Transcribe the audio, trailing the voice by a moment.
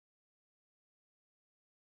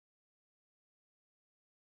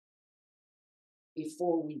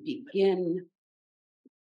Before we begin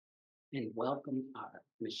and welcome our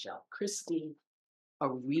Michelle Christie, a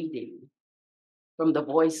reading from the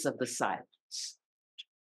Voice of the Silence.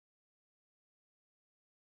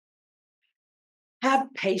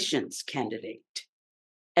 Have patience, candidate,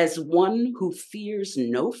 as one who fears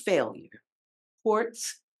no failure,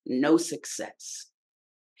 courts no success.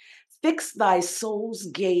 Fix thy soul's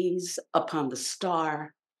gaze upon the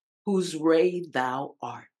star whose ray thou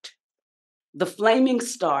art, the flaming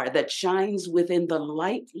star that shines within the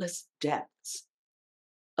lightless depths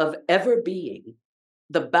of ever being,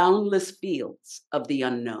 the boundless fields of the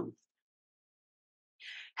unknown.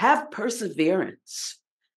 Have perseverance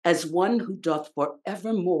as one who doth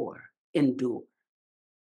forevermore endure.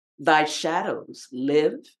 Thy shadows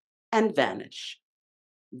live and vanish.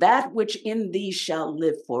 That which in thee shall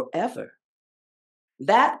live forever,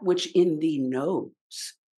 that which in thee knows,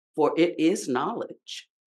 for it is knowledge,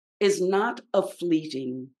 is not a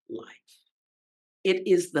fleeting life. It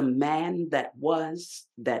is the man that was,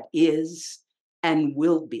 that is, and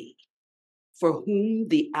will be, for whom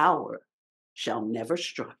the hour shall never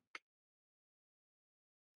strike.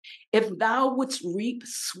 If thou wouldst reap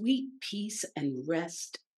sweet peace and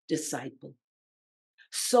rest, disciple,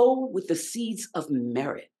 sow with the seeds of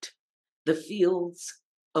merit the fields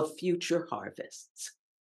of future harvests.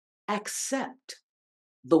 Accept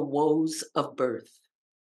the woes of birth.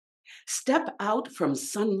 Step out from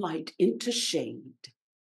sunlight into shade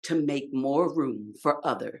to make more room for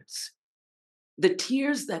others. The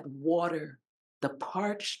tears that water the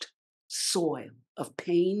parched soil of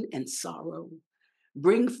pain and sorrow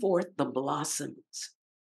bring forth the blossoms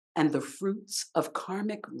and the fruits of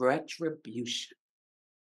karmic retribution.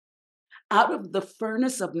 Out of the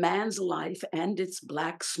furnace of man's life and its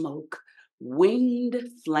black smoke, winged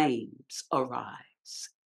flames arise,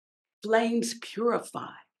 flames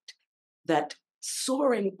purified that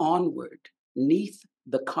soaring onward neath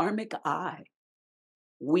the karmic eye,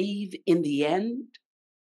 weave in the end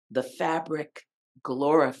the fabric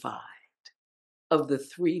glorified of the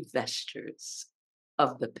three vestures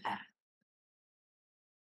of the path.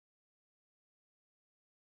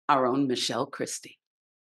 Our own Michelle Christie.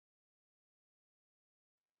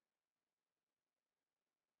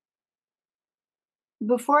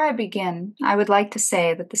 Before I begin, I would like to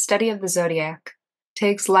say that the study of the Zodiac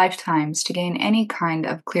takes lifetimes to gain any kind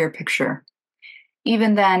of clear picture.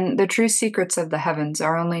 Even then, the true secrets of the heavens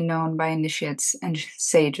are only known by initiates and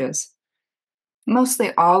sages.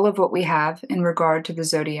 Mostly all of what we have in regard to the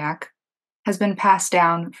Zodiac has been passed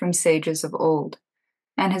down from sages of old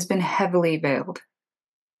and has been heavily veiled.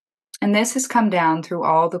 And this has come down through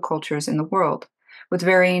all the cultures in the world, with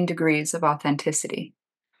varying degrees of authenticity.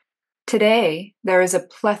 Today, there is a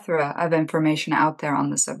plethora of information out there on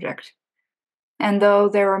the subject. And though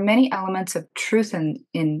there are many elements of truth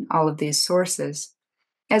in all of these sources,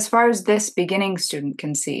 as far as this beginning student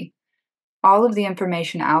can see, all of the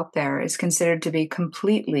information out there is considered to be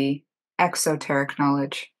completely exoteric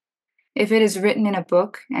knowledge. If it is written in a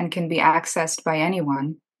book and can be accessed by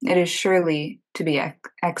anyone, it is surely to be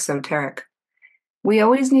exoteric. We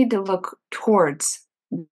always need to look towards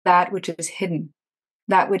that which is hidden,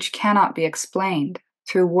 that which cannot be explained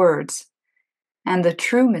through words, and the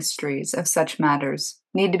true mysteries of such matters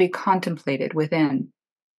need to be contemplated within.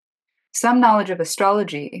 Some knowledge of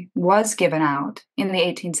astrology was given out in the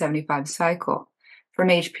 1875 cycle from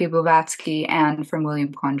H.P. Blavatsky and from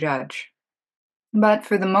William Quan Judge. But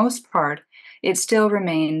for the most part, it still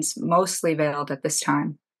remains mostly veiled at this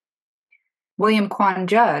time. William Quan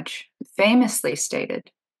Judge famously stated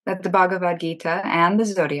that the Bhagavad Gita and the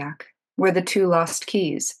Zodiac were the two lost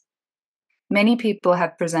keys. Many people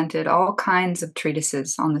have presented all kinds of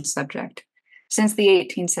treatises on this subject since the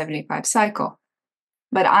 1875 cycle,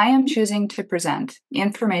 but I am choosing to present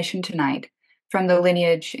information tonight from the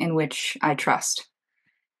lineage in which I trust,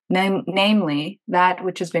 namely that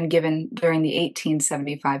which has been given during the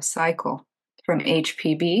 1875 cycle from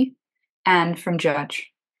HPB and from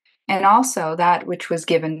Judge, and also that which was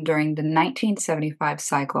given during the 1975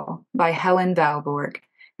 cycle by Helen Valborg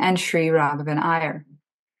and Sri Raghavan Iyer.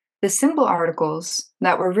 The symbol articles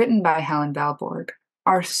that were written by Helen Valborg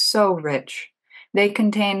are so rich. They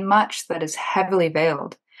contain much that is heavily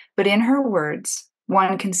veiled, but in her words,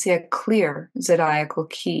 one can see a clear zodiacal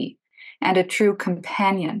key and a true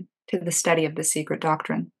companion to the study of the secret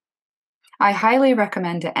doctrine. I highly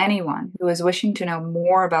recommend to anyone who is wishing to know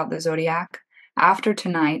more about the Zodiac after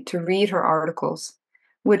tonight to read her articles,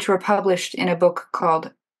 which were published in a book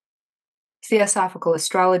called Theosophical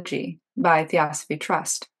Astrology by Theosophy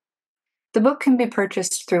Trust. The book can be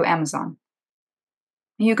purchased through Amazon.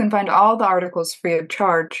 You can find all the articles free of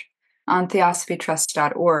charge on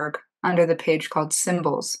theosophytrust.org under the page called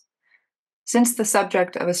Symbols. Since the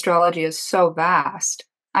subject of astrology is so vast,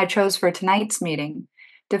 I chose for tonight's meeting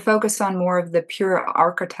to focus on more of the pure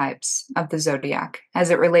archetypes of the zodiac as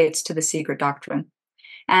it relates to the secret doctrine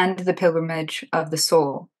and the pilgrimage of the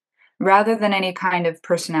soul, rather than any kind of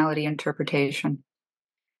personality interpretation.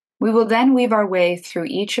 We will then weave our way through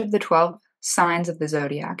each of the 12 signs of the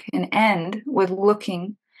zodiac and end with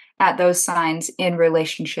looking at those signs in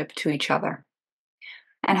relationship to each other.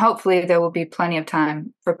 And hopefully there will be plenty of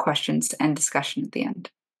time for questions and discussion at the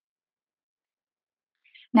end.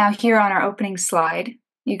 Now, here on our opening slide,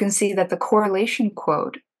 you can see that the correlation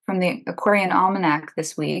quote from the Aquarian Almanac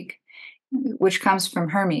this week, which comes from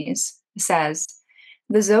Hermes, says,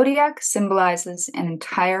 "The zodiac symbolizes an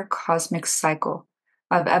entire cosmic cycle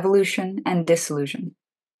of evolution and dissolution.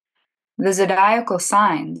 The zodiacal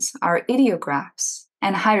signs are ideographs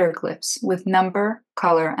and hieroglyphs with number,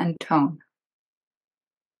 color, and tone."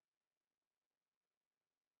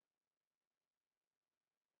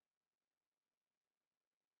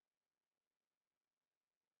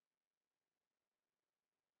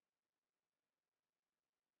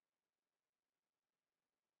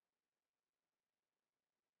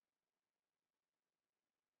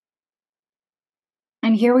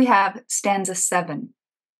 And here we have stanza 7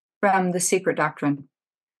 from The Secret Doctrine.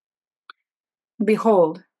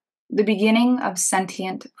 "Behold, the beginning of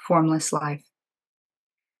sentient, formless life.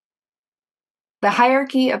 The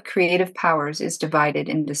hierarchy of creative powers is divided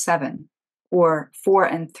into 7, or 4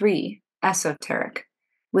 and 3, esoteric,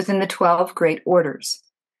 within the 12 great orders,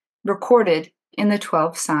 recorded in the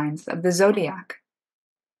 12 signs of the zodiac.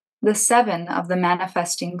 The 7 of the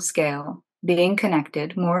manifesting scale being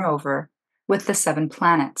connected, moreover, with the 7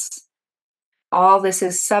 planets. All this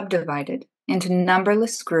is subdivided into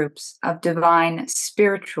numberless groups of divine,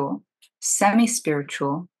 spiritual,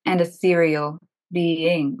 semi-spiritual, and ethereal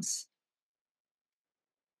beings."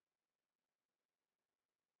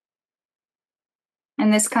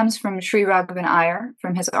 And this comes from Sri Raghavan Iyer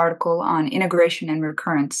from his article on integration and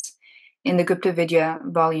recurrence in the Gupta Vidya,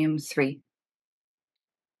 Volume 3.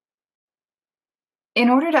 In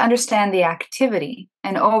order to understand the activity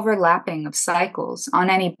and overlapping of cycles on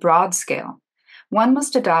any broad scale, one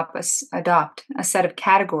must adopt a set of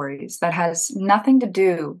categories that has nothing to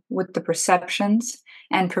do with the perceptions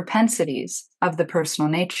and propensities of the personal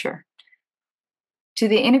nature. To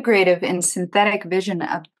the integrative and synthetic vision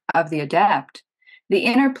of the adept, the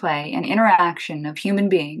interplay and interaction of human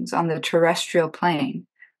beings on the terrestrial plane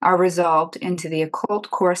are resolved into the occult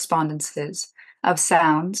correspondences of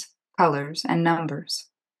sounds, colors, and numbers.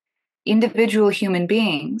 Individual human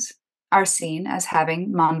beings are seen as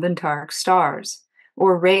having manvantaric stars,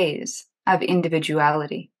 or rays of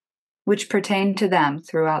individuality, which pertain to them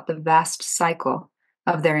throughout the vast cycle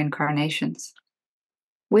of their incarnations.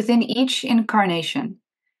 Within each incarnation,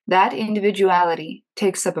 that individuality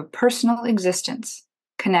takes up a personal existence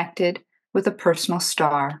connected with a personal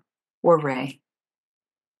star or ray.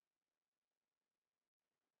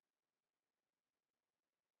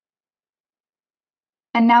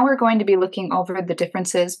 And now we're going to be looking over the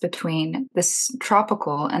differences between the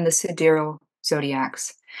tropical and the sidereal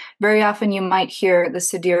zodiacs. Very often you might hear the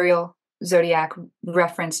sidereal zodiac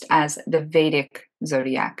referenced as the Vedic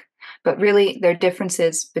zodiac, but really there are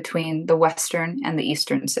differences between the Western and the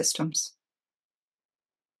Eastern systems.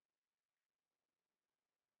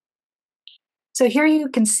 So here you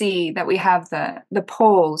can see that we have the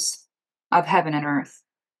poles of heaven and earth.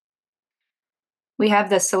 We have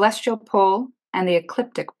the celestial pole and the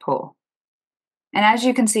ecliptic pole. And as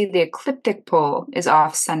you can see, the ecliptic pole is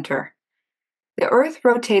off center. The Earth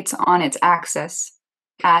rotates on its axis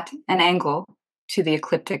at an angle to the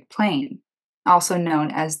ecliptic plane, also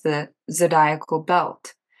known as the zodiacal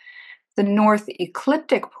belt. The north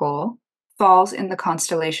ecliptic pole falls in the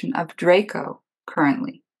constellation of Draco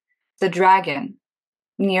currently, the dragon,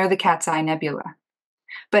 near the Cat's Eye Nebula.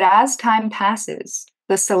 But as time passes,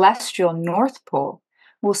 the celestial North Pole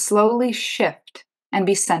will slowly shift and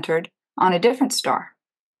be centered on a different star.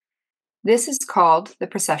 This is called the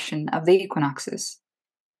precession of the equinoxes.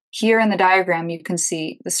 Here in the diagram, you can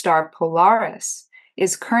see the star Polaris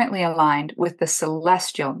is currently aligned with the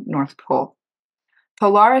celestial North Pole.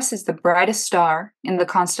 Polaris is the brightest star in the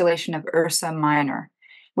constellation of Ursa Minor,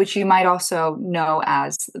 which you might also know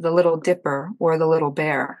as the Little Dipper or the Little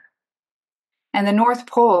Bear. And the North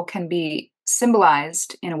Pole can be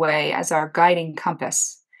symbolized in a way as our guiding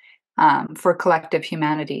compass for collective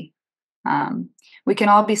humanity. We can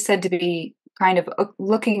all be said to be kind of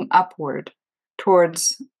looking upward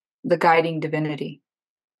towards the guiding divinity.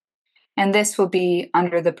 And this will be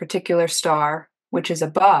under the particular star which is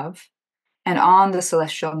above, and on the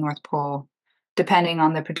celestial North Pole, depending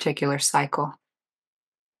on the particular cycle.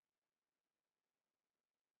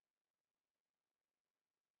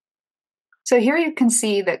 So here you can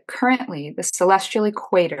see that currently the celestial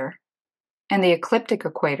equator and the ecliptic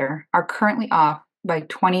equator are currently off by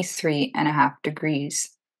 23.5 degrees.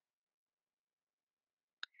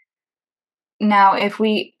 Now, if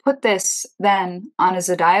we put this then on a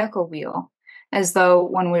zodiacal wheel, as though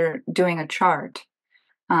when we're doing a chart,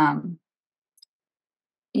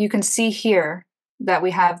 you can see here that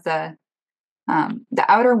we have the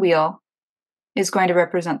outer wheel is going to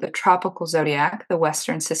represent the tropical zodiac, the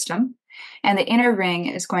Western system, and the inner ring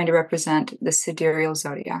is going to represent the sidereal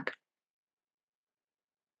zodiac.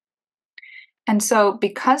 And so,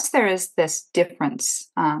 because there is this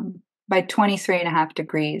difference by 23.5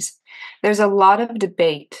 degrees, there's a lot of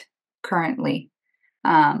debate currently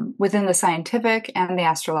within the scientific and the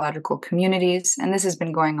astrological communities, and this has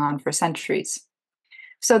been going on for centuries.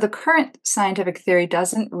 So the current scientific theory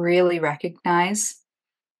doesn't really recognize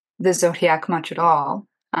the zodiac much at all,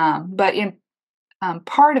 but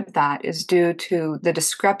part of that is due to the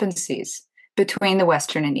discrepancies between the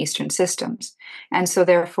Western and Eastern systems. And so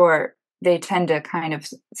therefore, they tend to kind of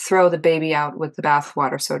throw the baby out with the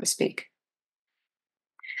bathwater, so to speak.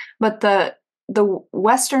 But the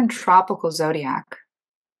Western tropical zodiac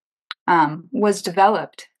was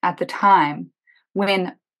developed at the time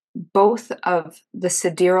when both of the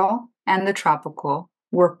sidereal and the tropical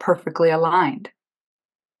were perfectly aligned.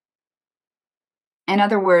 In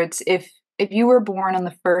other words, if you were born on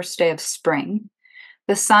the first day of spring,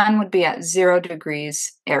 the sun would be at 0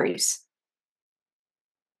 degrees Aries.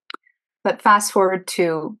 But fast forward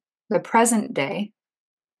to the present day,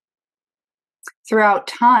 throughout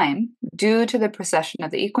time, due to the precession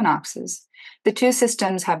of the equinoxes, the two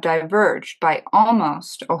systems have diverged by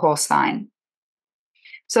almost a whole sign.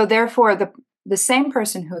 So therefore, the same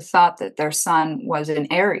person who thought that their sun was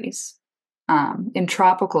in Aries, in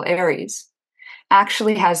tropical Aries,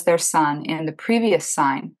 actually has their sun in the previous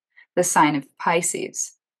sign, the sign of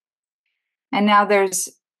Pisces. And now there's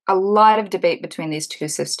a lot of debate between these two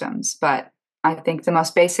systems, but I think the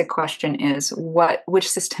most basic question is which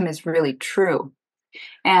system is really true?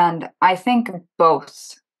 And I think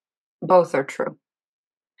both are true.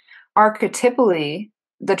 Archetypally,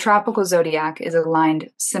 the tropical zodiac is aligned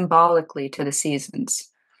symbolically to the seasons.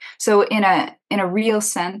 So in a real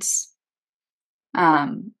sense,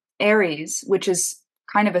 Aries, which is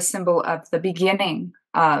kind of a symbol of the beginning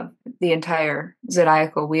of the entire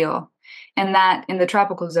zodiacal wheel, and that in the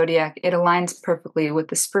tropical zodiac, it aligns perfectly with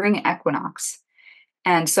the spring equinox,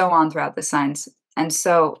 and so on throughout the signs. And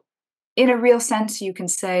so, in a real sense, you can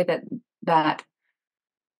say that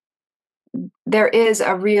there is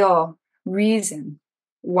a real reason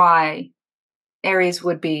why Aries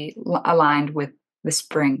would be aligned with the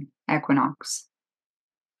spring equinox.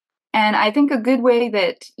 And I think a good way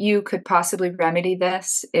that you could possibly remedy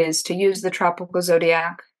this is to use the tropical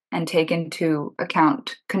zodiac and take into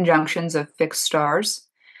account conjunctions of fixed stars.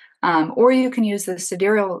 Or you can use the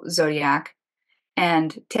sidereal zodiac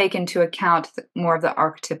and take into account more of the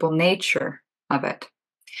archetypal nature of it.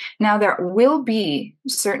 Now, there will be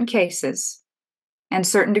certain cases and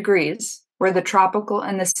certain degrees where the tropical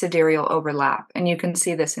and the sidereal overlap, and you can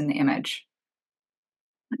see this in the image.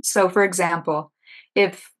 So, for example,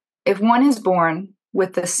 if one is born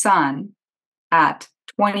with the sun at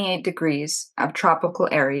 28 degrees of tropical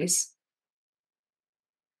Aries,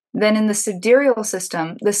 then in the sidereal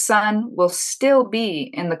system, the sun will still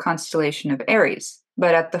be in the constellation of Aries,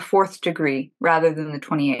 but at the 4th degree rather than the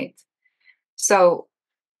 28th. So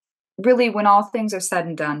really, when all things are said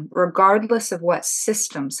and done, regardless of what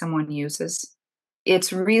system someone uses,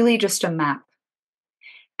 it's really just a map.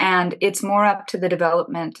 And it's more up to the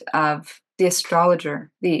development of the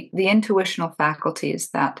astrologer, the intuitional faculties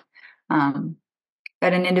that an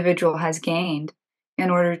individual has gained in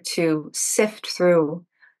order to sift through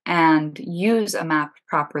and use a map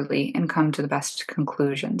properly and come to the best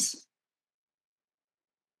conclusions.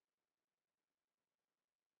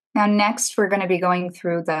 Now, next, we're going to be going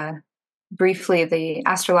through briefly the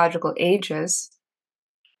astrological ages.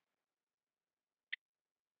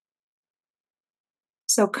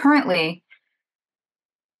 So currently,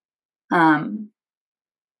 the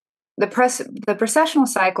precessional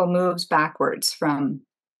cycle moves backwards from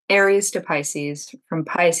Aries to Pisces, from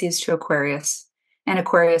Pisces to Aquarius, and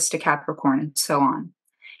Aquarius to Capricorn, and so on.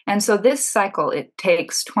 And so this cycle, it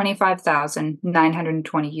takes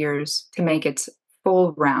 25,920 years to make its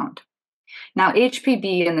full round. Now,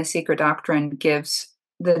 HPB in the Secret Doctrine gives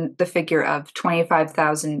the figure of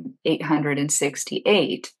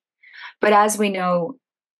 25,868, But as we know,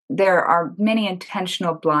 there are many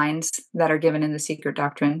intentional blinds that are given in the secret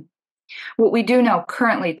doctrine. What we do know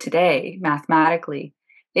currently today, mathematically,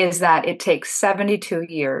 is that it takes 72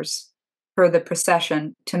 years for the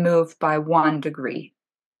precession to move by 1 degree.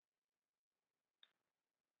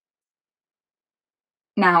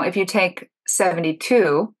 Now, if you take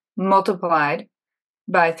 72 multiplied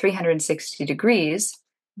by 360 degrees,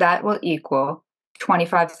 that will equal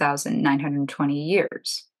 25,920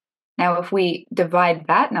 years. Now, if we divide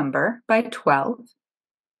that number by 12,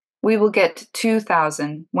 we will get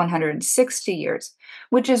 2,160 years,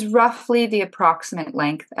 which is roughly the approximate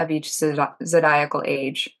length of each zodiacal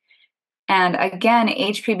age. And again,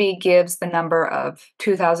 HPB gives the number of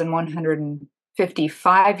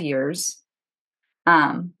 2,155 years.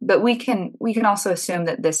 But we can also assume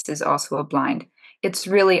that this is also a blind. It's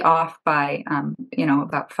really off by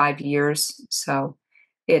about 5 years, so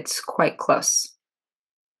it's quite close.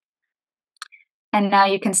 And now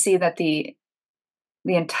you can see that the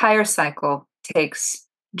entire cycle takes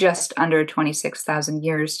just under 26,000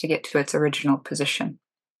 years to get to its original position.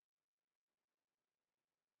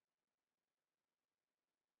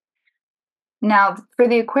 Now, for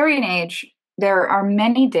the Aquarian age, there are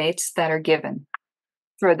many dates that are given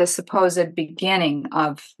for the supposed beginning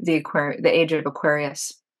of the age of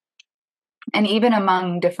Aquarius. And even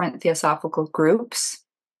among different theosophical groups,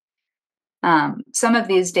 some of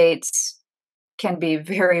these dates can be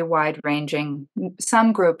very wide-ranging.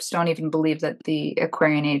 Some groups don't even believe that the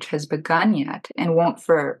Aquarian age has begun yet and won't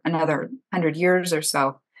for another 100 years or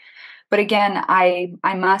so. But again, I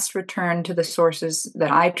must return to the sources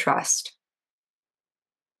that I trust,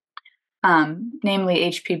 namely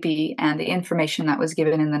HPB and the information that was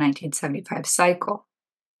given in the 1975 cycle.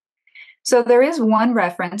 So there is one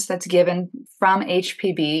reference that's given from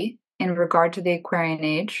HPB in regard to the Aquarian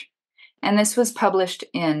age, and this was published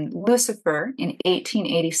in Lucifer in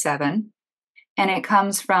 1887, and it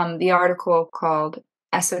comes from the article called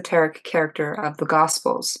Esoteric Character of the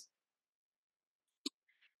Gospels.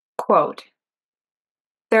 Quote,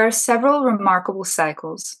 "There are several remarkable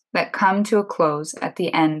cycles that come to a close at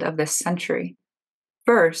the end of this century.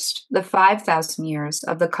 First, the 5,000 years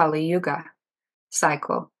of the Kali Yuga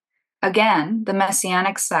cycle. Again, the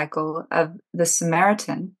Messianic cycle of the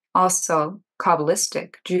Samaritan, also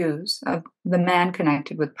Kabbalistic Jews, of the man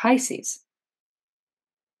connected with Pisces.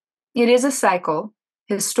 It is a cycle,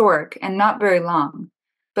 historic and not very long,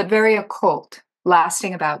 but very occult,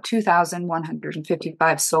 lasting about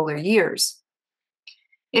 2,155 solar years.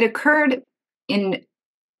 It occurred in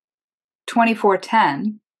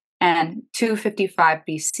 2410 and 255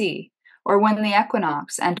 BC, or when the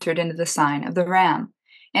equinox entered into the sign of the Ram,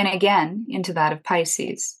 and again into that of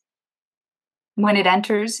Pisces. When it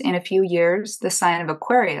enters in a few years the sign of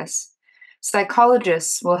Aquarius,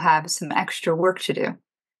 psychologists will have some extra work to do,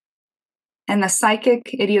 and the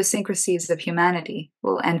psychic idiosyncrasies of humanity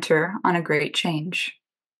will enter on a great change."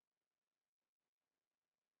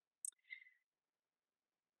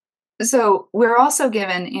 So we're also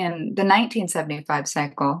given in the 1975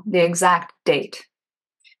 cycle the exact date.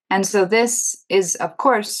 And so this is, of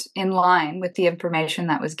course, in line with the information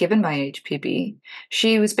that was given by HPB.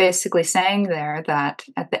 She was basically saying there that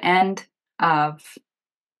at the end of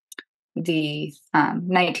the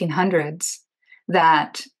 1900s,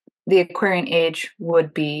 that the Aquarian age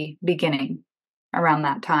would be beginning around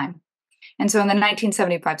that time. And so in the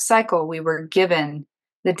 1975 cycle, we were given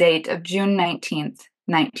the date of June 19th,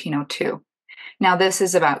 1902. Now, this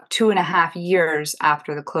is about 2.5 years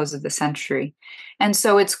after the close of the century. And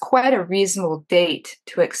so it's quite a reasonable date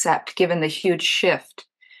to accept given the huge shift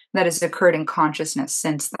that has occurred in consciousness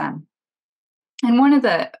since then. And one of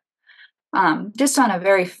the, just on a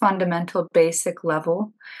very fundamental, basic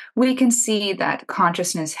level, we can see that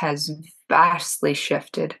consciousness has vastly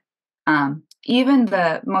shifted. Even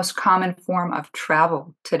the most common form of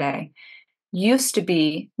travel today used to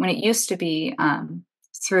be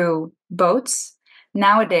through boats.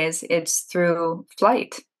 Nowadays, it's through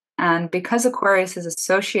flight. And because Aquarius is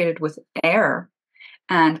associated with air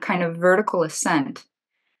and kind of vertical ascent,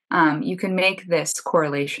 you can make this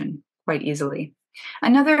correlation quite easily.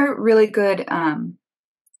 Another really good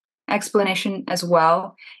explanation as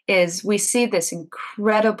well is we see this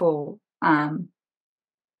incredible and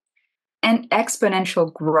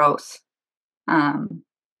exponential growth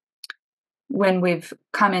when we've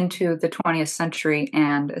come into the 20th century,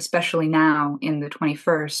 and especially now in the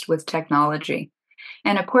 21st with technology.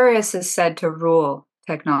 And Aquarius is said to rule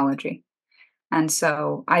technology. And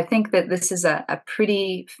so I think that this is a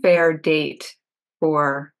pretty fair date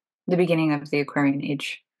for the beginning of the Aquarian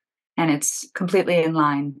age. And it's completely in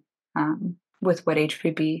line with what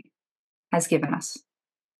HPB has given us.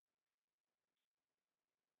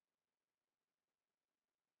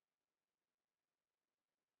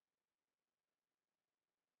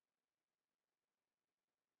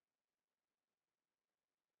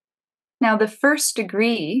 Now, the first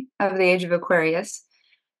degree of the age of Aquarius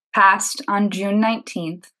passed on June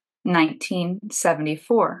 19th,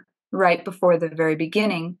 1974, right before the very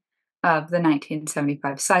beginning of the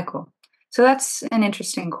 1975 cycle. So that's an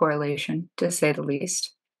interesting correlation, to say the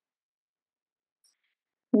least.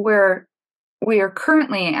 Where we are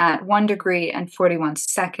currently at 1 degree and 41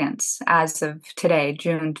 seconds as of today,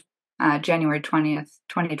 January 20th,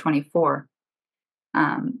 2024.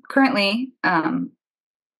 Currently,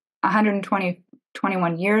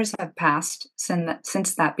 121 years have passed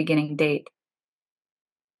since that beginning date.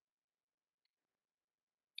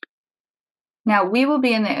 Now, we will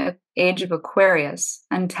be in the age of Aquarius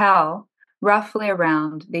until roughly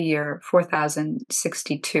around the year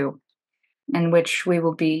 4062, in which we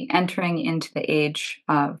will be entering into the age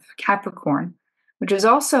of Capricorn, which is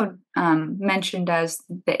also mentioned as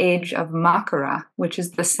the age of Makara, which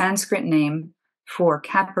is the Sanskrit name for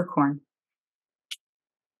Capricorn.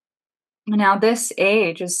 Now, this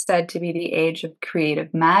age is said to be the age of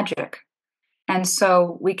creative magic. And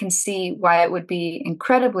so we can see why it would be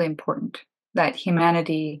incredibly important that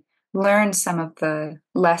humanity learn some of the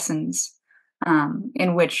lessons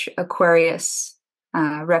in which Aquarius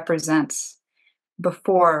represents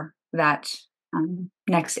before that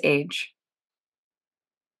next age.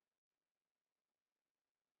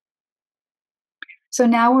 So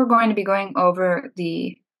now we're going to be going over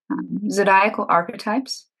the zodiacal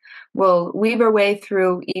archetypes. We'll weave our way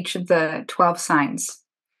through each of the 12 signs.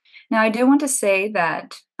 Now, I do want to say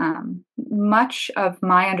that much of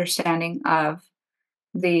my understanding of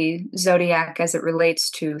the zodiac as it relates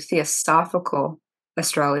to theosophical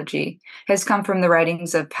astrology has come from the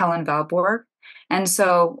writings of Helen Valborg. And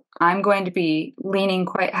so I'm going to be leaning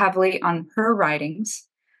quite heavily on her writings.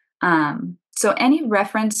 So any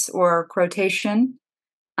reference or quotation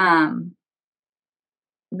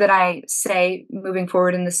that I say moving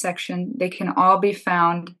forward in this section, they can all be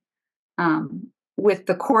found with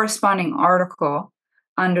the corresponding article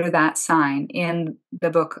under that sign in the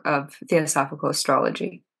book of Theosophical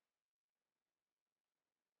Astrology.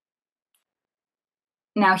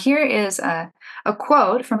 Now, here is a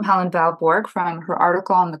quote from Helen Valborg from her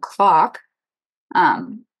article on the clock.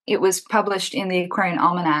 It was published in the Aquarian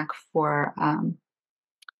Almanac for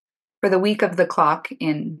the week of the clock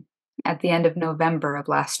at the end of November of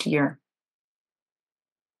last year.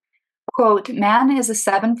 Quote, "Man is a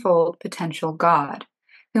sevenfold potential God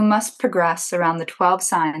who must progress around the 12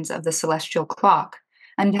 signs of the celestial clock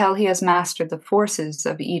until he has mastered the forces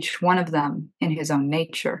of each one of them in his own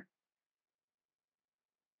nature."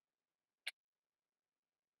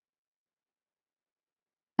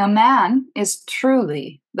 Now, man is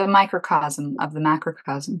truly the microcosm of the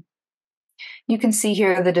macrocosm. You can see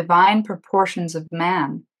here the divine proportions of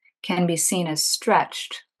man can be seen as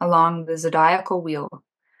stretched along the zodiacal wheel,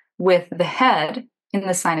 with the head in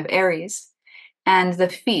the sign of Aries and the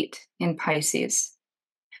feet in Pisces.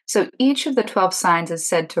 So each of the 12 signs is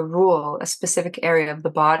said to rule a specific area of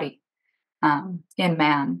the body in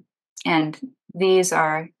man. And these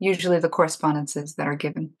are usually the correspondences that are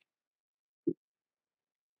given.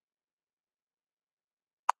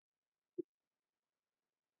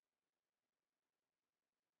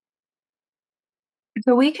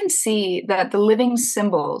 So we can see that the living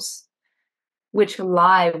symbols which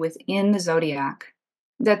lie within the zodiac,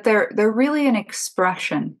 that they're really an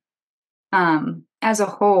expression as a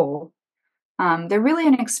whole. They're really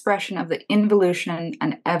an expression of the involution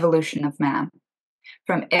and evolution of man.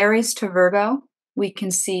 From Aries to Virgo, we can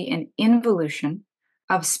see an involution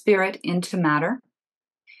of spirit into matter.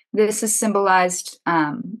 This is symbolized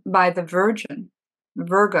by the Virgin,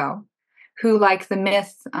 Virgo, who, like the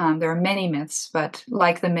myth, there are many myths, but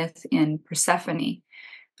like the myth in Persephone,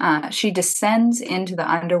 she descends into the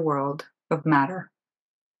underworld of matter.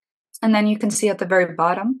 And then you can see at the very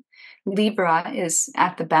bottom, Libra is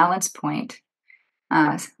at the balance point,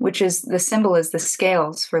 which is the symbol is the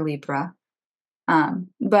scales for Libra.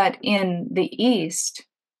 But in the East,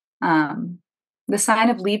 the sign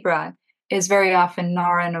of Libra is very often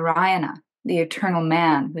Nara Narayana, the eternal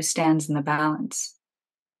man who stands in the balance.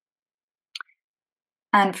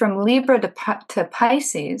 And from Libra to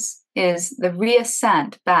Pisces is the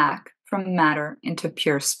reascent back from matter into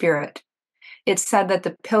pure spirit. It's said that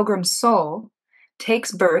the pilgrim soul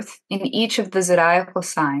takes birth in each of the zodiacal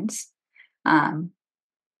signs,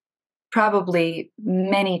 probably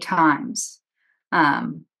many times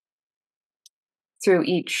through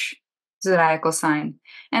each zodiacal sign.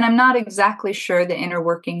 And I'm not exactly sure the inner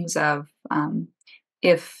workings of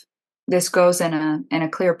if this goes in a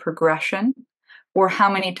clear progression or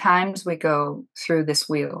how many times we go through this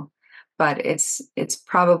wheel, but it's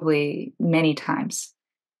probably many times.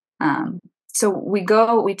 So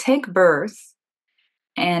we take birth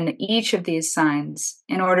in each of these signs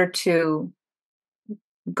in order to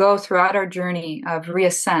go throughout our journey of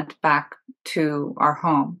reascent back to our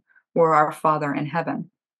home or our Father in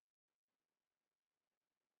heaven.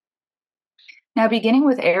 Now, beginning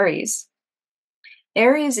with Aries.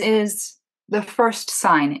 Aries is the first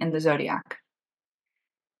sign in the zodiac.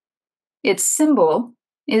 Its symbol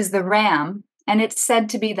is the ram, and it's said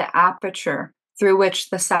to be the aperture through which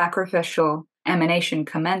the sacrificial emanation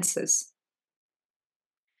commences.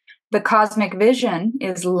 The cosmic vision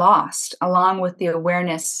is lost along with the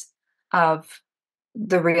awareness of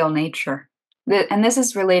the real nature. And this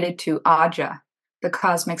is related to Aja, the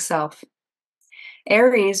cosmic self.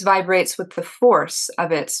 Aries vibrates with the force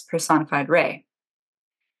of its personified ray.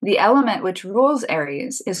 The element which rules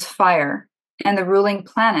Aries is fire, and the ruling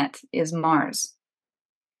planet is Mars.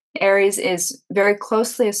 Aries is very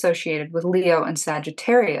closely associated with Leo and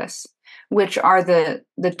Sagittarius, which are the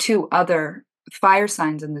two other fire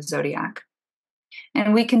signs in the zodiac.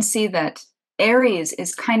 And we can see that Aries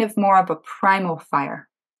is kind of more of a primal fire,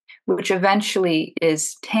 which eventually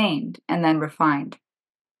is tamed and then refined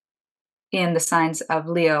in the signs of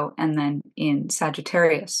Leo and then in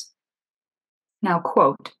Sagittarius. Now,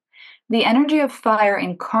 quote, "The energy of fire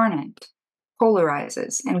incarnate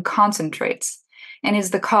polarizes and concentrates and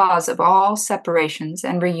is the cause of all separations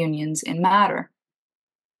and reunions in matter.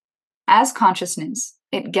 As consciousness,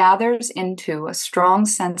 it gathers into a strong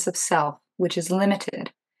sense of self, which is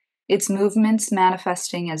limited, its movements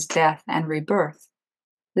manifesting as death and rebirth.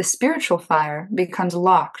 The spiritual fire becomes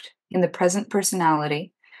locked in the present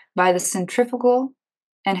personality by the centrifugal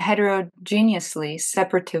and heterogeneously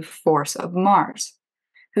separative force of Mars,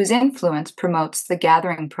 whose influence promotes the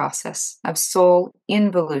gathering process of soul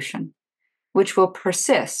involution, which will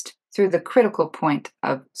persist through the critical point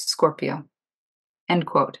of Scorpio." End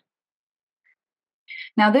quote.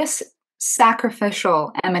 Now, this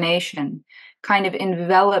sacrificial emanation kind of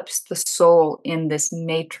envelops the soul in this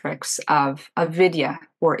matrix of avidya,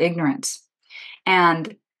 or ignorance.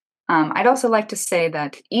 And I'd also like to say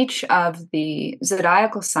that each of the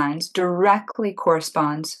zodiacal signs directly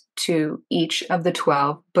corresponds to each of the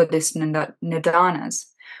 12 Buddhist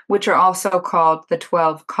nidanas, which are also called the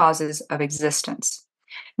 12 causes of existence.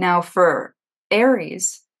 Now, for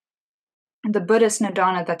Aries, the Buddhist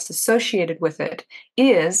nidana that's associated with it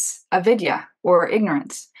is avidya, or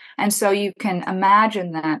ignorance. And so you can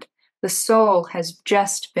imagine that the soul has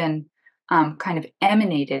just been kind of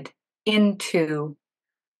emanated into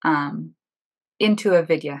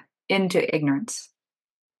avidya, into ignorance.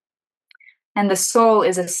 And the soul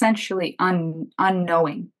is essentially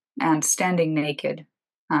unknowing and standing naked,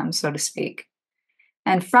 so to speak.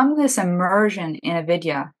 And from this immersion in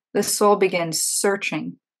avidya, the soul begins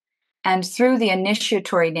searching. And through the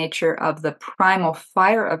initiatory nature of the primal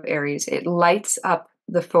fire of Aries, it lights up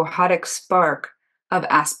the photic spark of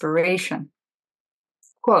aspiration.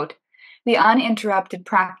 Quote, "The uninterrupted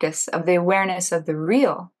practice of the awareness of the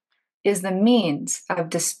real is the means of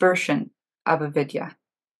dispersion of avidya."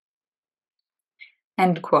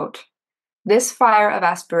 End quote. This fire of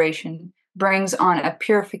aspiration brings on a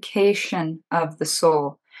purification of the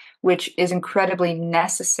soul, which is incredibly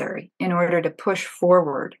necessary in order to push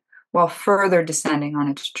forward while further descending on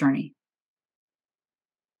its journey.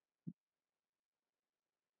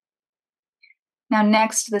 Now,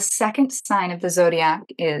 next, the second sign of the zodiac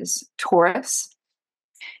is Taurus.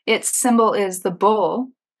 Its symbol is the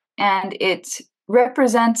bull, and it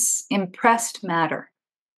represents impressed matter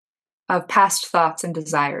of past thoughts and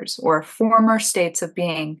desires, or former states of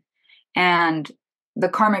being, and the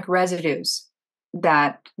karmic residues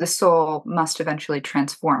that the soul must eventually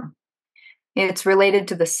transform. It's related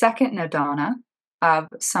to the second nidana of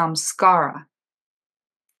samskara.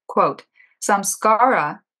 Quote,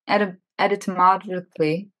 "Samskara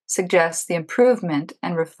etymologically suggests the improvement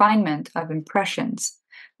and refinement of impressions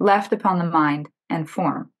left upon the mind and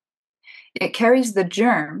form. It carries the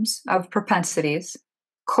germs of propensities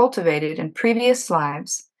cultivated in previous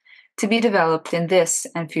lives to be developed in this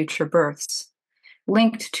and future births.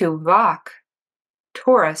 Linked to Vak,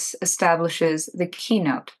 Taurus establishes the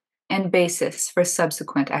keynote and basis for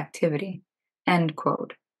subsequent activity." End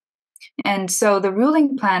quote. And so the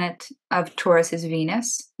ruling planet of Taurus is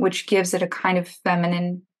Venus, which gives it a kind of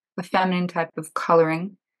feminine type of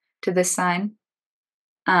coloring to this sign.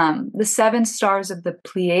 The 7 stars of the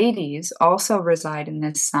Pleiades also reside in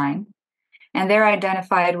this sign, and they're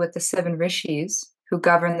identified with the 7 rishis who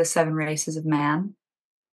govern the 7 races of man.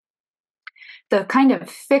 The kind of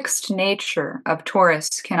fixed nature of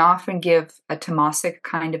Taurus can often give a tamasic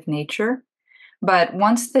kind of nature, but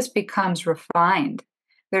once this becomes refined,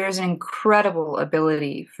 there is an incredible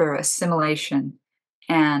ability for assimilation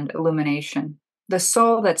and illumination. The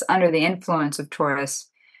soul that's under the influence of Taurus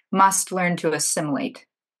must learn to assimilate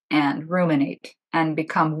and ruminate and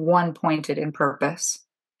become one-pointed in purpose.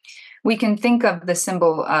 We can think of the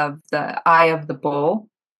symbol of the eye of the bull.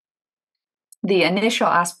 The initial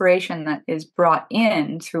aspiration that is brought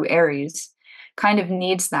in through Aries kind of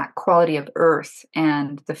needs that quality of earth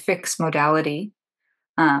and the fixed modality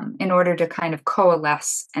in order to kind of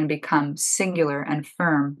coalesce and become singular and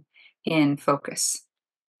firm in focus.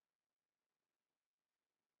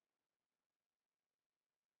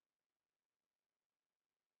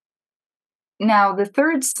 Now, the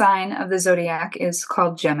third sign of the zodiac is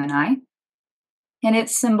called Gemini, and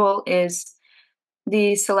its symbol is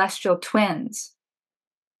the celestial twins.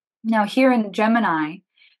 Now, here in Gemini,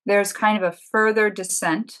 there's kind of a further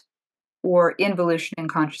descent or involution in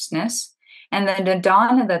consciousness, and the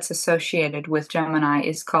nidana that's associated with Gemini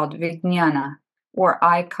is called Vijnana, or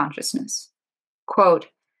I consciousness. Quote,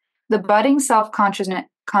 the budding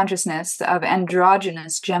self-consciousness of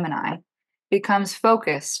androgynous Gemini becomes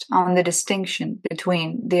focused on the distinction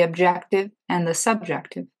between the objective and the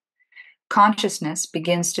subjective. Consciousness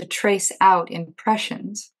begins to trace out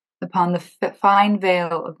impressions upon the fine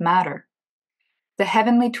veil of matter. The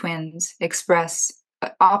heavenly twins express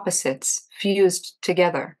opposites fused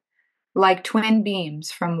together, like twin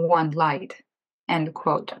beams from one light. End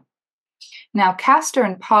quote. Now, Castor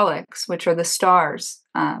and Pollux, which are the stars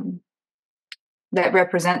that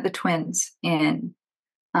represent the twins in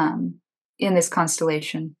this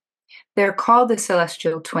constellation, they're called the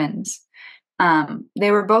celestial twins.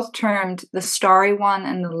 They were both termed the starry one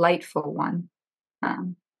and the lightful one.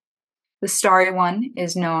 The starry one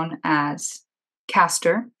is known as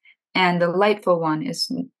Castor, and the lightful one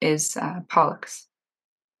is Pollux.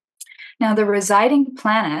 Now, the residing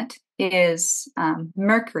planet is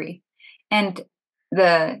Mercury, and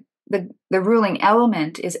the ruling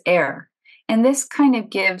element is air. And this kind of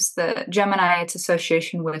gives the Gemini its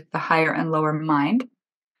association with the higher and lower mind.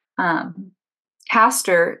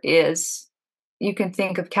 Castor is, you can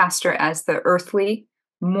think of Castor as the earthly,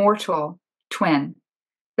 mortal twin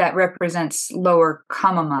that represents lower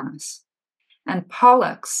kama manas. And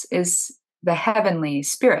Pollux is the heavenly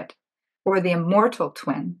spirit, or the immortal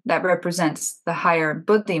twin that represents the higher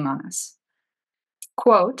buddhi manas.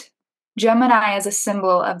 Quote, Gemini as a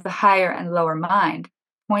symbol of the higher and lower mind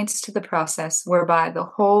points to the process whereby the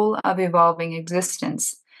whole of evolving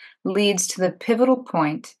existence leads to the pivotal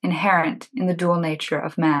point inherent in the dual nature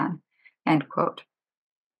of man, end quote.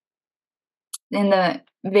 In the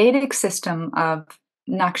Vedic system of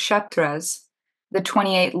nakshatras, the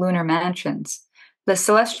 28 lunar mansions, the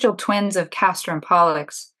celestial twins of Castor and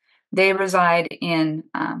Pollux, they reside in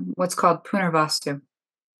what's called Punarvasu.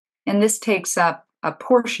 And this takes up a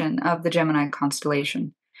portion of the Gemini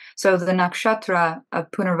constellation. So the nakshatra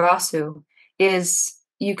of Punarvasu is,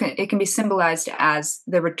 it can be symbolized as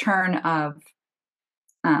the return of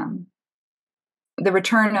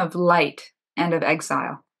light and of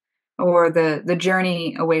exile, or the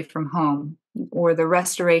journey away from home, or the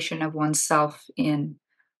restoration of oneself in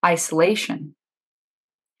isolation,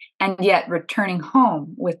 and yet returning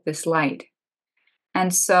home with this light.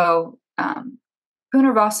 And so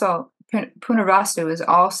Punarvasu is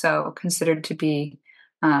also considered to be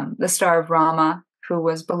the star of Rama, who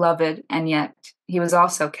was beloved, and yet he was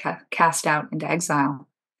also cast out into exile.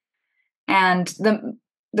 And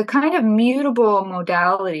the kind of mutable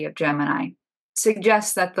modality of Gemini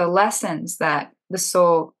suggests that the lessons that the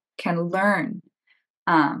soul can learn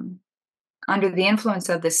under the influence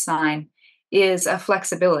of this sign is a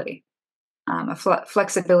flexibility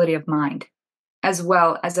of mind, as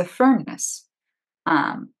well as a firmness.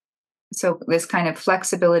 So this kind of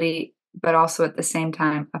flexibility, but also at the same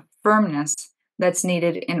time a firmness that's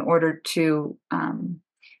needed in order to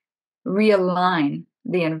realign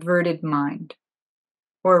the inverted mind,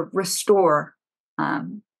 or restore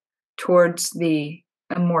towards the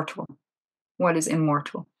immortal, what is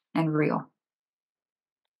immortal and real.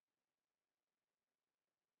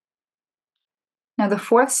 Now, the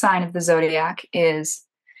fourth sign of the zodiac is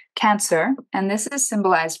Cancer, and this is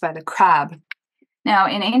symbolized by the crab. Now,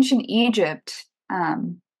 in ancient Egypt,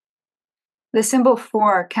 the symbol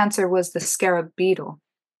for Cancer was the scarab beetle.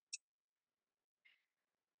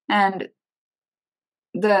 And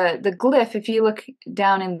the glyph, if you look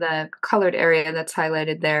down in the colored area that's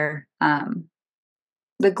highlighted there,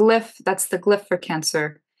 The glyph, that's the glyph for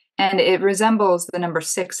Cancer, and it resembles the number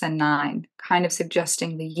 6 and 9, kind of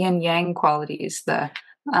suggesting the yin-yang qualities, the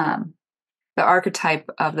archetype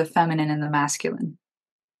of the feminine and the masculine.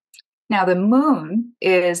 Now, the moon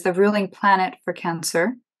is the ruling planet for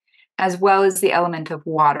Cancer, as well as the element of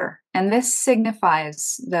water. And this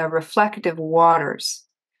signifies the reflective waters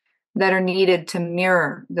that are needed to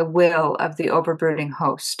mirror the will of the overbrooding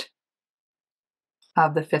host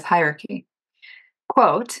of the fifth hierarchy.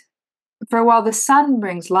 Quote, "For while the sun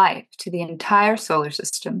brings life to the entire solar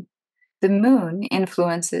system, the moon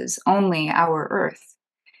influences only our Earth.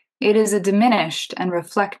 It is a diminished and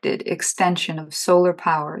reflected extension of solar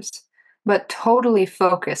powers, but totally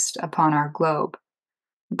focused upon our globe,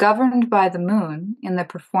 governed by the moon in the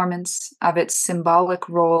performance of its symbolic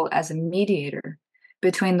role as a mediator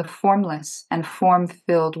between the formless and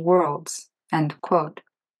form-filled worlds." End quote.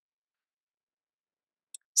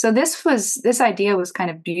 So this idea was kind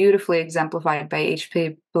of beautifully exemplified by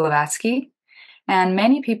H.P. Blavatsky, and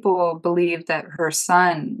many people believe that her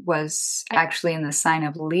sun was actually in the sign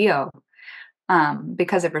of Leo,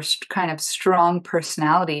 because of her kind of strong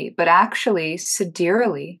personality, but actually,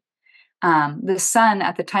 sidereally, the sun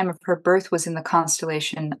at the time of her birth was in the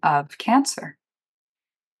constellation of Cancer.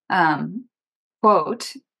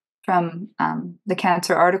 Quote from the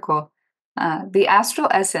Cancer article, "The astral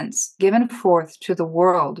essence given forth to the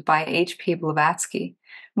world by H.P. Blavatsky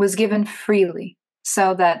was given freely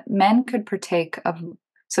so that men could partake of,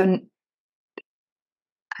 so,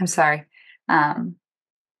 I'm sorry,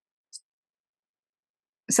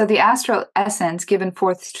 so the astral essence given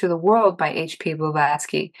forth to the world by H.P.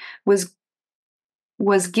 Blavatsky was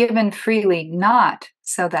given freely not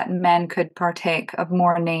so that men could partake of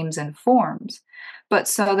more names and forms, but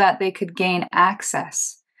so that they could gain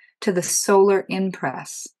access to the solar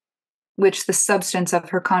impress, which the substance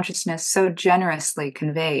of her consciousness so generously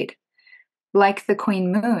conveyed. Like the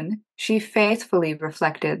Queen Moon, she faithfully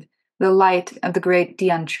reflected the light of the great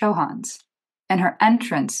Dian Chohans, and her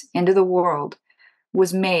entrance into the world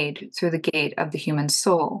was made through the gate of the human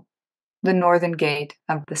soul, the northern gate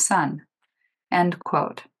of the sun." End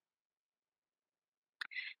quote.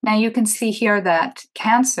 Now you can see here that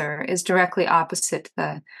Cancer is directly opposite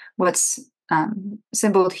what's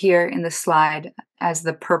symboled here in the slide as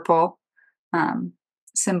the purple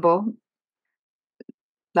symbol.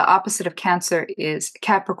 The opposite of Cancer is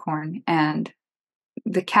Capricorn, and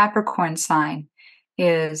the Capricorn sign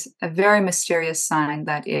is a very mysterious sign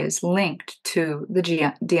that is linked to the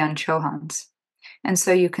Dian Chohans. And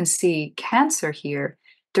so you can see Cancer here,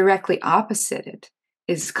 directly opposite it,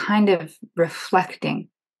 is kind of reflecting,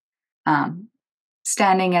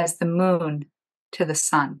 standing as the moon to the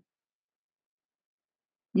sun.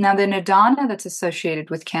 Now, the Nidana that's associated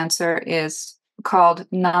with Cancer is called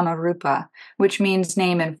Namarupa, which means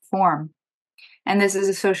name and form. And this is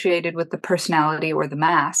associated with the personality or the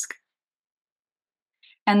mask.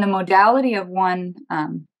 And the modality of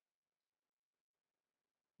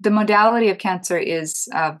Cancer is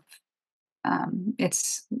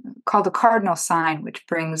it's called the cardinal sign, which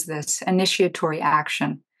brings this initiatory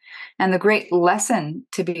action. And the great lesson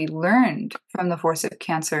to be learned from the force of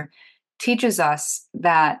Cancer teaches us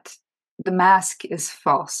that the mask is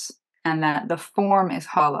false and that the form is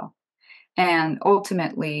hollow. And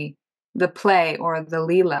ultimately, the play or the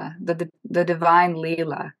Leela, the divine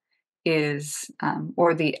Leela is,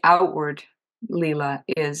 or the outward Leela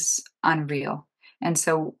is unreal. And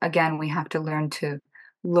so, again, we have to learn to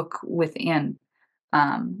look within.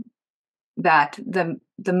 That the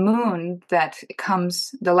moon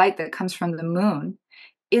the light that comes from the moon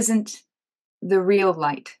isn't the real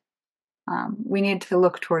light. We need to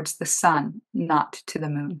look towards the sun, not to the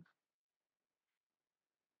moon.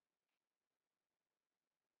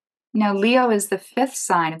 Now, Leo is the fifth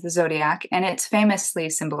sign of the zodiac, and it's famously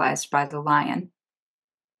symbolized by the lion.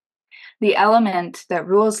 The element that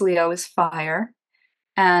rules Leo is fire,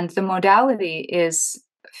 and the modality is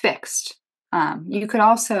fixed. You could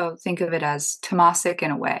also think of it as tamasic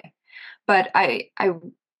in a way, but I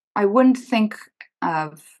wouldn't think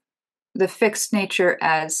of the fixed nature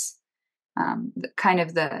as kind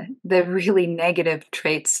of the really negative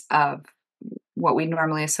traits of what we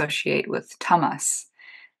normally associate with tamas.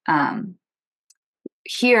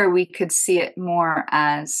 Here we could see it more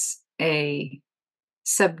as a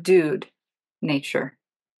subdued nature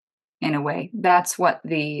in a way. That's what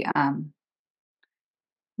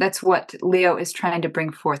Leo is trying to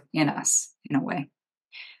bring forth in us in a way.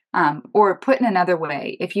 Or put in another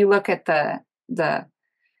way, if you look at the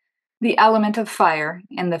element of fire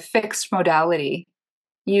and the fixed modality,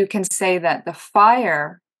 you can say that the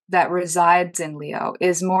fire that resides in Leo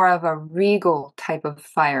is more of a regal type of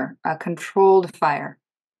fire, a controlled fire,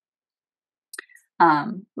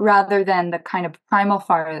 rather than the kind of primal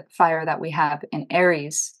fire that we have in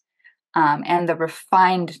Aries, and the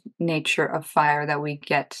refined nature of fire that we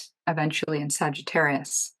get eventually in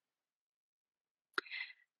Sagittarius.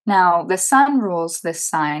 Now, the sun rules this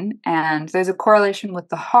sign, and there's a correlation with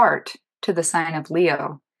the heart to the sign of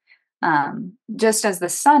Leo. Just as the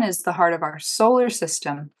sun is the heart of our solar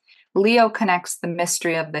system, Leo connects the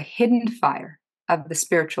mystery of the hidden fire of the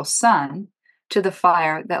spiritual sun to the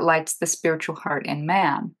fire that lights the spiritual heart in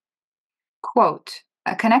man. Quote,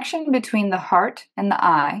 a connection between the heart and the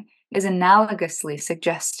eye is analogously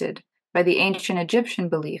suggested by the ancient Egyptian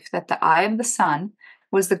belief that the eye of the sun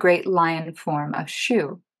was the great lion form of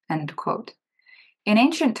Shu, end quote. In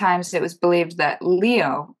ancient times, it was believed that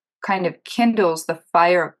Leo kind of kindles the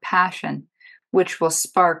fire of passion, which will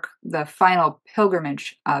spark the final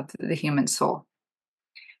pilgrimage of the human soul.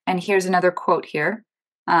 And here's another quote here.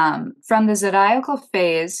 From the zodiacal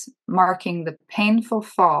phase marking the painful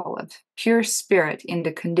fall of pure spirit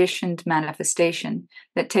into conditioned manifestation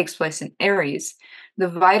that takes place in Aries, the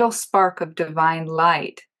vital spark of divine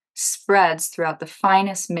light spreads throughout the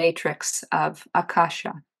finest matrix of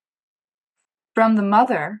Akasha. From the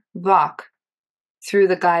mother, Vak, through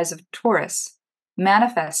the guise of Taurus,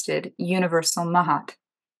 manifested universal Mahat,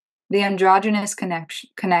 the androgynous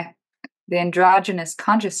the androgynous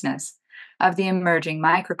consciousness of the emerging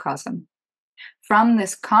microcosm. From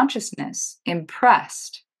this consciousness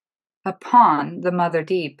impressed upon the mother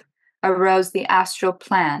deep arose the astral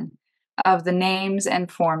plan of the names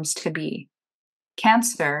and forms to be.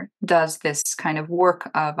 Cancer does this kind of work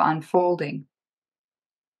of unfolding.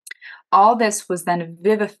 All this was then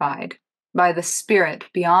vivified by the spirit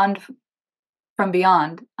from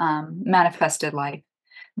beyond manifested life,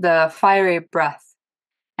 the fiery breath,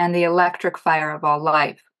 and the electric fire of all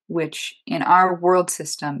life, which in our world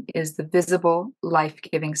system is the visible,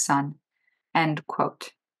 life-giving sun, end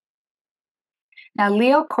quote. Now,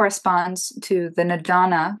 Leo corresponds to the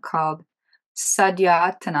Nidana called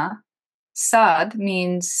Sadyatana. Sad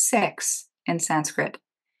means 6 in Sanskrit,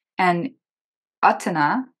 and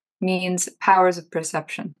Atana means powers of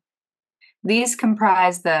perception. These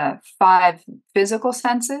comprise the 5 physical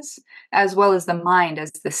senses, as well as the mind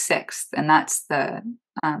as the 6th, and that's the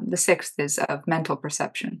 6th is of mental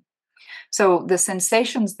perception. So the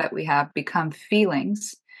sensations that we have become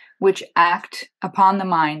feelings, which act upon the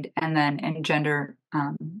mind and then engender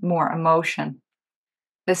more emotion.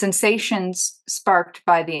 The sensations sparked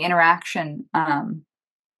by the interaction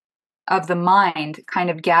of the mind kind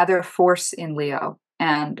of gather force in Leo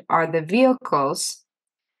and are the vehicles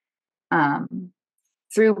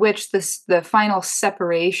through which the final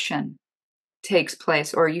separation takes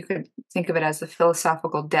place, or you could think of it as the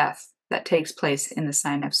philosophical death that takes place in the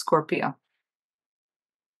sign of Scorpio.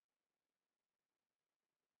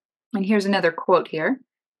 And here's another quote here.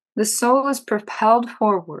 The soul is propelled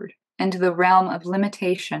forward into the realm of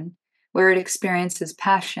limitation where it experiences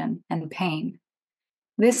passion and pain.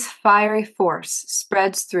 This fiery force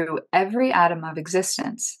spreads through every atom of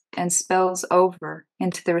existence and spills over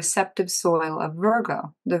into the receptive soil of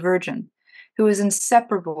Virgo, the Virgin, who is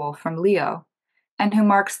inseparable from Leo and who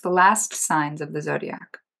marks the last signs of the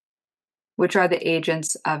zodiac, which are the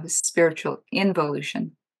agents of spiritual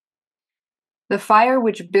involution. The fire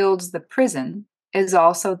which builds the prison is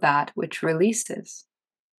also that which releases.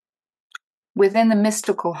 Within the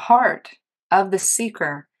mystical heart of the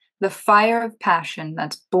seeker, the fire of passion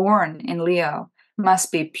that's born in Leo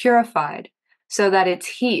must be purified so that its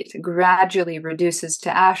heat gradually reduces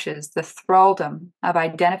to ashes the thraldom of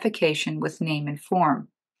identification with name and form,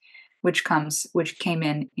 which came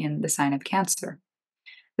in the sign of Cancer.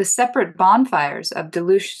 The separate bonfires of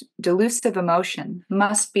delusive emotion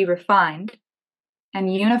must be refined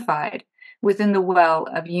and unified within the well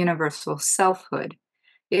of universal selfhood.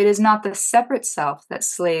 It is not the separate self that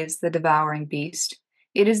slays the devouring beast.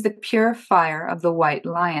 It is the pure fire of the white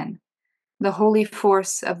lion, the holy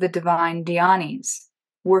force of the divine Dionys,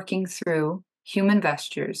 working through human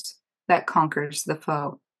vestures that conquers the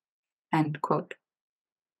foe. End quote.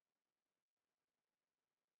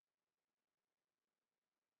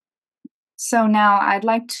 So now I'd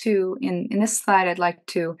like to, in this slide, I'd like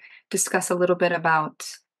to discuss a little bit about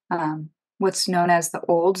what's known as the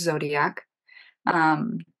old zodiac.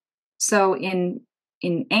 So in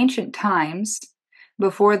ancient times,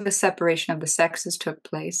 before the separation of the sexes took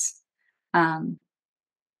place,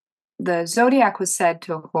 the zodiac was said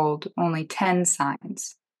to hold only 10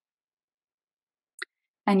 signs.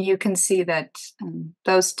 And you can see that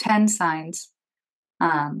those 10 signs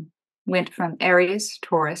went from Aries,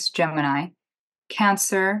 Taurus, Gemini,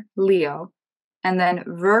 Cancer, Leo, and then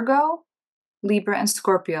Virgo, Libra, and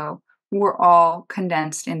Scorpio were all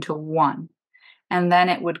condensed into one. And then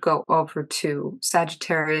it would go over to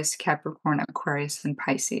Sagittarius, Capricorn, Aquarius, and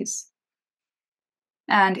Pisces.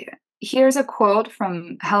 And here's a quote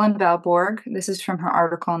from Helen Valborg. This is from her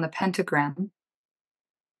article on the pentagram.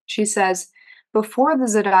 She says, before the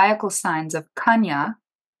zodiacal signs of Kanya,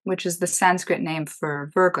 which is the Sanskrit name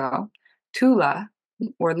for Virgo, Tula,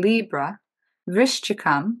 or Libra,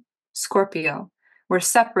 Vrishchikam, Scorpio, were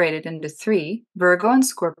separated into three, Virgo and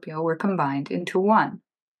Scorpio were combined into one.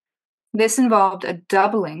 This involved a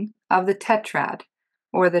doubling of the tetrad,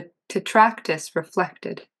 or the tetractys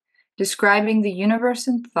reflected, describing the universe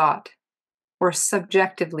in thought, or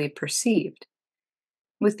subjectively perceived.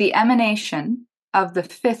 With the emanation of the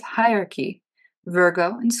fifth hierarchy,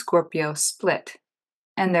 Virgo and Scorpio split,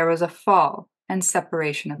 and there was a fall and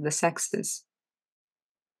separation of the sexes.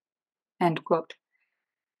 End quote.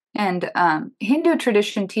 And Hindu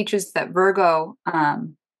tradition teaches that Virgo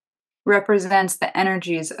represents the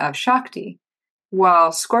energies of Shakti,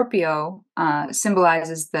 while Scorpio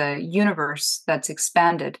symbolizes the universe that's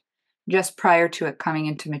expanded just prior to it coming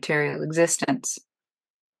into material existence.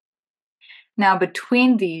 Now,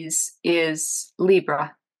 between these is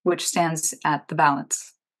Libra, which stands at the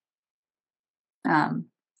balance. And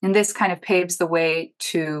this kind of paves the way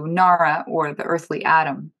to Nara, or the earthly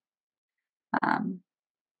atom.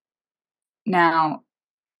 Now,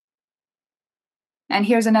 and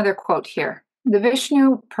here's another quote here. The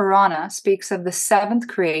Vishnu Purana speaks of the seventh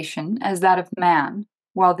creation as that of man,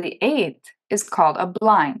 while the eighth is called a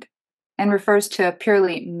blind, and refers to a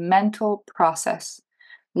purely mental process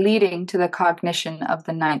leading to the cognition of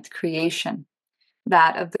the ninth creation,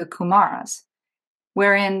 that of the Kumaras,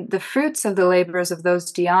 wherein the fruits of the labors of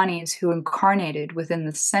those Dhyanis who incarnated within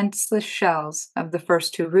the senseless shells of the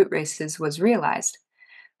first two root races was realized,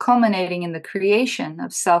 culminating in the creation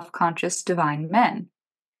of self-conscious divine men.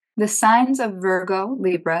 The signs of Virgo,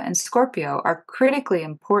 Libra, and Scorpio are critically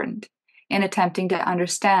important in attempting to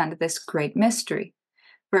understand this great mystery,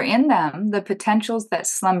 for in them the potentials that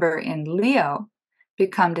slumber in Leo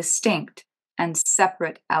become distinct and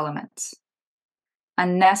separate elements, a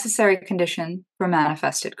necessary condition for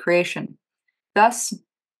manifested creation. Thus,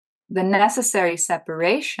 the necessary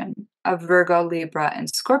separation of Virgo, Libra, and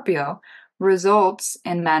Scorpio results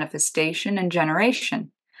in manifestation and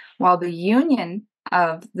generation, while the union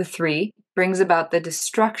of the three brings about the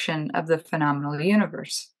destruction of the phenomenal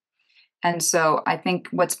universe. And so I think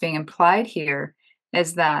what's being implied here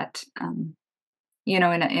is that,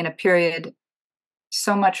 in a period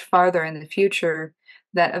so much farther in the future,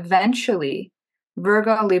 that eventually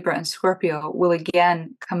Virgo, Libra, and Scorpio will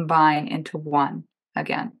again combine into one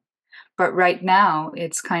again. But right now,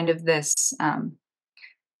 it's kind of this,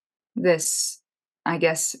 I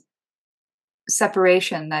guess,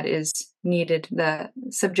 separation that is needed. The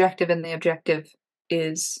subjective and the objective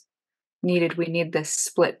is needed. We need this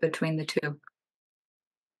split between the two.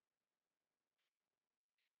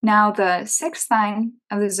 Now, the sixth sign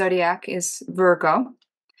of the zodiac is Virgo,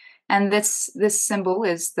 and this symbol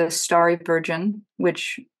is the starry virgin,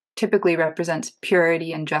 which typically represents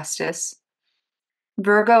purity and justice.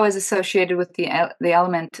 Virgo is associated with the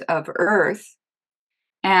element of earth,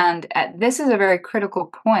 and this is a very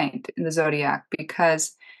critical point in the zodiac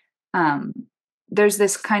because there's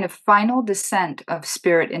this kind of final descent of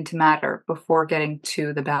spirit into matter before getting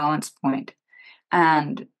to the balance point.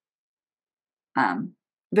 And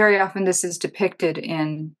very often this is depicted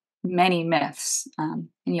in many myths, and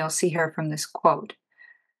you'll see here from this quote.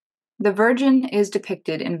 The Virgin is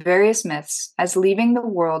depicted in various myths as leaving the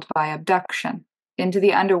world by abduction into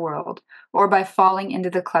the underworld or by falling into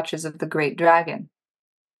the clutches of the great dragon.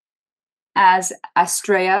 As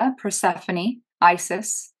Astrea, Persephone,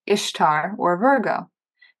 Isis, Ishtar, or Virgo,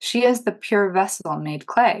 she is the pure vessel made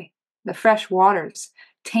clay, the fresh waters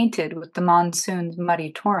tainted with the monsoon's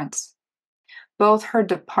muddy torrents. Both her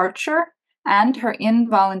departure and her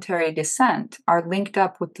involuntary descent are linked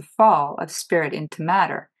up with the fall of spirit into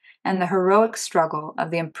matter and the heroic struggle of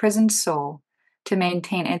the imprisoned soul to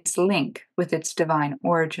maintain its link with its divine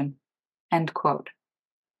origin. End quote.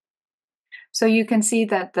 So you can see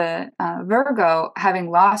that the Virgo, having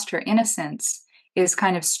lost her innocence, is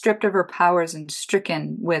kind of stripped of her powers and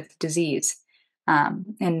stricken with disease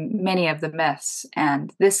in many of the myths.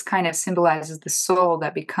 And this kind of symbolizes the soul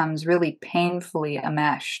that becomes really painfully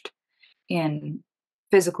enmeshed in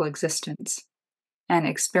physical existence and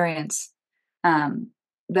experience. The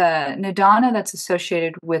nidana that's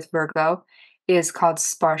associated with Virgo is called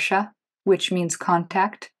sparsha, which means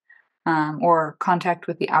contact, or contact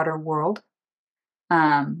with the outer world.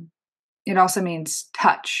 It also means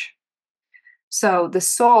touch. So the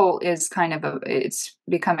soul is it's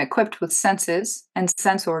become equipped with senses and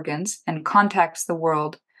sense organs and contacts the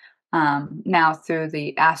world now through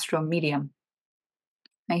the astral medium.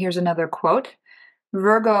 Now here's another quote.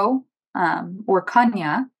 Virgo, or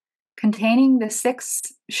Kanya, containing the 6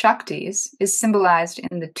 Shaktis, is symbolized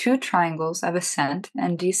in the 2 triangles of ascent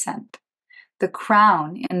and descent, the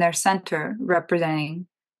crown in their center representing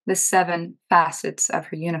the 7 facets of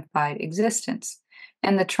her unified existence,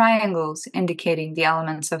 and the triangles indicating the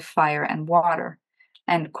elements of fire and water.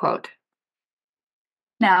 End quote.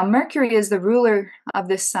 Now, Mercury is the ruler of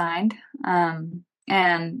this sign,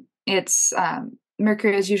 and it's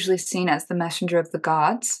Mercury is usually seen as the messenger of the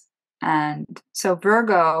gods. And so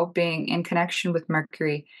Virgo, being in connection with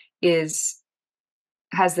Mercury,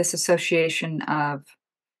 has this association of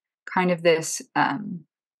kind of this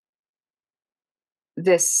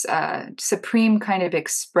supreme kind of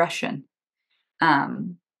expression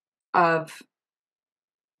of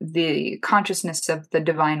the consciousness of the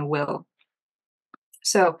divine will.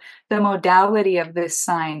 So the modality of this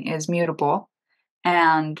sign is mutable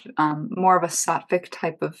and more of a sattvic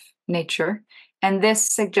type of nature. And this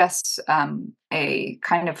suggests a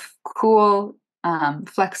kind of cool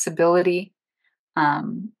flexibility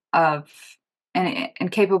of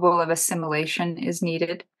and capable of assimilation is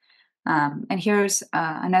needed. And here's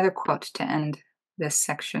another quote to end this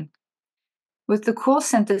section. With the cool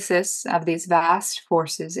synthesis of these vast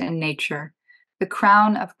forces in nature, the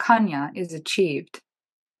crown of Kanya is achieved,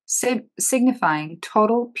 signifying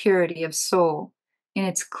total purity of soul in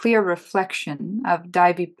its clear reflection of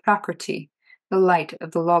Daivi Prakriti, the light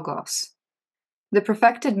of the Logos. The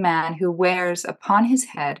perfected man who wears upon his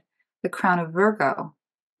head the crown of Virgo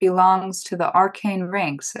belongs to the arcane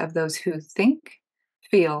ranks of those who think,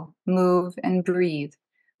 feel, move, and breathe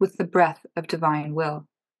with the breath of divine will.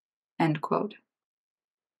 End quote.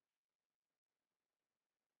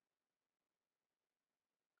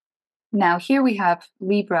 Now here we have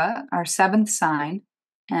Libra, our 7th sign,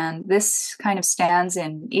 and this kind of stands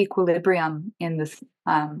in equilibrium in the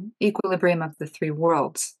equilibrium of the 3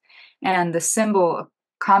 worlds. And the symbol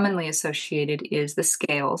commonly associated is the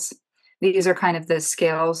scales. These are kind of the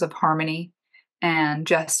scales of harmony and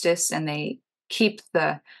justice, and they keep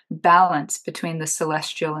the balance between the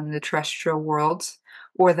celestial and the terrestrial worlds,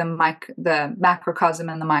 or the macrocosm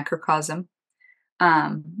and the microcosm,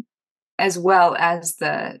 as well as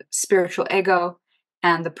the spiritual ego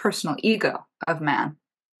and the personal ego of man.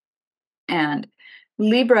 And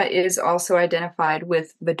Libra is also identified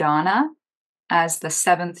with Vedana as the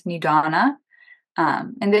 7th Nidana,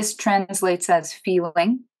 and this translates as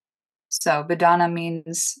feeling. So Vedana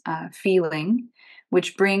means feeling,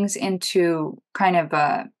 which brings into kind of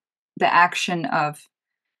the action of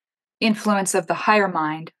influence of the higher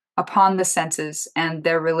mind upon the senses and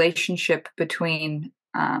their relationship between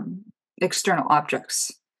external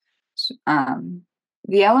objects.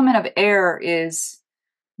 The element of air is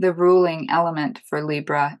the ruling element for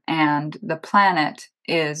Libra, and the planet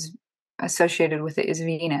is associated with it is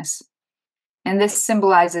Venus. And this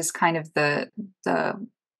symbolizes kind of the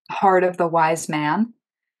heart of the wise man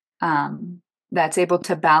that's able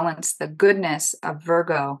to balance the goodness of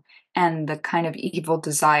Virgo and the kind of evil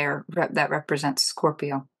desire that represents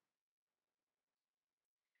Scorpio.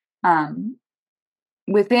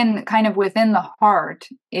 Within the heart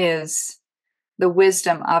is the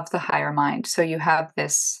wisdom of the higher mind. So you have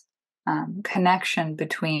this connection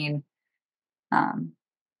between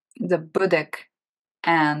the Buddhic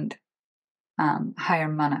and higher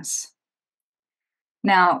manas.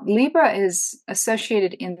 Now, Libra is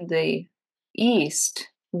associated in the East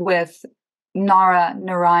with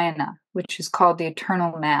Narayana, which is called the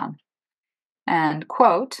eternal man. And,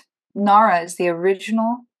 quote, Nara is the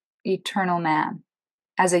original eternal man,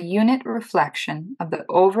 as a unit reflection of the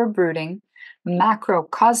overbrooding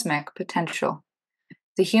macrocosmic potential.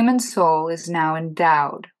 The human soul is now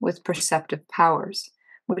endowed with perceptive powers,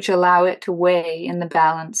 which allow it to weigh in the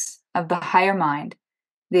balance of the higher mind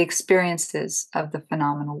the experiences of the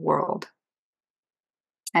phenomenal world.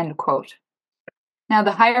 End quote. Now,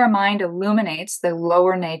 the higher mind illuminates the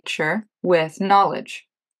lower nature with knowledge.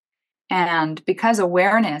 And because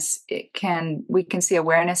awareness, we can see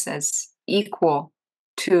awareness as equal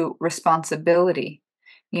to responsibility.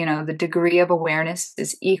 The degree of awareness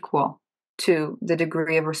is equal to the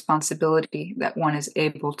degree of responsibility that one is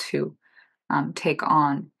able to take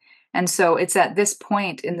on. And so it's at this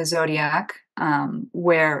point in the zodiac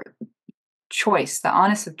where choice, the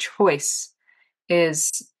onus of choice,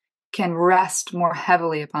 can rest more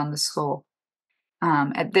heavily upon the soul.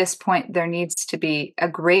 at this point, there needs to be a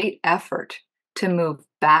great effort to move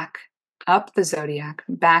back up the zodiac,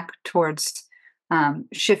 back towards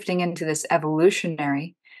shifting into this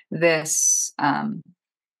evolutionary, this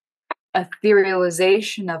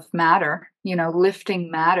etherealization of matter,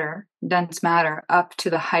 lifting matter, dense matter, up to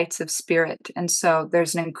the heights of spirit. And so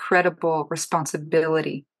there's an incredible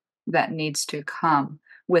responsibility that needs to come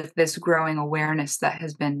with this growing awareness that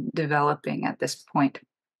has been developing at this point.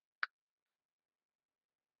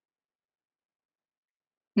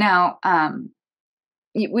 Now,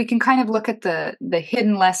 we can kind of look at the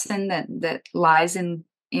hidden lesson that lies in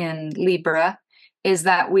Libra, is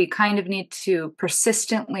that we kind of need to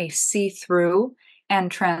persistently see through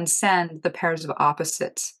and transcend the pairs of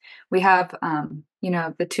opposites. We have,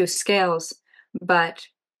 the two scales, but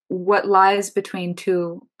what lies between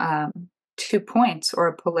two points or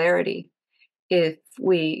a polarity, if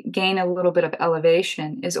we gain a little bit of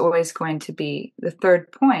elevation, is always going to be the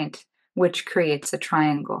third point, which creates a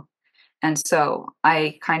triangle. And so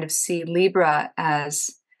I kind of see Libra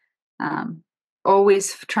as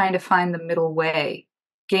always trying to find the middle way,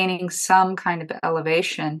 gaining some kind of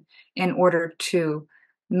elevation in order to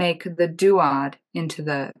make the duad into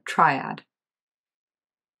the triad.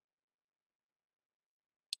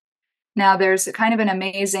 Now, there's kind of an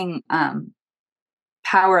amazing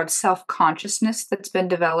power of self-consciousness that's been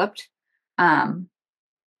developed. And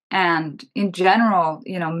in general,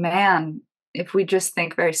 man, if we just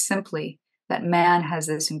think very simply, that man has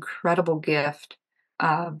this incredible gift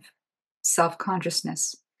of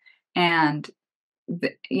self-consciousness. And,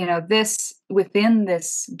 this, within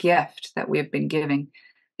this gift that we've been giving,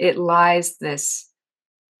 it lies this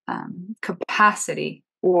capacity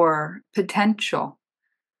or potential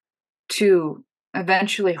to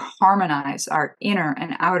eventually harmonize our inner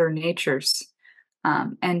and outer natures,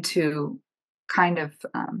 and to kind of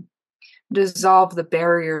dissolve the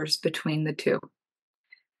barriers between the two.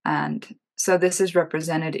 And so this is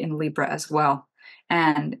represented in Libra as well.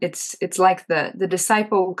 And it's like the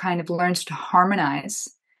disciple kind of learns to harmonize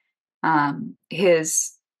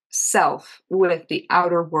his self with the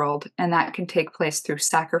outer world, and that can take place through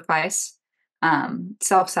sacrifice,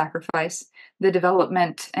 self-sacrifice, the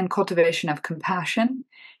development and cultivation of compassion,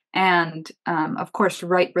 and of course,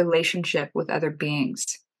 right relationship with other beings.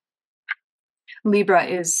 Libra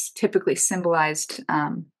is typically symbolized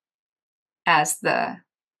as the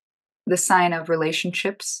sign of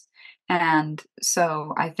relationships. And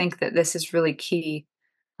so I think that this is really key,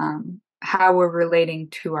 how we're relating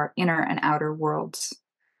to our inner and outer worlds.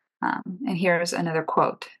 And here's another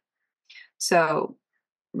quote. So,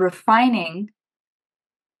 thus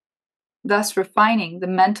refining the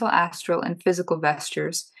mental, astral, and physical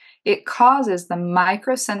vestures, it causes the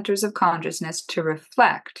microcenters of consciousness to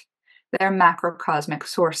reflect their macrocosmic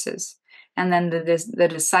sources. And then the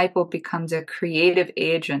disciple becomes a creative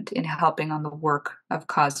agent in helping on the work of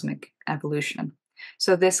cosmic evolution.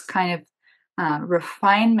 So this kind of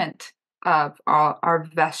refinement of our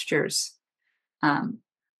vestures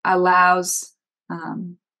allows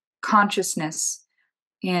consciousness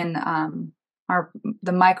in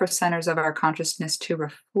the microcenters of our consciousness to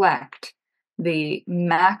reflect the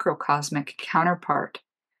macrocosmic counterpart,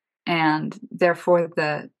 and therefore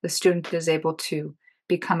the student is able to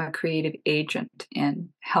become a creative agent in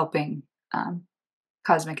helping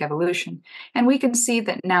cosmic evolution. And we can see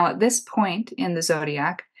that now at this point in the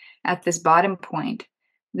zodiac, at this bottom point,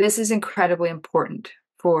 this is incredibly important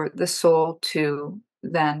for the soul to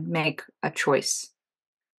then make a choice.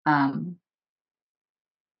 Kind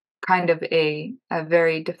of a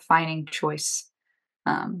very defining choice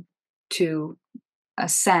to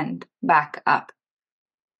ascend back up.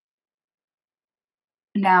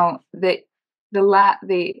 Now, the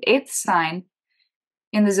eighth sign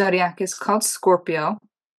in the zodiac is called Scorpio,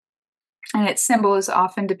 and its symbol is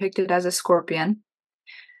often depicted as a scorpion.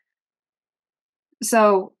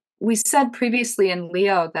 So we said previously in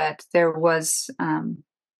Leo that there was,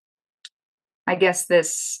 I guess,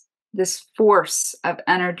 this force of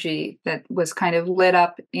energy that was kind of lit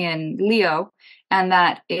up in Leo, and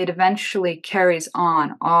that it eventually carries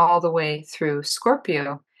on all the way through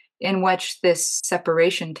Scorpio, in which this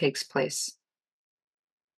separation takes place.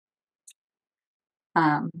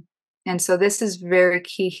 And so this is very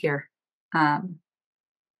key here. Now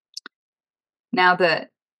that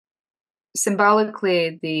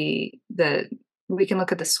symbolically, we can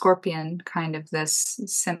look at the scorpion, kind of this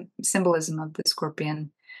symbolism of the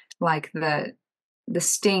scorpion, like the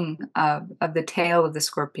sting of the tail of the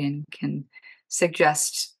scorpion can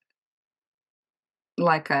suggest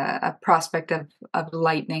like a prospect of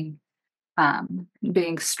lightning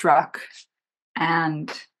being struck,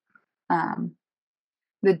 and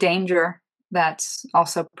the danger that's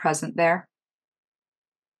also present there.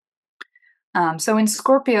 So in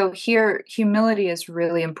Scorpio here, humility is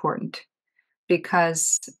really important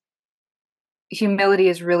because humility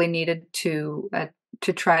is really needed to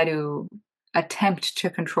try to attempt to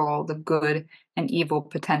control the good and evil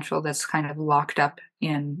potential that's kind of locked up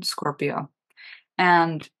in Scorpio.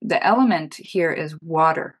 And the element here is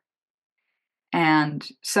water. And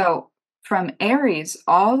so from Aries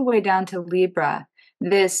all the way down to Libra,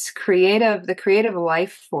 the creative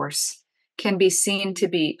life force can be seen to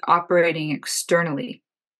be operating externally.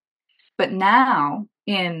 But now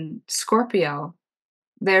in Scorpio,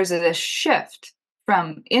 there's a shift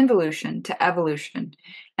from involution to evolution.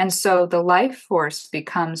 And so the life force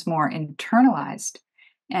becomes more internalized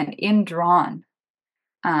and indrawn,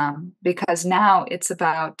 because now it's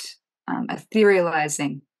about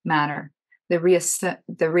etherealizing matter, the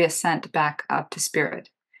reascent back up to spirit.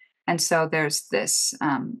 And so there's this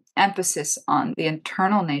emphasis on the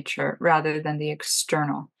internal nature rather than the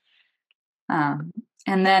external. And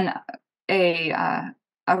then a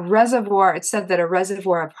reservoir, it said that a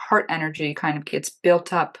reservoir of heart energy kind of gets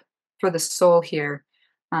built up for the soul here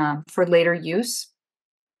for later use.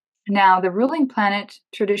 Now, the ruling planet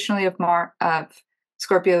traditionally of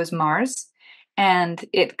Scorpio is Mars, and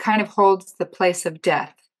it kind of holds the place of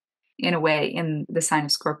death in a way in the sign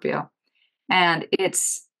of Scorpio. And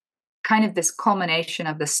it's kind of this culmination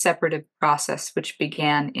of the separative process which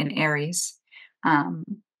began in Aries.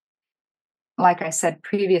 Like I said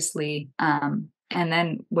previously, and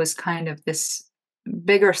then was kind of this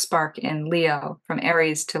bigger spark in Leo, from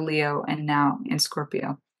Aries to Leo, and now in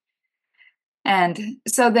Scorpio. And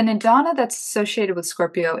so the nidana that's associated with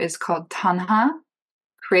Scorpio is called tanha,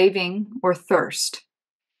 craving or thirst.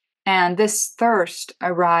 And this thirst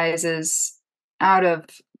arises out of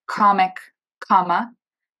kama,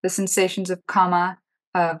 the sensations of kama,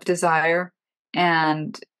 of desire,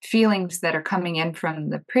 and feelings that are coming in from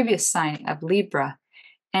the previous sign of Libra.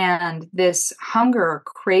 And this hunger or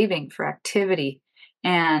craving for activity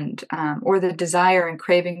and or the desire and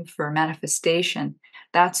craving for manifestation,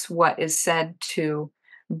 that's what is said to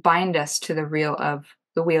bind us to the wheel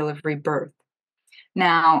of rebirth.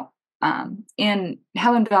 Now, in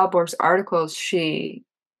Helen Valborg's articles, she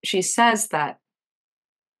says that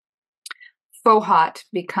Fohat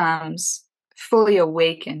becomes fully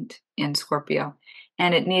awakened in Scorpio,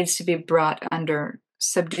 and it needs to be brought under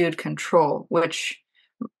subdued control, which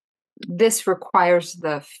this requires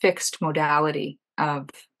the fixed modality of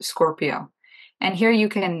Scorpio. And here you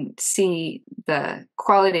can see the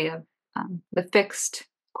quality of the fixed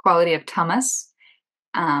quality of tamas.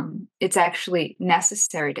 It's actually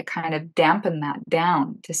necessary to kind of dampen that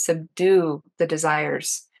down, to subdue the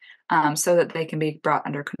desires so that they can be brought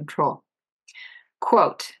under control.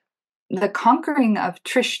 Quote, the conquering of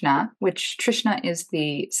Trishna, which Trishna is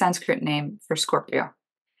the Sanskrit name for Scorpio.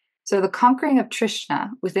 So the conquering of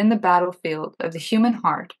Trishna within the battlefield of the human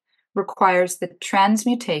heart requires the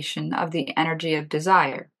transmutation of the energy of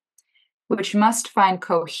desire, which must find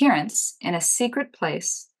coherence in a secret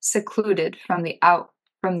place secluded from the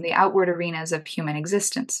outward arenas of human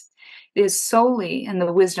existence. It is solely in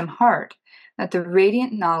the wisdom heart that the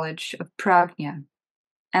radiant knowledge of prajna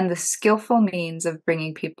and the skillful means of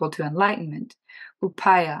bringing people to enlightenment,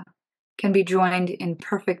 upaya, can be joined in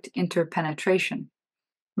perfect interpenetration,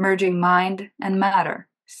 merging mind and matter,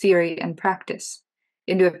 theory and practice,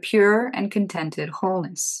 into a pure and contented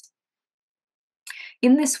wholeness.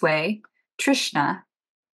 In this way, Trishna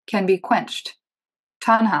can be quenched,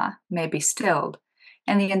 tanha may be stilled,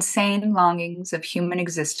 and the insane longings of human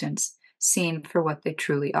existence seen for what they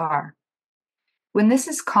truly are. When this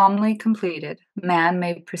is calmly completed, man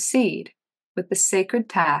may proceed with the sacred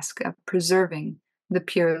task of preserving the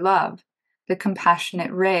pure love, the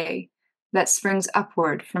compassionate ray that springs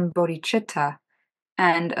upward from bodhicitta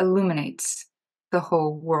and illuminates the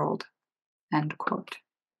whole world. End quote.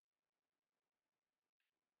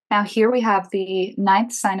 Now here we have the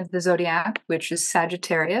 9th sign of the zodiac, which is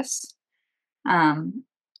Sagittarius.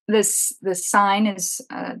 This sign is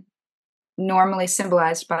normally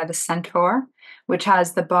symbolized by the centaur, which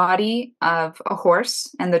has the body of a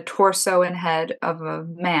horse and the torso and head of a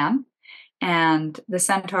man. And the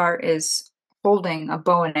centaur is holding a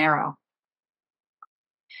bow and arrow.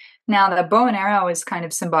 Now, the bow and arrow is kind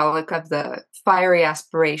of symbolic of the fiery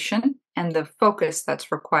aspiration and the focus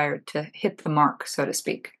that's required to hit the mark, so to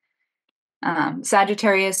speak.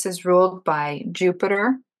 Sagittarius is ruled by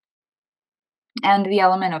Jupiter and the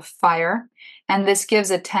element of fire, and this gives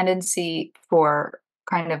a tendency for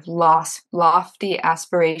kind of lofty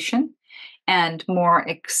aspiration and more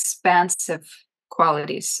expansive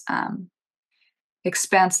qualities.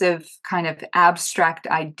 expansive kind of abstract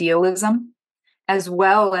idealism, as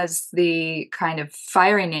well as the kind of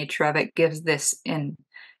fiery nature of it gives this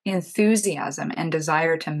enthusiasm and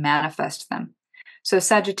desire to manifest them. So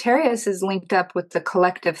Sagittarius is linked up with the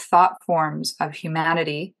collective thought forms of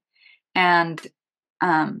humanity, and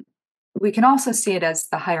we can also see it as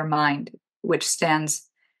the higher mind, which stands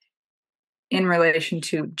in relation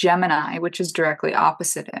to Gemini, which is directly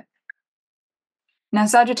opposite it. Now,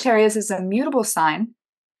 Sagittarius is a mutable sign,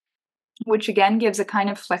 which again gives a kind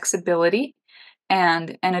of flexibility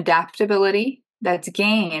and an adaptability that's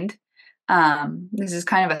gained. This is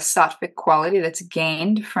kind of a sattvic quality that's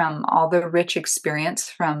gained from all the rich experience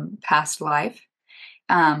from past life,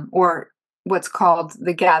 or what's called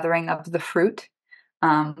the gathering of the fruit,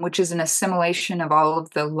 which is an assimilation of all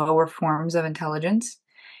of the lower forms of intelligence.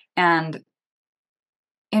 And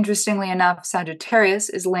interestingly enough, Sagittarius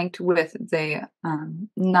is linked with the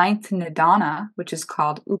ninth nidana, which is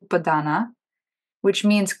called upadana, which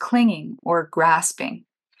means clinging or grasping.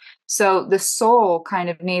 So the soul kind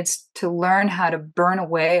of needs to learn how to burn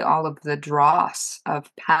away all of the dross of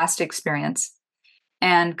past experience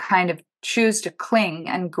and kind of choose to cling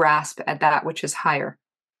and grasp at that which is higher.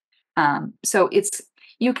 So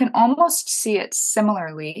you can almost see it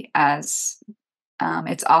similarly as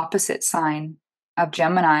its opposite sign of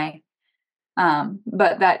Gemini,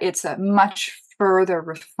 but that it's a much further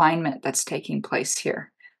refinement that's taking place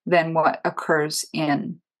here than what occurs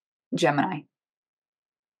in Gemini.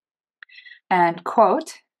 And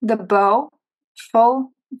quote, "The bow,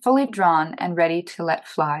 fully drawn and ready to let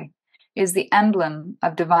fly, is the emblem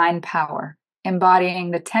of divine power,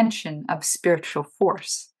 embodying the tension of spiritual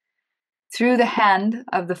force. Through the hand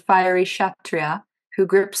of the fiery Kshatriya who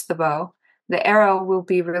grips the bow, the arrow will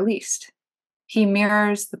be released. He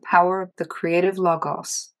mirrors the power of the creative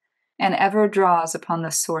logos and ever draws upon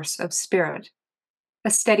the source of spirit. A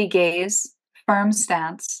steady gaze, firm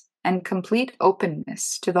stance, and complete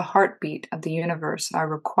openness to the heartbeat of the universe are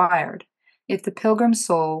required if the pilgrim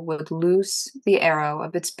soul would loose the arrow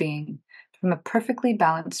of its being from a perfectly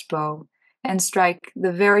balanced bow and strike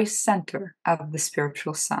the very center of the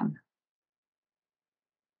spiritual sun."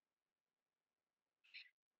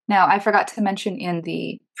 Now, I forgot to mention in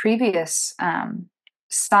the previous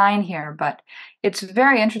sign here, but it's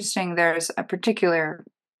very interesting. There's a particular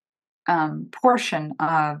portion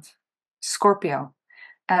of Scorpio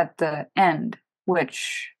at the end,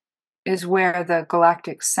 which is where the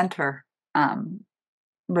galactic center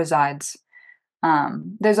resides.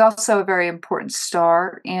 There's also a very important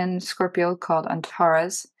star in Scorpio called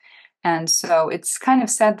Antares, and so it's kind of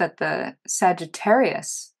said that the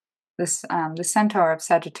Sagittarius, the centaur of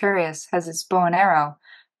Sagittarius, has its bow and arrow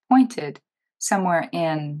pointed somewhere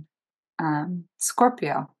in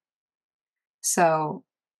Scorpio. So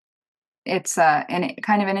it's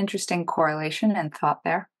kind of an interesting correlation and thought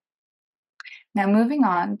there. Now, moving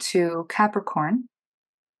on to Capricorn.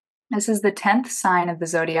 This is the 10th sign of the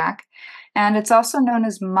zodiac, and it's also known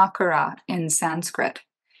as Makara in Sanskrit.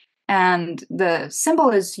 And the symbol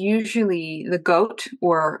is usually the goat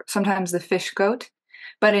or sometimes the fish goat.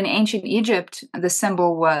 But in ancient Egypt, the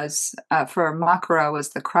symbol was for Makara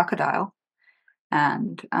was the crocodile.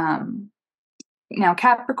 And now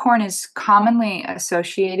Capricorn is commonly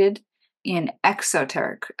associated in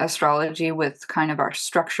exoteric astrology with kind of our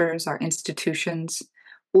structures, our institutions,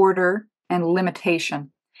 order, and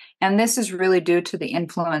limitation. And this is really due to the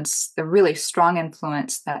influence, the really strong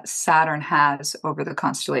influence that Saturn has over the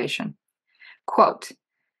constellation. Quote,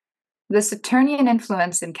 "The Saturnian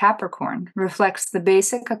influence in Capricorn reflects the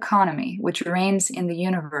basic economy which reigns in the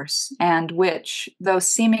universe and which, though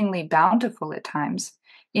seemingly bountiful at times,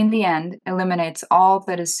 in the end eliminates all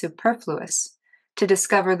that is superfluous to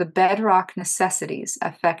discover the bedrock necessities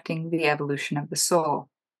affecting the evolution of the soul."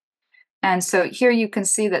 And so here you can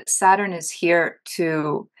see that Saturn is here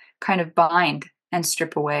to kind of bind and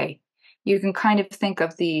strip away. You can kind of think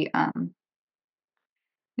of the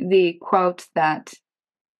quote that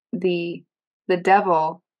the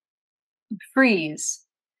devil frees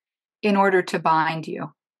in order to bind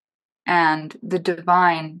you, and the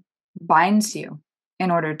divine binds you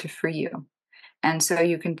in order to free you. And so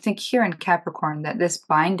you can think here in Capricorn that this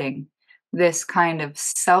binding, this kind of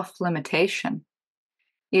self-limitation,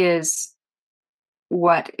 is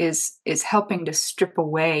what is helping to strip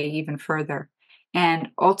away even further, and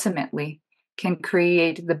ultimately can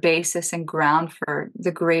create the basis and ground for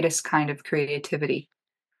the greatest kind of creativity.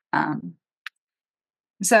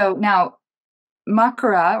 So now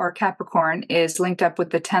Makara or Capricorn is linked up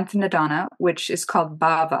with the 10th Nidana, which is called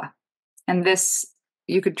Bhava. And this,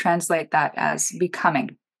 you could translate that as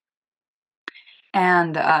becoming.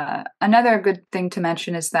 And another good thing to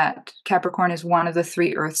mention is that Capricorn is one of the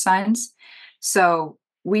 3 earth signs. So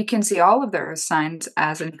we can see all of the earth signs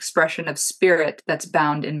as an expression of spirit that's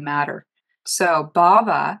bound in matter. So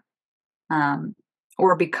bhava,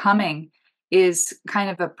 or becoming, is kind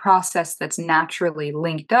of a process that's naturally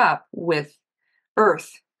linked up with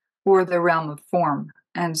earth or the realm of form.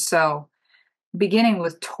 And so beginning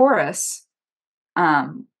with Taurus,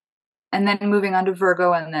 and then moving on to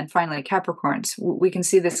Virgo, and then finally Capricorns, we can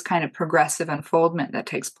see this kind of progressive unfoldment that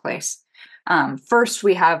takes place. First,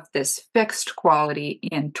 we have this fixed quality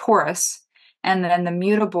in Taurus, and then the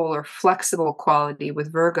mutable or flexible quality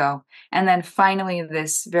with Virgo, and then finally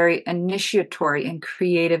this very initiatory and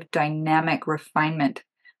creative dynamic refinement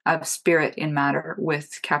of spirit in matter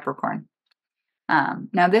with Capricorn.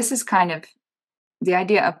 Now, this is kind of the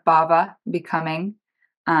idea of bhava, becoming.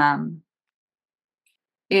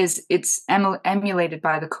 It's emulated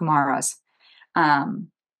by the Kumaras,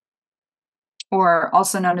 or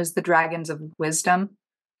also known as the dragons of wisdom,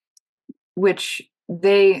 which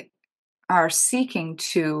they are seeking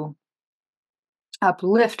to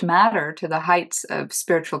uplift matter to the heights of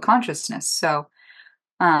spiritual consciousness. So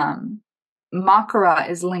Makara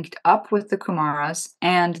is linked up with the Kumaras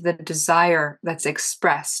and the desire that's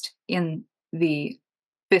expressed in the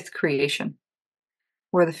 5th creation,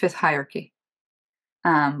 or the 5th hierarchy.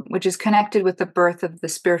 Which is connected with the birth of the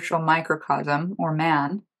spiritual microcosm, or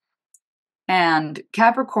man. And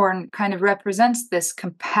Capricorn kind of represents this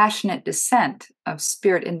compassionate descent of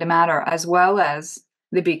spirit into matter, as well as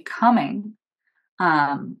the becoming,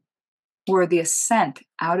 or the ascent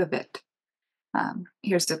out of it.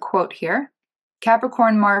 Here's a quote here.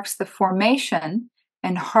 Capricorn marks the formation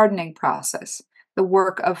and hardening process, the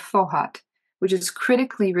work of Fohat, which is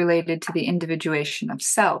critically related to the individuation of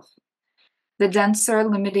self. The denser,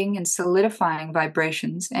 limiting, and solidifying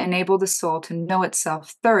vibrations enable the soul to know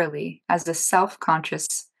itself thoroughly as a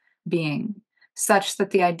self-conscious being, such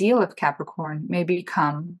that the ideal of Capricorn may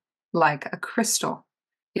become like a crystal,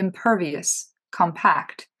 impervious,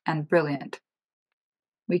 compact, and brilliant.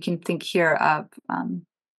 We can think here of,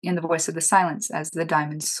 in the voice of the silence, as the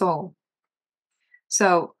diamond soul.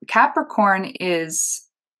 So Capricorn is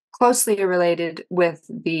closely related with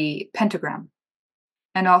the pentagram,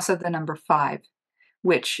 and also the number 5,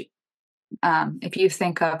 which, if you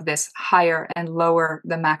think of this higher and lower,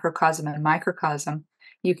 the macrocosm and microcosm,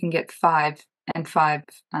 you can get 5 and 5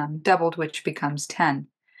 doubled, which becomes 10,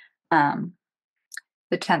 the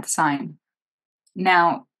 10th sign.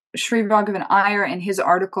 Now, Sri Raghavan Iyer, in his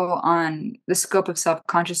article on the scope of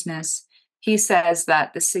self-consciousness, he says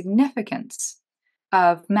that the significance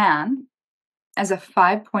of man as a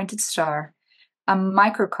 5-pointed star, a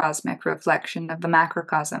microcosmic reflection of the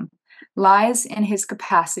macrocosm, lies in his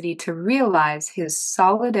capacity to realize his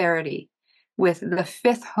solidarity with the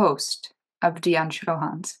 5th host of Dhyan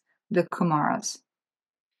Chohans, the Kumaras.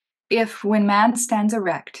 If, when man stands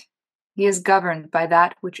erect, he is governed by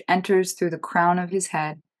that which enters through the crown of his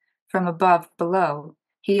head, from above below,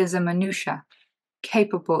 he is a Manusha,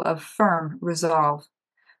 capable of firm resolve.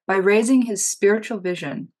 By raising his spiritual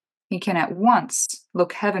vision, he can at once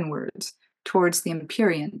look heavenwards towards the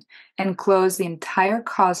Empyrean and close the entire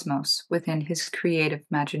cosmos within his creative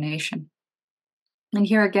imagination. And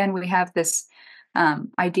here again, we have this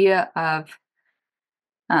idea of,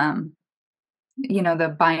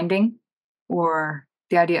 the binding, or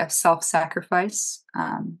the idea of self-sacrifice.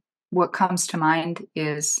 What comes to mind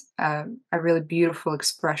is a really beautiful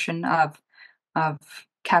expression of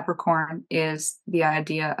Capricorn is the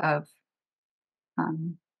idea of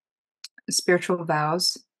spiritual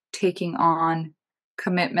vows, taking on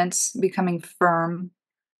commitments, becoming firm,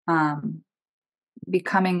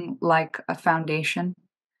 becoming like a foundation,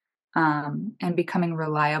 and becoming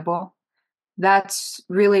reliable. That's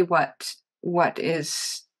really what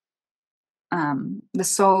is the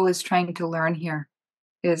soul is trying to learn here,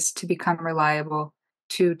 is to become reliable,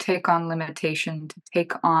 to take on limitation, to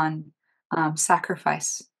take on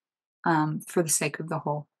sacrifice for the sake of the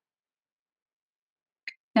whole.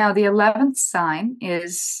 Now, the 11th sign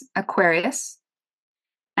is Aquarius,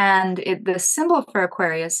 and the symbol for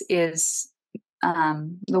Aquarius is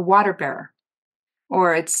the water bearer,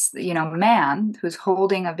 or it's, man who's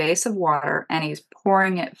holding a vase of water and he's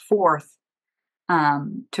pouring it forth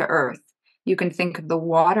to earth. You can think of the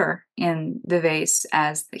water in the vase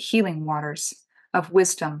as the healing waters of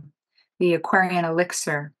wisdom, the Aquarian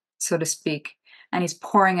elixir, so to speak, and he's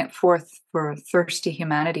pouring it forth for thirsty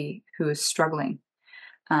humanity who is struggling.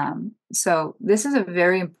 So this is a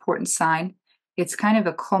very important sign. It's kind of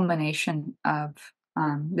a culmination of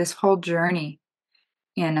this whole journey,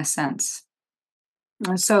 in a sense.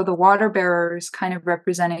 And so the water bearer is kind of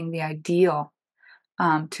representing the ideal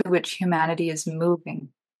to which humanity is moving.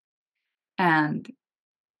 And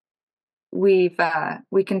we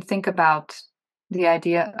can think about the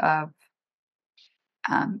idea of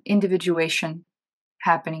individuation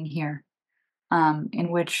happening here, in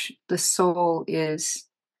which the soul is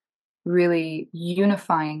really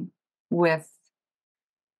with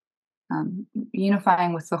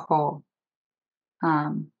unifying with the whole,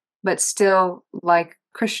 but still, like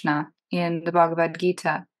Krishna in the Bhagavad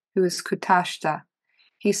Gita, who is Kutashta,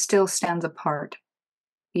 he still stands apart.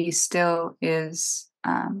 He still is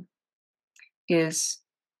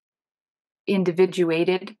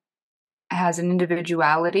individuated, has an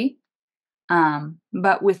individuality,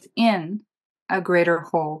 but within a greater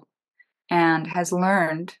whole, and has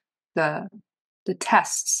learned the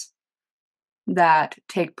tests that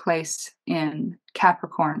take place in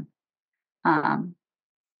Capricorn,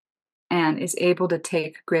 and is able to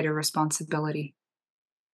take greater responsibility.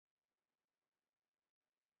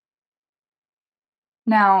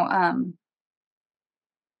 Now,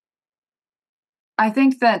 I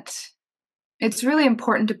think that it's really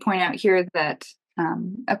important to point out here that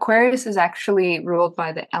Aquarius is actually ruled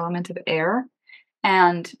by the element of air,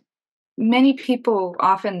 and many people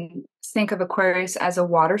often think of Aquarius as a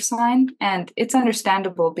water sign, and it's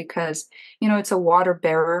understandable because, it's a water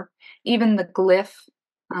bearer. Even the glyph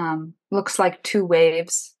looks like two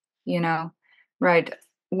waves, right,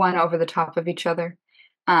 one over the top of each other.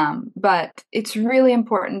 But it's really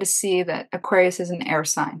important to see that Aquarius is an air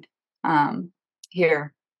sign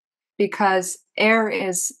here, because air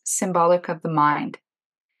is symbolic of the mind.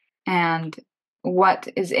 And what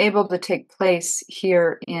is able to take place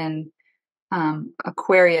here in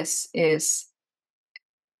Aquarius is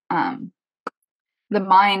the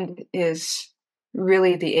mind is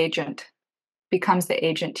really the agent, becomes the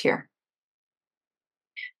agent here.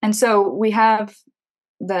 And so we have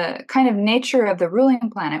the kind of nature of the ruling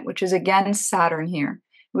planet, which is again Saturn here.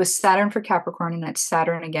 It was Saturn for Capricorn, and it's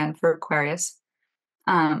Saturn again for Aquarius.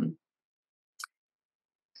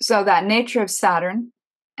 So that nature of Saturn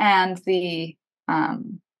and the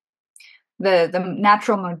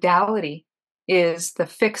natural modality is the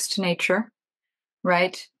fixed nature,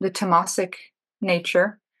 right? The tamasic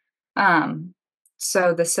nature.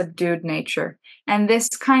 So the subdued nature. And this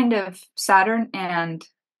kind of Saturn and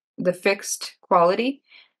the fixed quality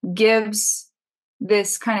gives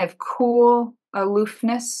this kind of cool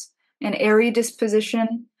aloofness, an airy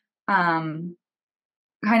disposition, kind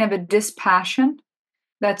of a dispassion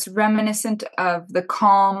that's reminiscent of the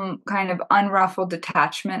calm, kind of unruffled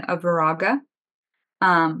detachment of viraga.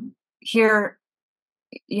 Here,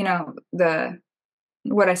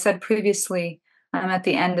 what I said previously at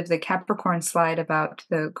the end of the Capricorn slide about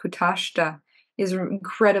the Kutashta is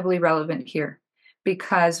incredibly relevant here,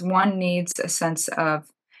 because one needs a sense of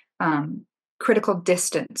critical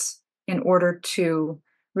distance in order to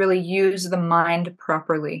really use the mind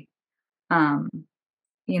properly.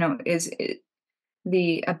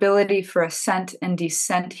 The ability for ascent and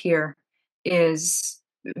descent here is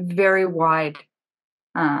very wide.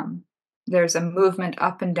 There's a movement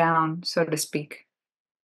up and down, so to speak.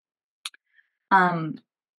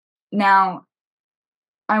 Now,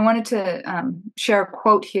 I wanted to share a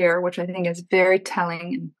quote here, which I think is very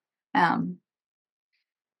telling and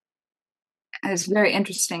is very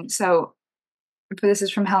interesting. So, this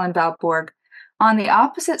is from Helen Valborg. On the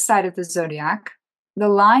opposite side of the zodiac, the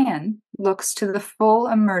lion looks to the full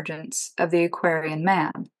emergence of the Aquarian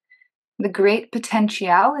man. The great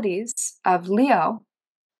potentialities of Leo,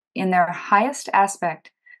 in their highest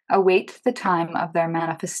aspect, await the time of their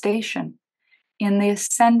manifestation in the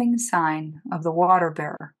ascending sign of the water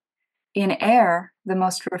bearer. In air, the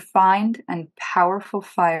most refined and powerful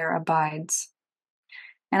fire abides.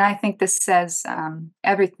 And I think this says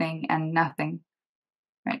everything and nothing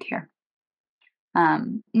right here.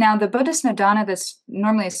 Now, the Buddhist nidana that's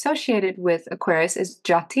normally associated with Aquarius is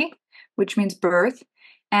jati, which means birth,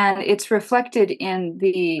 and it's reflected in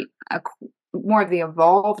the more of the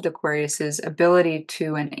evolved Aquarius's ability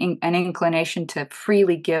to an inclination to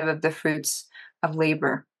freely give of the fruits of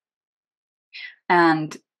labor.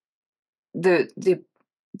 And the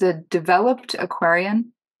developed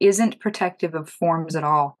Aquarian isn't protective of forms at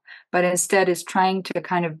all, but instead is trying to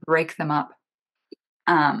kind of break them up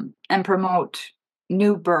and promote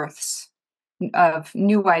new births of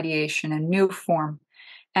new ideation and new form.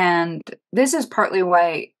 And this is partly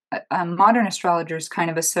why modern astrologers kind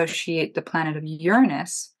of associate the planet of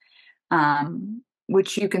Uranus,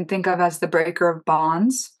 which you can think of as the breaker of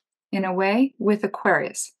bonds in a way, with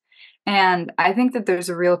Aquarius. And I think that there's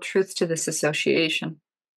a real truth to this association.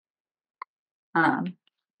 and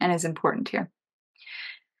is important here.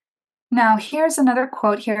 Now, here's another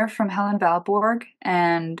quote here from Helen Valborg,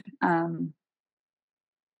 and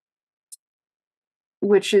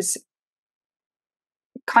which is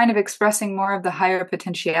kind of expressing more of the higher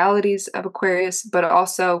potentialities of Aquarius, but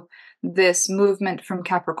also this movement from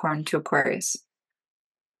Capricorn to Aquarius.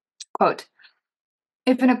 Quote,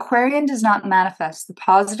 if an Aquarian does not manifest the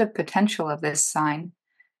positive potential of this sign,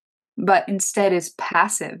 but instead is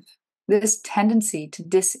passive, this tendency to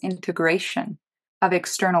disintegration of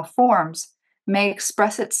external forms may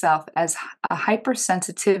express itself as a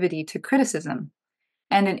hypersensitivity to criticism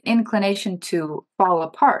and an inclination to fall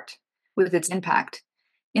apart with its impact.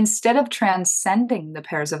 Instead of transcending the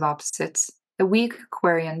pairs of opposites, the weak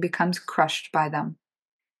Aquarian becomes crushed by them.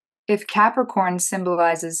 If Capricorn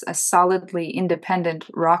symbolizes a solidly independent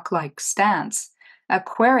rock-like stance,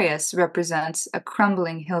 Aquarius represents a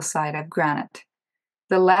crumbling hillside of granite.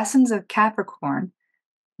 The lessons of Capricorn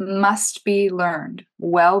must be learned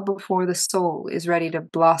well before the soul is ready to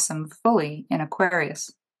blossom fully in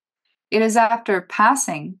Aquarius. It is after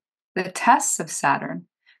passing the tests of Saturn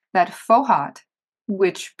that Fohat,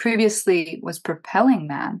 which previously was propelling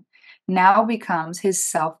man, now becomes his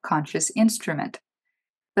self-conscious instrument.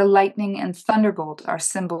 The lightning and thunderbolt are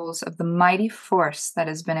symbols of the mighty force that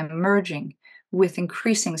has been emerging with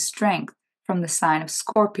increasing strength from the sign of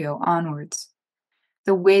Scorpio onwards.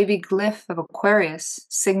 The wavy glyph of Aquarius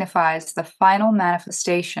signifies the final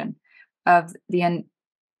manifestation of the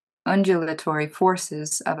undulatory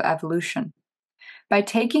forces of evolution. By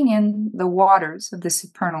taking in the waters of the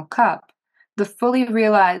supernal cup, the fully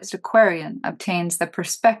realized Aquarian obtains the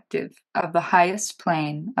perspective of the highest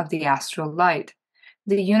plane of the astral light,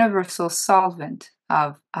 the universal solvent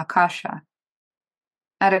of Akasha.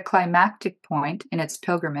 At a climactic point in its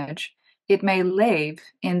pilgrimage, it may lave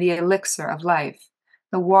in the elixir of life,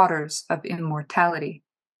 the waters of immortality.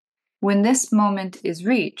 When this moment is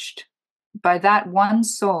reached, by that one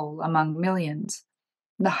soul among millions,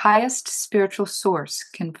 the highest spiritual source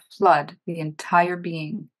can flood the entire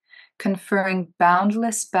being, conferring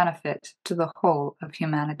boundless benefit to the whole of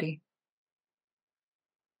humanity.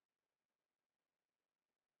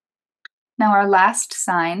 Now, our last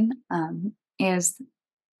sign is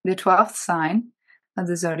the 12th sign of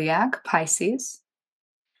the zodiac, Pisces.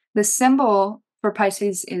 The symbol for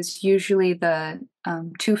Pisces is usually the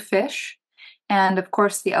two fish, and of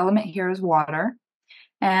course, the element here is water.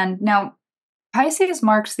 And now, Pisces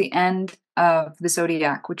marks the end of the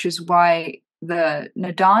zodiac, which is why the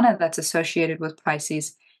Nidana that's associated with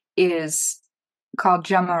Pisces is called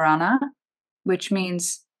Jamarana, which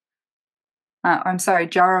means,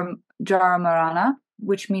 Jaramarana,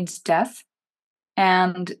 which means death.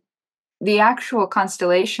 And the actual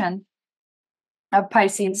constellation of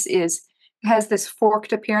Pisces has this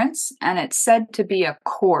forked appearance, and it's said to be a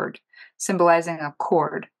cord, symbolizing a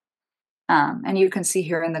cord. And you can see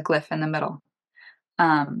here in the glyph in the middle.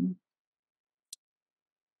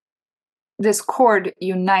 This cord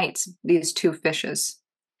unites these two fishes.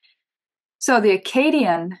 So the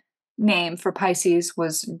Akkadian name for Pisces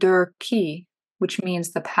was Dur-Ki, which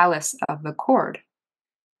means the palace of the cord.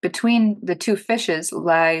 Between the two fishes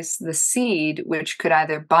lies the seed which could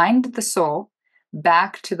either bind the soul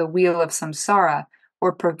back to the wheel of samsara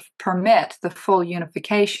or permit the full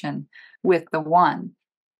unification with the one.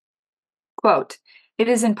 Quote, it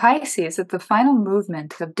is in Pisces that the final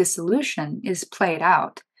movement of dissolution is played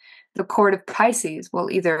out. The cord of Pisces will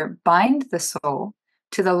either bind the soul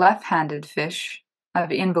to the left-handed fish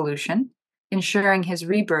of involution, ensuring his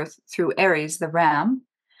rebirth through Aries the ram,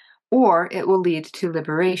 or it will lead to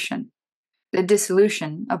liberation, the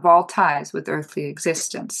dissolution of all ties with earthly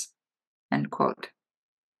existence. End quote.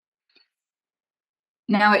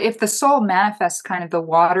 Now, if the soul manifests kind of the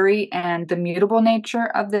watery and the mutable nature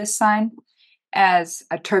of this sign as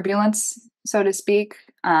a turbulence, so to speak,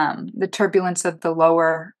 the turbulence of the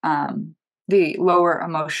lower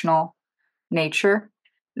emotional nature,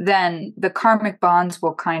 then the karmic bonds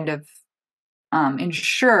will kind of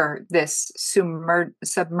ensure this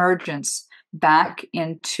submergence back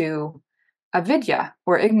into avidya,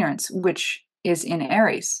 or ignorance, which is in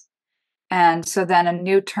Aries. And so then a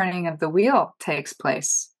new turning of the wheel takes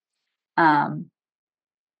place. Now,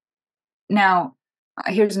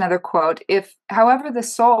 here's another quote. If, however, the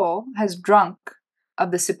soul has drunk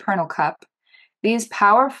of the supernal cup, these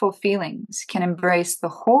powerful feelings can embrace the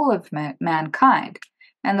whole of mankind,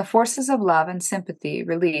 and the forces of love and sympathy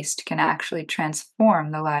released can actually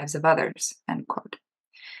transform the lives of others, end quote.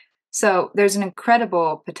 So there's an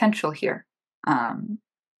incredible potential here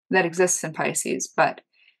that exists in Pisces, but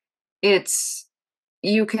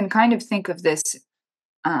you can kind of think of this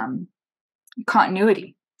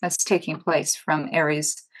continuity that's taking place from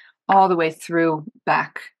Aries all the way through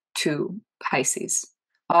back to Pisces,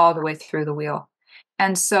 all the way through the wheel.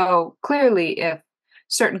 And so clearly, if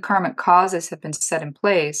certain karmic causes have been set in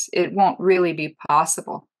place, it won't really be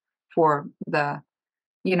possible for the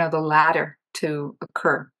latter to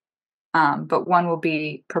occur. But one will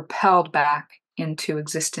be propelled back into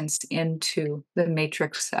existence, into the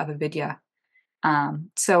matrix of avidya.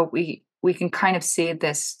 So we can kind of see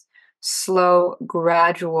this slow,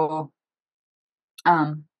 gradual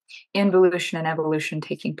involution and evolution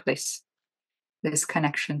taking place, this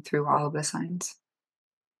connection through all of the signs.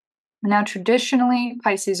 Now, traditionally,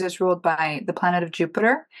 Pisces is ruled by the planet of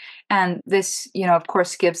Jupiter, and this, of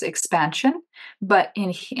course, gives expansion. But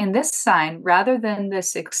in this sign, rather than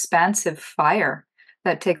this expansive fire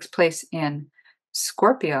that takes place in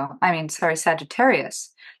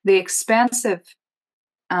Sagittarius, the expansive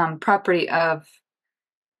property of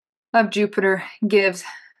Jupiter gives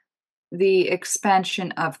the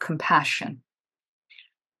expansion of compassion.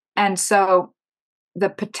 And so the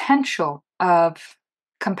potential of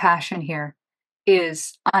compassion here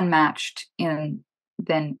is unmatched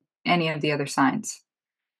than any of the other signs.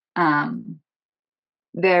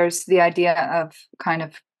 There's the idea of kind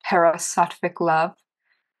of parasattvic love,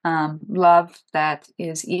 love that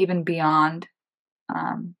is even beyond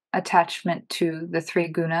attachment to the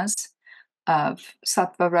three gunas of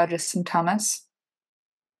sattva, rajas, and tamas.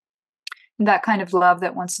 That kind of love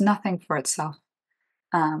that wants nothing for itself,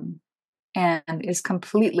 and is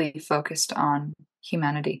completely focused on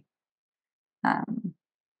humanity.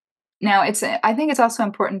 Now, I think it's also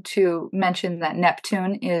important to mention that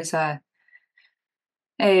Neptune is a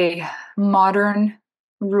modern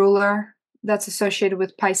ruler that's associated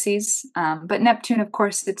with Pisces. But Neptune, of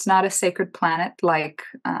course, it's not a sacred planet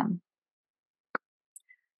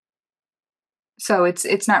so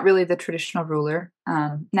it's not really the traditional ruler.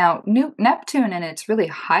 Now, Neptune in its really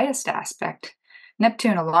highest aspect,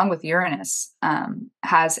 Neptune, along with Uranus,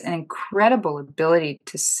 has an incredible ability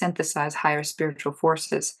to synthesize higher spiritual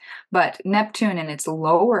forces. But Neptune, in its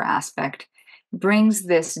lower aspect, brings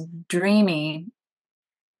this dreamy,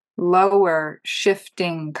 lower,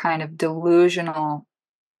 shifting, kind of delusional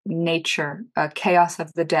nature, a chaos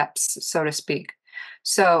of the depths, so to speak.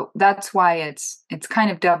 So that's why it's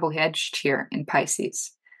kind of double-edged here in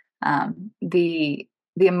Pisces. The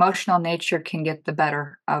emotional nature can get the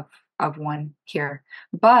better of one here,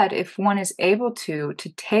 but if one is able to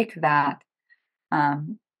take that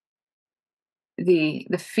the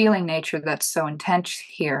feeling nature that's so intense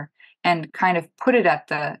here and kind of put it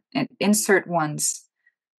and insert one's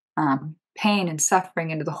pain and suffering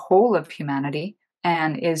into the whole of humanity,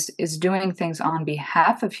 and is doing things on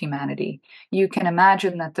behalf of humanity, you can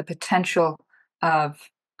imagine that the potential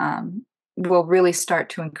of will really start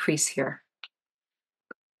to increase here.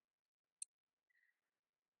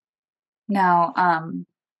 Now,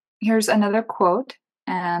 here's another quote,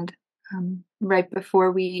 and right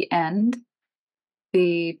before we end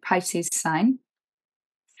the Pisces sign.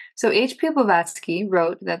 So H.P. Blavatsky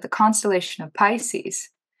wrote that the constellation of Pisces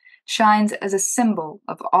shines as a symbol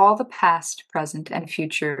of all the past, present, and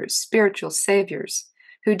future spiritual saviors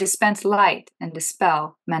who dispense light and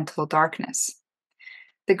dispel mental darkness.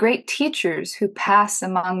 The great teachers who pass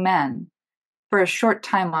among men for a short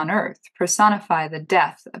time on earth personify the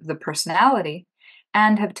death of the personality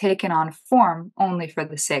and have taken on form only for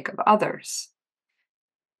the sake of others.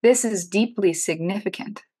 This is deeply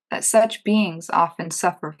significant that such beings often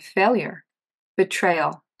suffer failure,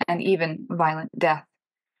 betrayal, and even violent death.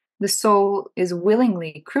 The soul is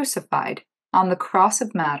willingly crucified on the cross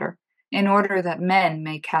of matter in order that men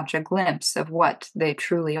may catch a glimpse of what they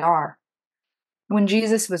truly are. When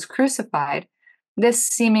Jesus was crucified, this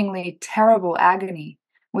seemingly terrible agony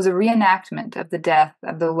was a reenactment of the death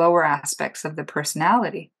of the lower aspects of the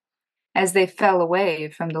personality, as they fell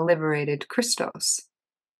away from the liberated Christos.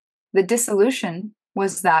 The dissolution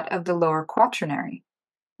was that of the lower quaternary,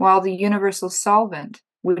 while the universal solvent,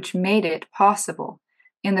 which made it possible,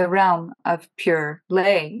 lay in the realm of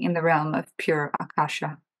pure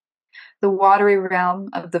Akasha, the watery realm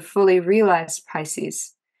of the fully realized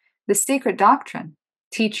Pisces. The secret doctrine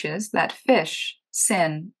teaches that fish,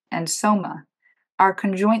 sin, and soma are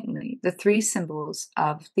conjointly the three symbols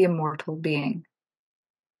of the immortal being.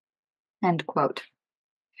 End quote.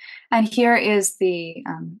 And here is the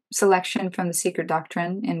selection from the secret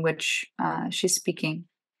doctrine in which she's speaking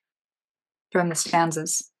from the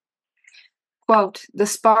stanzas. Quote, "The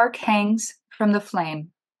spark hangs from the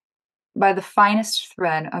flame by the finest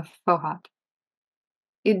thread of Fohat.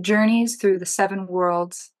 It journeys through the seven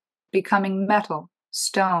worlds, becoming metal,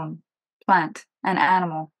 stone, plant, and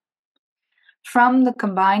animal. From the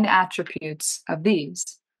combined attributes of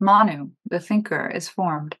these, Manu, the thinker, is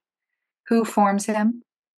formed. Who forms him?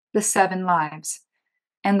 The 7 lives,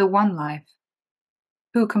 and the 1 life.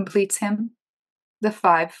 Who completes him? The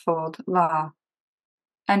 5-fold law.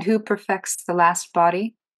 And who perfects the last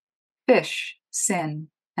body? Fish, sin,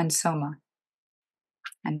 and soma.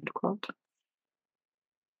 End quote.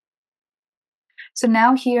 So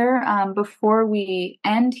now here, before we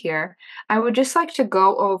end here, I would just like to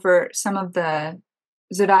go over some of the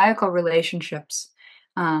zodiacal relationships.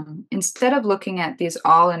 Instead of looking at these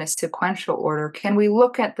all in a sequential order, can we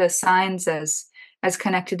look at the signs as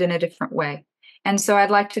connected in a different way? And so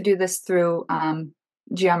I'd like to do this through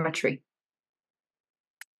geometry.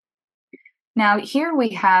 Now here we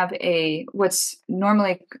have what's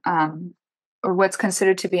normally or what's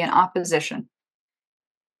considered to be an opposition.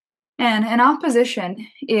 And an opposition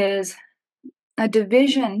is a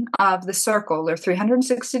division of the circle, or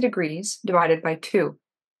 360 degrees, divided by 2,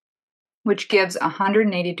 which gives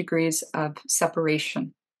 180 degrees of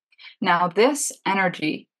separation. Now, this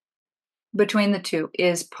energy between the two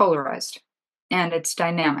is polarized, and it's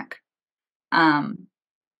dynamic. In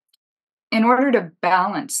order to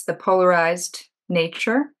balance the polarized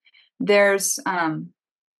nature, there's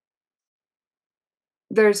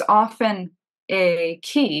often a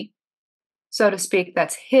key, so to speak,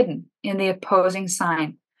 that's hidden in the opposing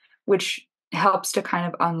sign, which helps to kind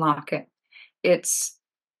of unlock it. It's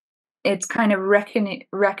kind of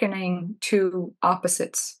reckoning two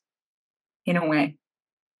opposites in a way.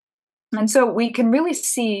 And so we can really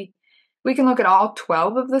we can look at all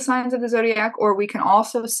 12 of the signs of the zodiac, or we can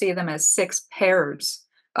also see them as 6 pairs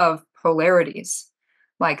of polarities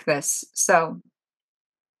like this. So,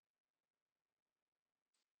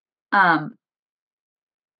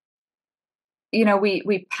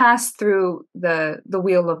 we pass through the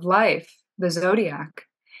wheel of life, the zodiac,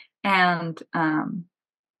 and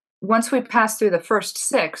once we pass through the first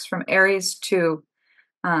 6 from Aries to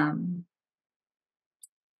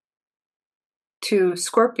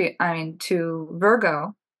Scorpio, to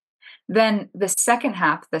Virgo, then the second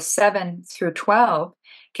half, the 7 through 12,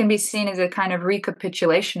 can be seen as a kind of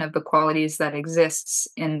recapitulation of the qualities that exists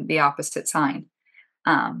in the opposite sign.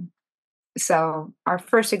 So our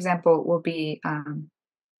first example will be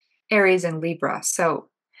Aries and Libra. So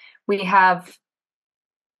we have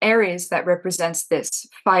Aries that represents this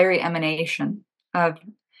fiery emanation of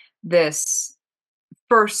this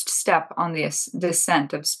first step on this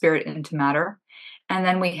descent of spirit into matter. And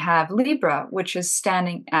then we have Libra, which is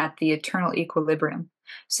standing at the eternal equilibrium.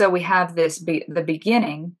 So we have the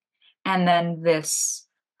beginning and then this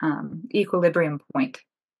equilibrium point.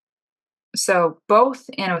 So both,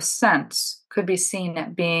 in a sense, could be seen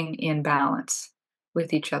at being in balance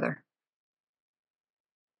with each other.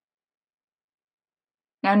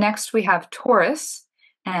 Now, next we have Taurus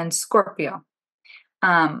and Scorpio.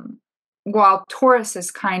 While Taurus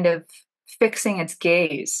is kind of fixing its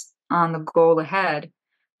gaze on the goal ahead,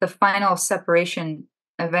 the final separation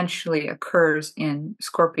eventually occurs in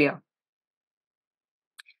Scorpio.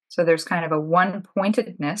 So there's kind of a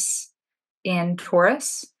one-pointedness in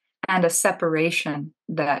Taurus and a separation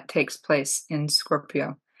that takes place in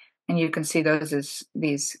Scorpio. And you can see those as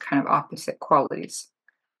these kind of opposite qualities.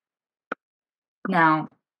 Now,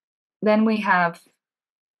 then we have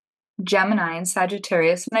Gemini and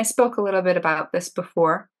Sagittarius, and I spoke a little bit about this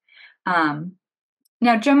before.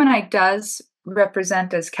 Now, Gemini does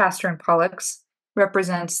represent, as Castor and Pollux,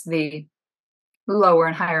 represents the lower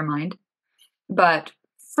and higher mind. But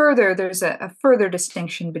further, there's a further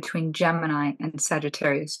distinction between Gemini and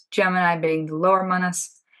Sagittarius. Gemini being the lower manas,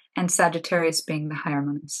 and Sagittarius being the higher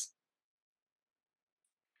manas.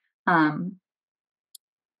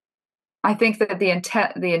 I think that the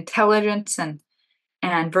intelligence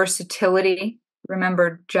and versatility,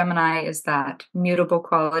 remember Gemini is that mutable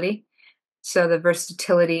quality. So the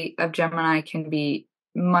versatility of Gemini can be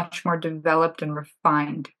much more developed and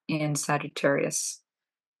refined in Sagittarius.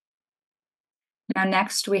 Now,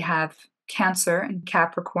 next we have Cancer and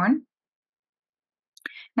Capricorn.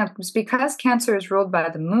 Now, because Cancer is ruled by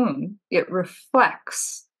the moon, it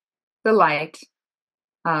reflects the light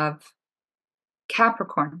of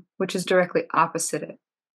Capricorn, which is directly opposite it.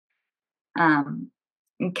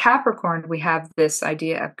 In Capricorn, we have this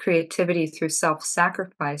idea of creativity through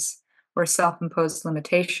self-sacrifice or self-imposed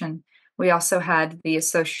limitation. We also had the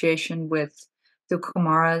association with the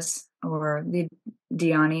Kumaras or the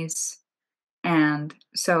Dhyanis. And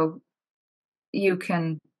so you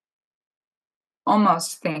can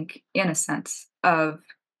almost think, in a sense, of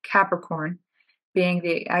Capricorn being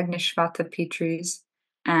the Agnishvata Pitris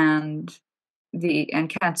and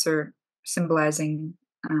Cancer symbolizing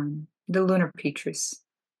the lunar Petrus,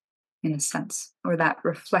 in a sense, or that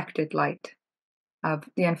reflected light of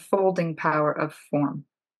the unfolding power of form.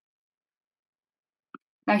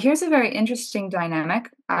 Now, here's a very interesting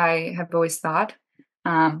dynamic I have always thought.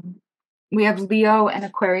 We have Leo and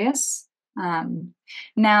Aquarius.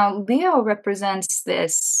 Now, Leo represents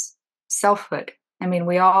this selfhood. I mean,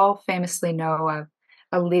 we all famously know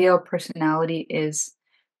a Leo personality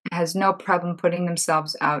has no problem putting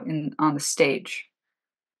themselves out on the stage,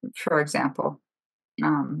 for example.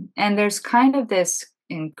 And there's kind of this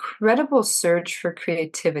incredible surge for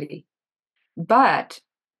creativity, but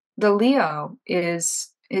the Leo is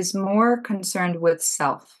more concerned with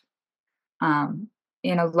self,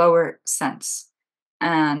 in a lower sense,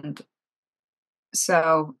 and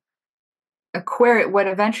so what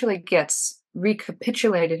eventually gets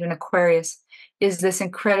recapitulated in Aquarius is this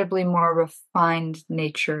incredibly more refined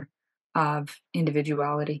nature of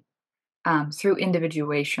individuality, through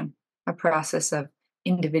individuation, a process of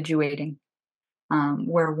individuating,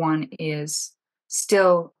 where one is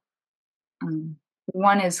still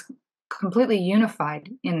one is completely unified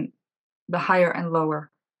in the higher and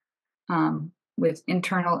lower, with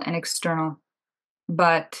internal and external,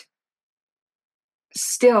 but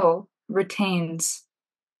still retains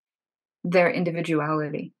their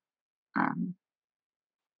individuality. Um,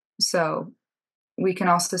 so we can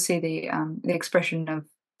also see the expression of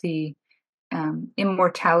the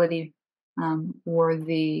immortality, or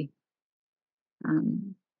the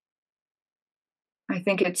I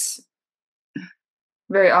think it's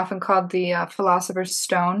very often called the philosopher's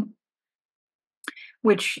stone,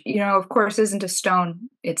 which, of course, isn't a stone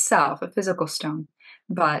itself, a physical stone,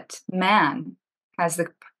 but man has the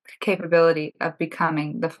capability of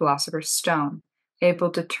becoming the philosopher's stone, able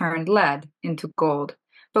to turn lead into gold.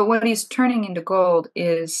 But what he's turning into gold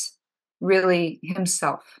is really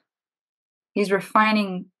himself. He's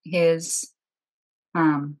refining his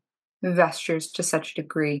vestures to such a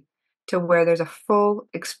degree to where there's a full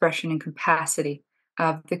expression and capacity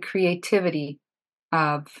of the creativity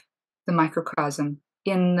of the microcosm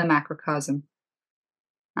in the macrocosm.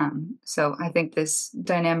 So I think this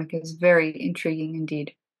dynamic is very intriguing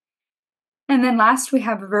indeed. And then last we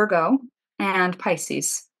have Virgo and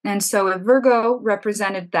Pisces. And so if Virgo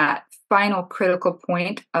represented that final critical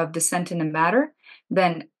point of descent into matter,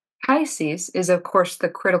 then Pisces is, of course, the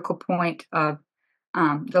critical point of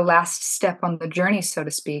the last step on the journey, so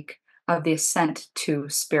to speak, of the ascent to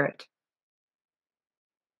spirit.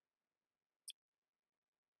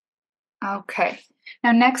 Okay.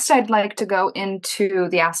 Now, next, I'd like to go into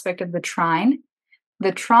the aspect of the trine.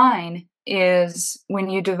 The trine is when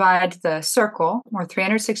you divide the circle, or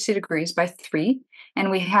 360 degrees, by 3,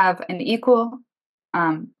 and we have an equal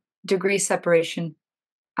degree separation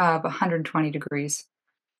of 120 degrees.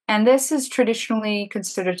 And this is traditionally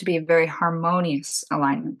considered to be a very harmonious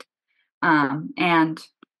alignment. And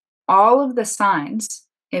all of the signs,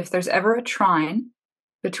 if there's ever a trine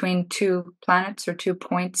between two planets or 2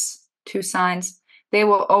 points, 2 signs, they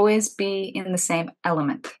will always be in the same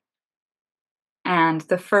element. And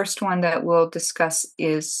the first one that we'll discuss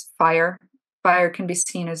is fire. Fire can be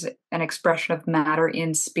seen as an expression of matter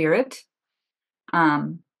in spirit.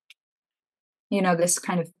 This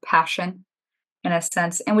kind of passion, in a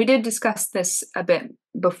sense. And we did discuss this a bit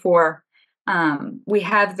before. We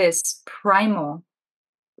have this primal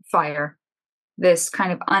fire, this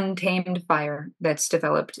kind of untamed fire that's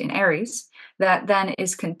developed in Aries, that then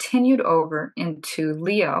is continued over into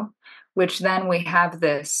Leo, which then we have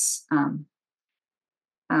this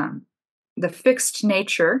the fixed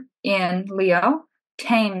nature in Leo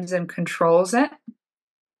tames and controls it,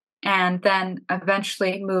 and then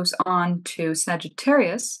eventually moves on to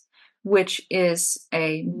Sagittarius, which is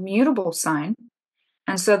a mutable sign.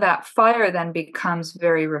 And so that fire then becomes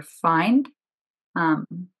very refined.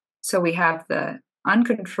 So we have the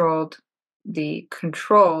uncontrolled, the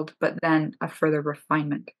controlled, but then a further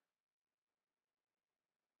refinement.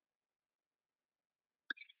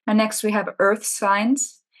 And next we have earth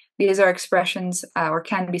signs. These are expressions, or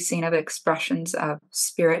can be seen as expressions of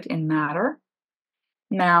spirit in matter.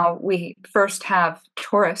 Now we first have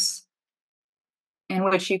Taurus, in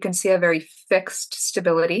which you can see a very fixed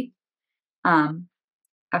stability, a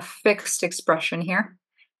fixed expression here.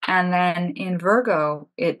 And then in Virgo,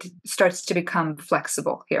 it starts to become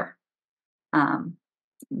flexible here,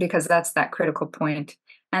 because that's that critical point.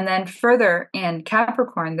 And then further in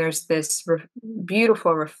Capricorn, there's this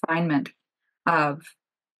beautiful refinement of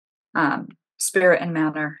spirit and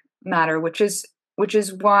matter, which is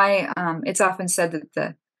why it's often said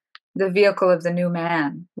that the vehicle of the new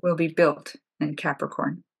man will be built in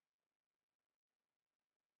Capricorn.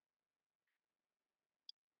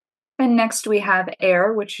 And Next, we have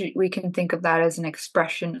air, which we can think of that as an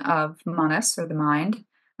expression of manas, or the mind,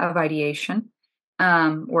 of ideation,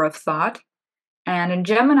 or of thought. And in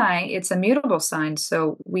Gemini, it's a mutable sign,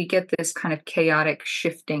 so we get this kind of chaotic,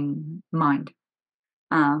 shifting mind,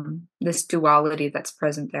 this duality that's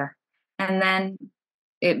present there. And then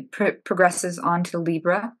it progresses on to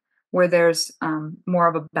Libra, where there's more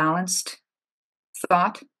of a balanced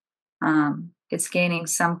thought. It's gaining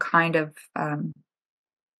some kind of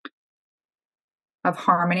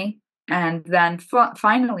harmony. And then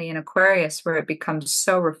finally in Aquarius, where it becomes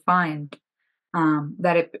so refined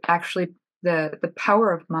that it actually, the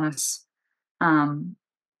power of manas can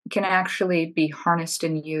actually be harnessed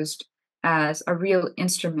and used as a real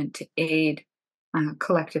instrument to aid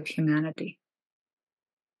collective humanity.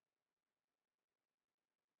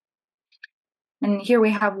 And here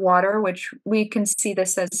we have water, which we can see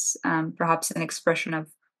this as perhaps an expression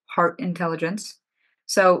of heart intelligence.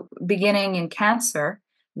 So, beginning in Cancer,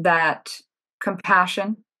 that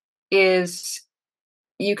compassion is,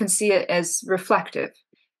 you can see it as reflective.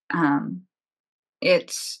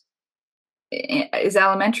 It is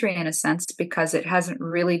elementary in a sense because it hasn't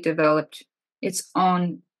really developed its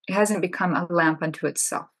own, it hasn't become a lamp unto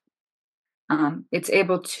itself. It's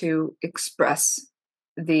able to express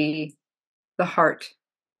the heart,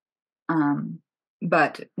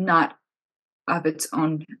 but not of its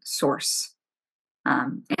own source.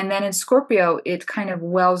 And then in Scorpio, it kind of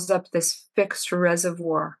wells up this fixed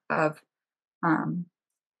reservoir of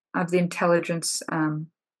the intelligence,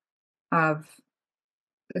 of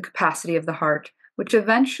the capacity of the heart, which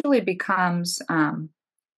eventually becomes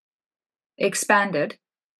expanded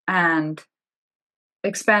in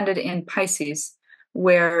Pisces,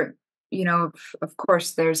 where, of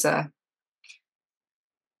course, there's a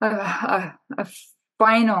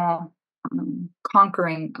final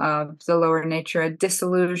conquering of the lower nature, a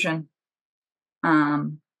dissolution,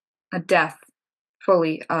 a death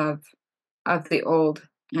fully of the old,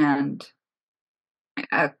 and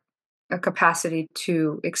a capacity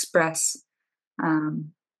to express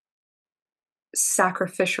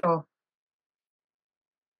sacrificial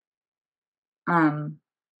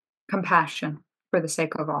compassion for the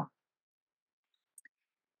sake of all.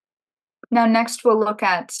 Now, next we'll look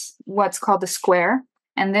at what's called the square,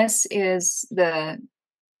 and this is the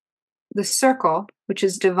circle, which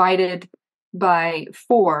is divided by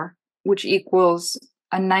 4, which equals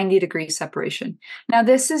a 90-degree separation. Now,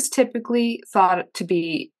 this is typically thought to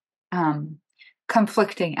be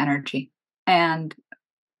conflicting energy,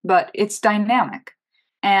 but it's dynamic,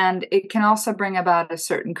 and it can also bring about a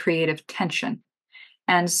certain creative tension.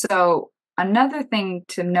 And so another thing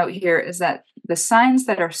to note here is that the signs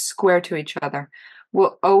that are square to each other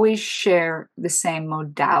will always share the same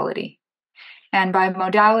modality. And by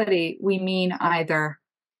modality, we mean either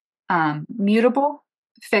mutable,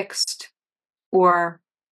 fixed, or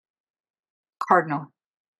cardinal.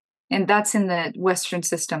 And that's in the Western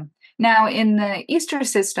system. Now, in the Eastern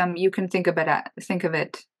system, you can think of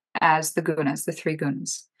it as the gunas, the 3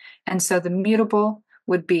 gunas. And so the mutable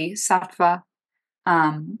would be sattva,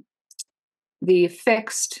 the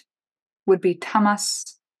fixed would be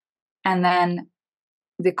tamas, and then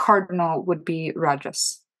the cardinal would be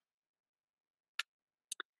rajas.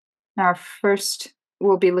 Now, first,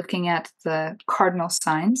 we'll be looking at the cardinal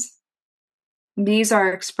signs. These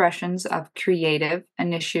are expressions of creative,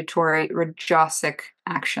 initiatory, rajasic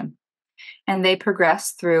action, and they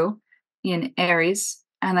progress through in Aries,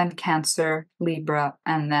 and then Cancer, Libra,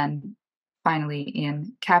 and then finally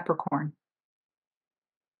in Capricorn.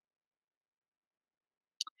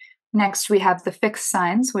 Next, we have the fixed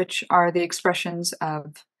signs, which are the expressions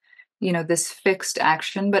of, this fixed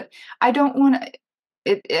action. But I don't want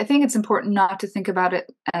to, I think it's important not to think about it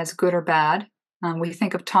as good or bad. We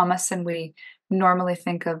think of Thomas and we normally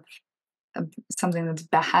think of something that's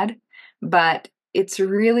bad, but it's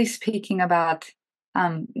really speaking about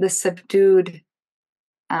the subdued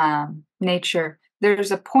nature.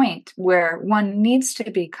 There's a point where one needs to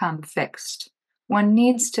become fixed. One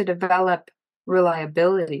needs to develop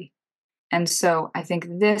reliability. And so I think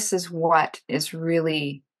this is what is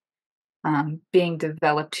really being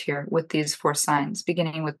developed here with these 4 signs,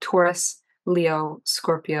 beginning with Taurus, Leo,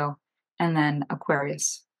 Scorpio, and then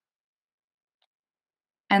Aquarius.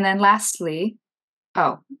 And then lastly,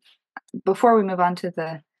 before we move on to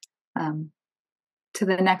the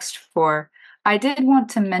next 4, I did want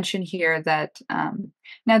to mention here that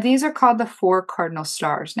now these are called the 4 cardinal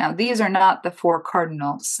stars. Now, these are not the 4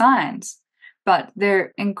 cardinal signs, but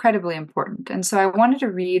they're incredibly important. And so I wanted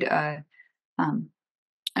to read a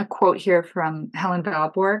quote here from Helen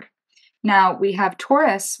Valborg. Now, we have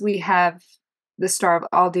Taurus, we have the star of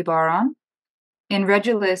Aldebaran. In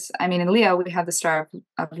Leo, we have the star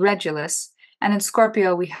of Regulus, and in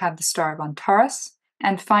Scorpio, we have the star of Antares.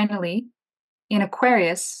 And finally, in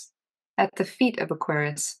Aquarius, at the feet of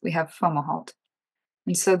Aquarius, we have Fomalhaut.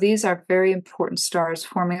 And so these are very important stars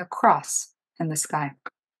forming a cross in the sky.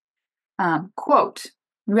 Quote,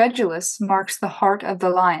 Regulus marks the heart of the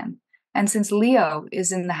lion, and since Leo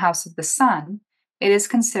is in the house of the sun, it is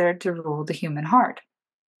considered to rule the human heart.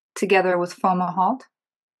 Together with Fomalhaut,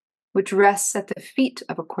 which rests at the feet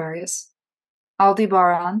of Aquarius,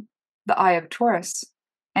 Aldebaran, the eye of Taurus,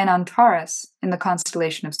 and Antares in the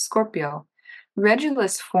constellation of Scorpio,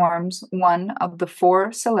 Regulus forms one of the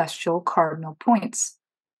 4 celestial cardinal points.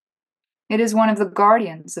 It is one of the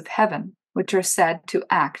guardians of heaven, which are said to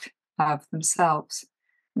act of themselves.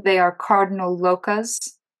 They are cardinal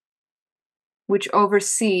locas, which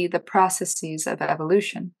oversee the processes of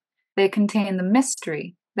evolution. They contain the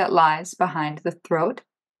mystery that lies behind the throat,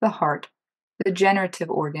 the heart, the generative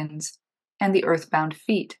organs, and the earthbound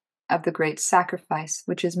feet of the great sacrifice,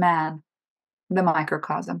 which is man, the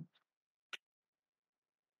microcosm.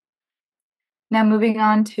 Now, moving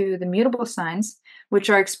on to the mutable signs, which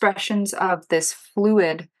are expressions of this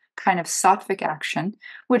fluid kind of sattvic action,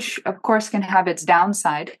 which of course can have its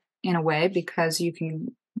downside in a way, because you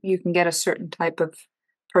can get a certain type of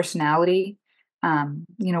personality,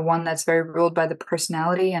 one that's very ruled by the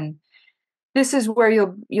personality. And this is where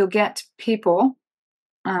you'll get people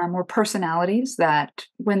or personalities that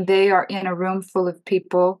when they are in a room full of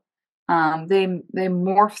people, they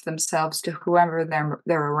morph themselves to whoever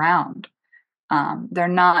they're around.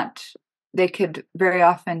 They could very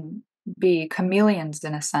often be chameleons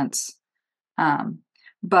in a sense.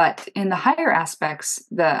 But in the higher aspects,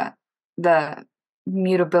 the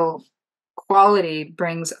mutable quality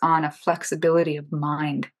brings on a flexibility of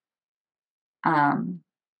mind.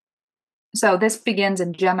 So this begins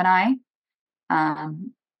in Gemini,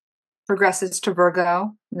 progresses to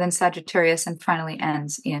Virgo, then Sagittarius, and finally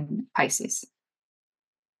ends in Pisces.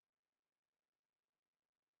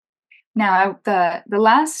 Now, the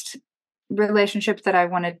last relationship that I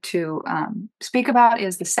wanted to speak about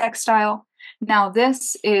is the sextile. Now,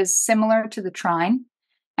 this is similar to the trine,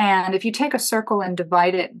 and if you take a circle and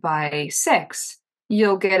divide it by 6,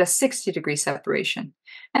 you'll get a 60-degree separation.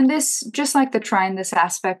 And this, just like the trine, this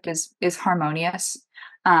aspect is harmonious.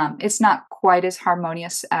 It's not quite as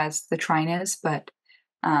harmonious as the trine is, but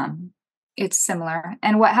it's similar.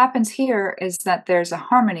 And what happens here is that there's a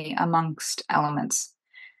harmony amongst elements.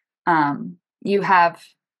 You have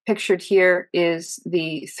pictured here is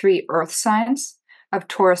the 3 earth signs of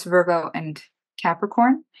Taurus, Virgo, and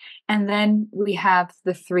Capricorn. And then we have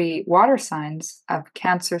the 3 water signs of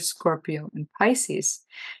Cancer, Scorpio, and Pisces.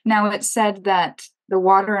 Now, it's said that the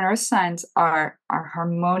water and earth signs are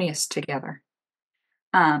harmonious together.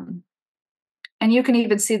 And you can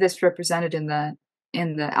even see this represented in the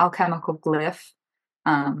alchemical glyph.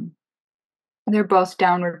 They're both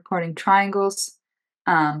downward pointing triangles.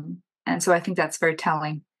 And so I think that's very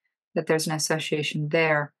telling that there's an association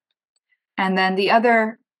there. And then the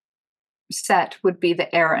other set would be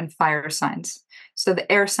the air and fire signs. So the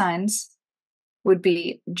air signs would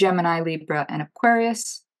be Gemini, Libra, and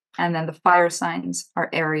Aquarius. And then the fire signs are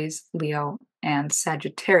Aries, Leo, and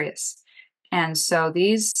Sagittarius. And so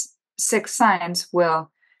these 6 signs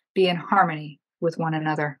will be in harmony with one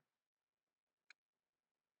another.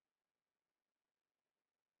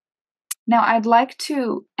 Now, I'd like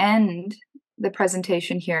to end the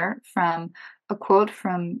presentation here from a quote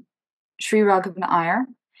from Sri Raghavana Iyer,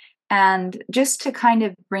 and just to kind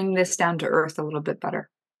of bring this down to earth a little bit better.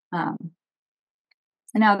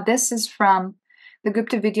 Now, this is from the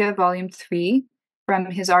Gupta Vidya, Volume 3,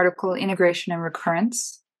 from his article, Integration and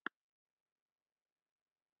Recurrence.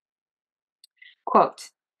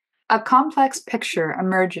 Quote, a complex picture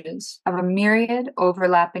emerges of a myriad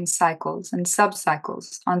overlapping cycles and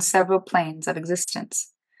subcycles on several planes of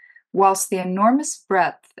existence, whilst the enormous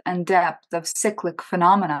breadth and depth of cyclic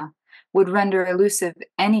phenomena would render elusive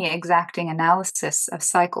any exacting analysis of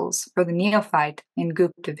cycles for the neophyte in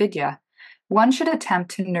Gupta Vidya. One should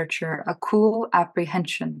attempt to nurture a cool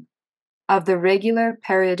apprehension of the regular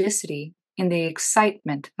periodicity in the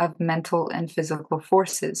excitement of mental and physical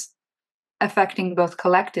forces, affecting both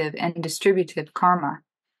collective and distributive karma.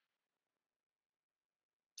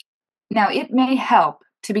 Now, it may help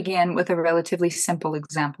to begin with a relatively simple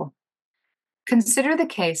example. Consider the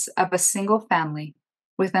case of a single family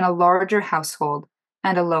within a larger household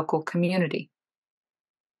and a local community.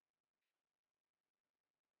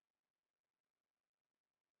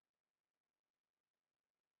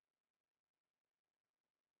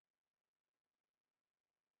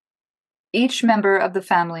 Each member of the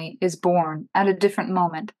family is born at a different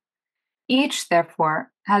moment. Each,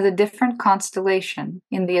 therefore, has a different constellation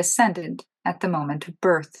in the ascendant at the moment of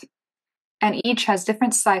birth, and each has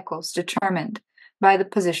different cycles determined by the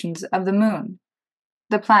positions of the moon,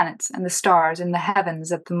 the planets, and the stars in the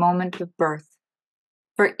heavens at the moment of birth.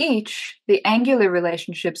 For each, the angular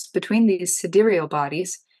relationships between these sidereal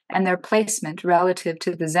bodies and their placement relative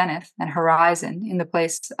to the zenith and horizon in the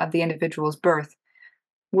place of the individual's birth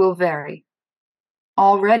will vary.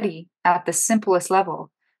 Already, at the simplest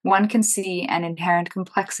level, one can see an inherent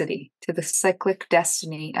complexity to the cyclic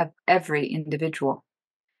destiny of every individual.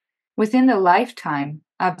 Within the lifetime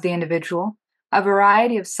of the individual, a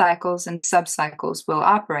variety of cycles and subcycles will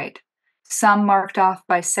operate, some marked off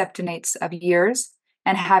by septenates of years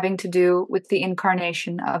and having to do with the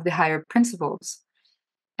incarnation of the higher principles,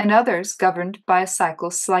 and others governed by a cycle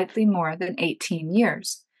slightly more than 18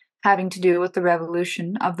 years, having to do with the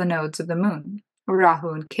revolution of the nodes of the moon, Rahu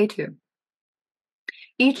and Ketu.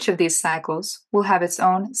 Each of these cycles will have its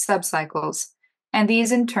own subcycles, and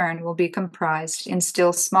these in turn will be comprised in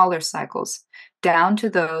still smaller cycles, down to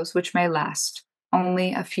those which may last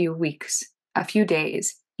only a few weeks, a few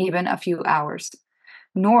days, even a few hours.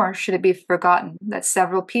 Nor should it be forgotten that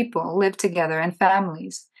several people live together in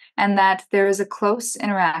families, and that there is a close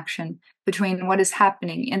interaction between what is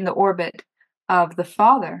happening in the orbit of the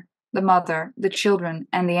father, the mother, the children,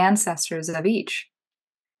 and the ancestors of each.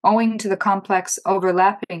 Owing to the complex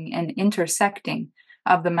overlapping and intersecting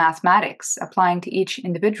of the mathematics applying to each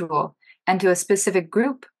individual and to a specific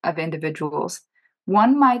group of individuals,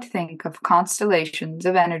 one might think of constellations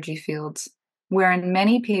of energy fields wherein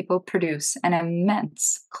many people produce an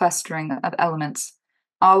immense clustering of elements,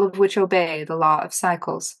 all of which obey the law of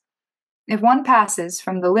cycles. If one passes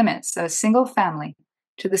from the limits of a single family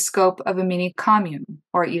to the scope of a mini commune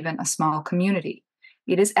or even a small community,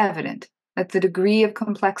 it is evident that the degree of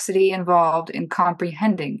complexity involved in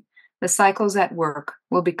comprehending the cycles at work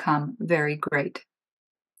will become very great.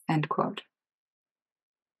 End quote.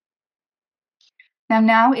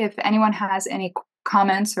 Now, if anyone has any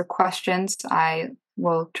comments or questions, I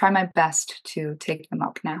will try my best to take them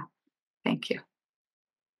up now. Thank you.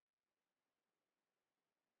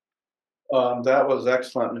 That was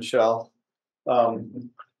excellent, Michelle.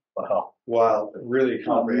 Wow, really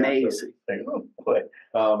comprehensive. Amazing.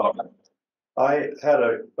 I had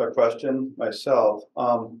a question myself.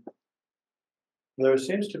 There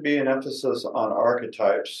seems to be an emphasis on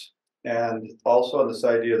archetypes and also on this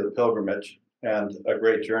idea of the pilgrimage and a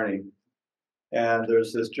great journey. And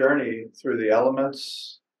there's this journey through the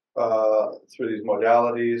elements, through these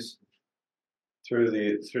modalities, through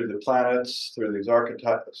the planets, through these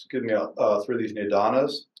archetypes, through these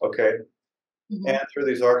nidanas, okay, and through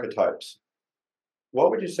these archetypes.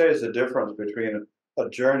 What would you say is the difference between a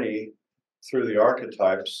journey through the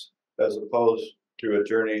archetypes as opposed to a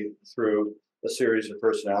journey through a series of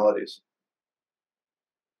personalities?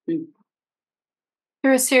 Through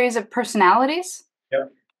a series of personalities? Yeah.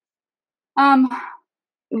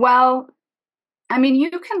 Well, I mean,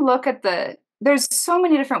 you can look at there's so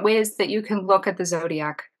many different ways that you can look at the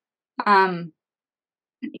zodiac.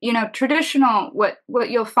 Traditional, what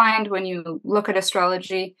you'll find when you look at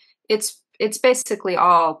astrology, it's basically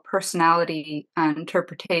all personality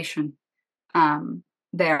interpretation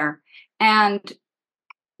there, and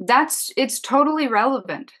it's totally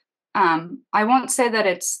relevant. I won't say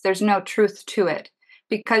that there's no truth to it,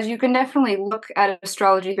 because you can definitely look at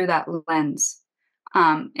astrology through that lens,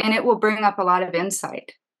 and it will bring up a lot of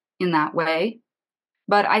insight in that way.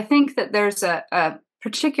 But I think that there's a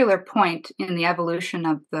particular point in the evolution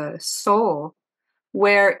of the soul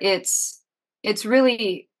where it's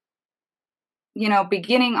really,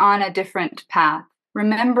 beginning on a different path,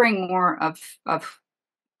 remembering more of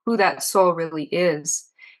who that soul really is.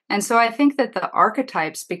 And so I think that the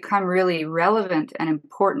archetypes become really relevant and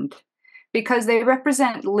important because they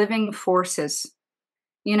represent living forces.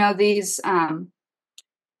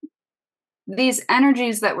 These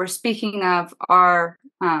energies that we're speaking of are,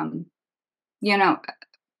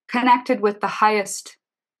 connected with the highest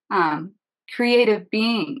creative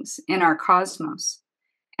beings in our cosmos.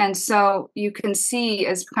 And so you can see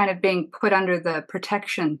as kind of being put under the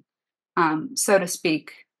protection, so to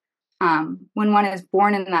speak, when one is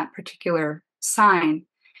born in that particular sign.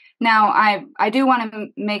 Now, I do want to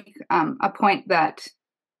make a point that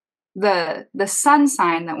the sun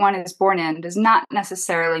sign that one is born in does not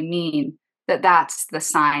necessarily mean that that's the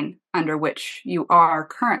sign under which you are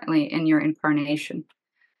currently in your incarnation.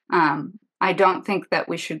 I don't think that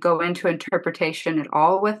we should go into interpretation at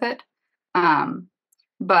all with it.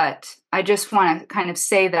 But I just want to kind of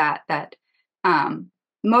say that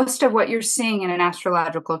most of what you're seeing in an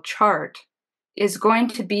astrological chart is going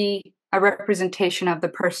to be a representation of the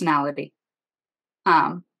personality.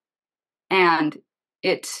 And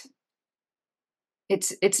it's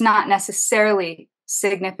not necessarily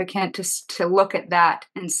significant to look at that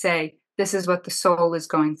and say, this is what the soul is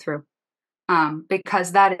going through,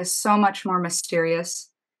 because that is so much more mysterious.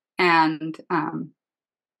 And,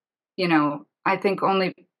 I think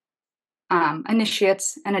only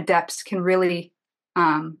initiates and adepts can really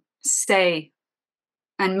say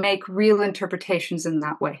and make real interpretations in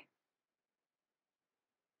that way.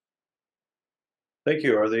 Thank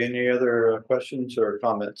you. Are there any other questions or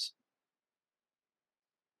comments?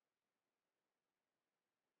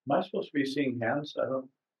 Am I supposed to be seeing hands? I don't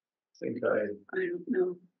think I don't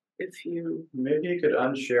know if you. Maybe you could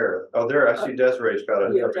unshare. Oh, there, I see Desiree's got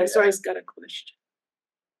a. Yeah, Desiree's got a question.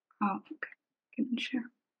 Oh, okay. Can you share?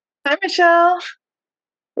 Hi, Michelle.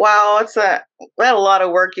 Wow, we had a lot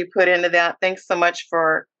of work you put into that. Thanks so much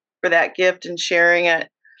for that gift and sharing it.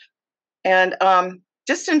 And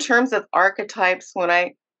just in terms of archetypes, when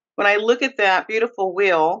I look at that beautiful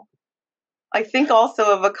wheel, I think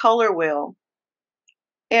also of a color wheel.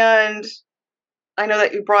 And I know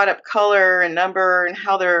that you brought up color and number and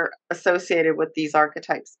how they're associated with these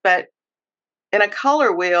archetypes. But in a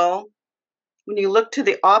color wheel, when you look to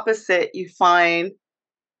the opposite, you find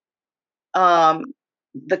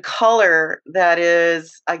the color that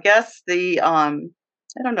is, I guess, I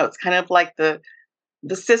don't know, it's kind of like the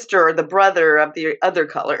sister or the brother of the other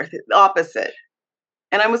color, the opposite.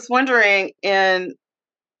 And I was wondering,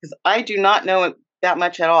 because I do not know that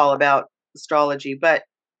much at all about astrology, but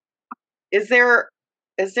is there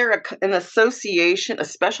an association, a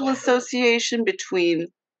special association between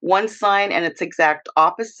one sign and its exact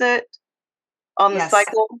opposite on the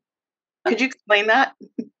cycle? Could you explain that?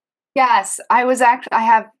 Yes, I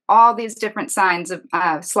have all these different slides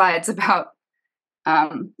about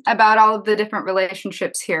all of the different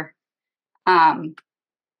relationships here. Sorry,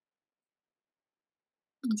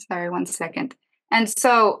 one second. And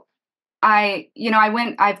so I've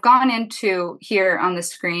gone into here on the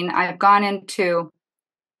screen, I've gone into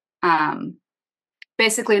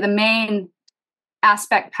basically the main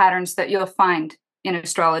aspect patterns that you'll find in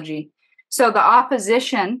astrology. So the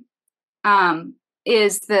opposition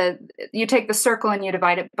is you take the circle and you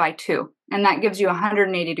divide it by 2, and that gives you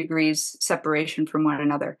 180 degrees separation from one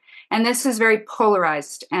another. And this is very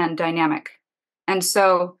polarized and dynamic. And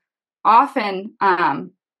so often,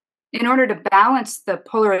 in order to balance the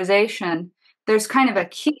polarization, there's kind of a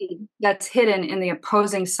key that's hidden in the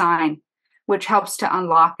opposing sign, which helps to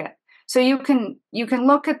unlock it. So you can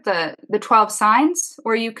look at the 12 signs,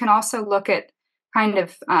 or you can also look at kind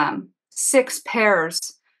of 6 pairs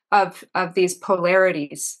of these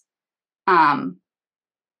polarities,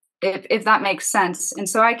 if that makes sense. And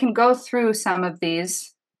so I can go through some of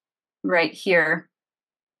these right here.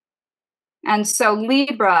 And so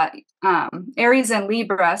Libra, Aries and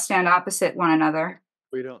Libra stand opposite one another.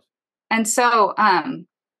 We don't. And so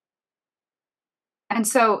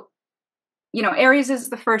Aries is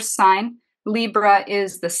the first sign, Libra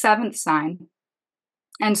is the 7th sign.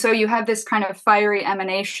 And so you have this kind of fiery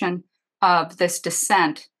emanation of this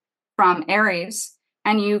descent from Aries,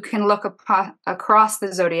 and you can look across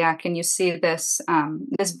the zodiac and you see this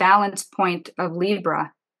balance point of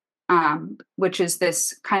Libra, which is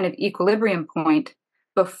this kind of equilibrium point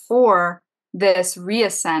before this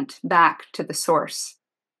reascent back to the source.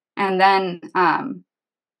 And then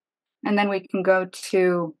we can go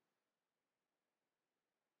to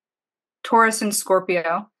Taurus and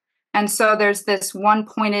Scorpio. And so there's this one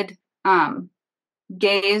pointed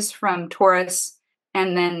gaze from Taurus,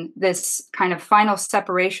 and then this kind of final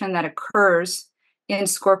separation that occurs in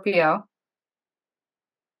Scorpio.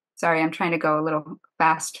 Sorry, I'm trying to go a little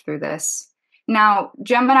fast through this. Now,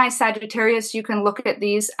 Gemini, Sagittarius, you can look at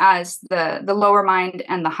these as the lower mind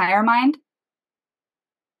and the higher mind.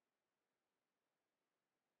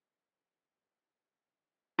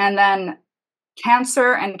 And then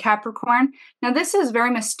Cancer and Capricorn. Now, this is a very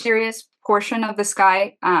mysterious portion of the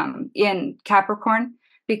sky in Capricorn,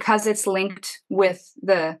 because it's linked with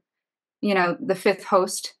the 5th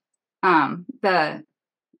host, the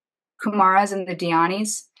Kumaras and the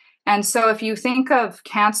Dhyanis. And so if you think of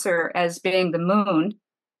Cancer as being the moon,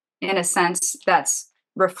 in a sense, that's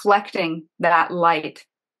reflecting that light,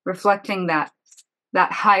 reflecting that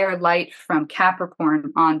higher light from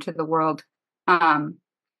Capricorn onto the world.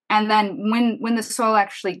 And then when the soul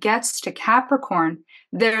actually gets to Capricorn,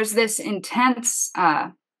 there's this intense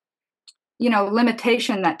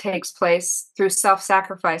limitation that takes place through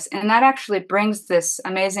self-sacrifice. And that actually brings this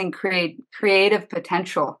amazing creative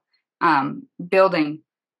potential building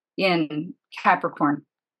in Capricorn.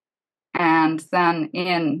 And then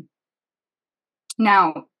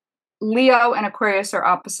now Leo and Aquarius are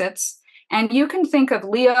opposites. And you can think of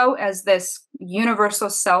Leo as this universal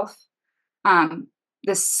self,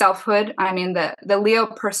 this selfhood. I mean, the Leo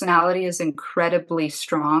personality is incredibly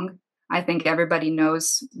strong. I think everybody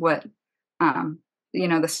knows what,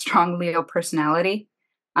 the strong Leo personality.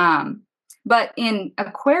 But in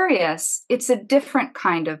Aquarius, it's a different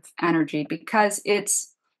kind of energy because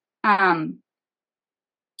it's,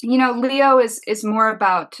 Leo is more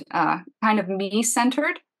about kind of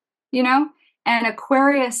me-centered, and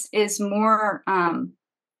Aquarius is more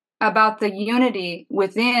about the unity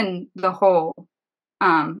within the whole,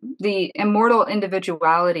 the immortal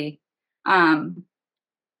individuality. And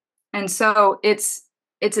so it's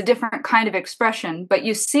a different kind of expression, but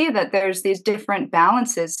you see that there's these different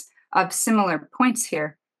balances of similar points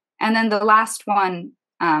here. And then the last one,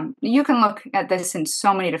 you can look at this in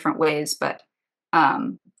so many different ways, but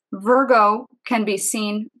Virgo can be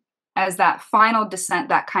seen as that final descent,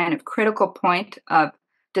 that kind of critical point of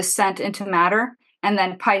descent into matter, and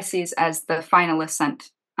then Pisces as the final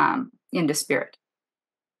ascent into spirit.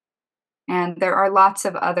 And there are lots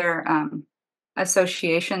of other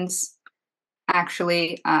associations,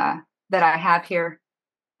 actually, that I have here.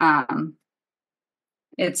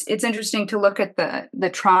 It's interesting to look at the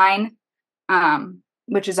trine,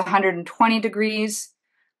 which is 120 degrees.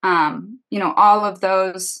 All of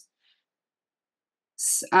those,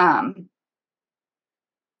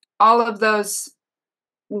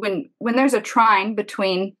 when there's a trine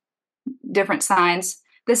between different signs,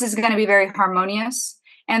 this is going to be very harmonious,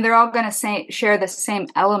 and they're all going to share the same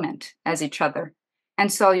element as each other.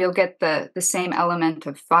 And so you'll get the same element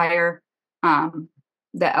of fire, the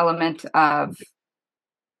element of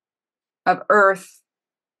earth,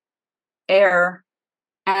 air,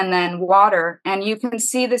 and then water. And you can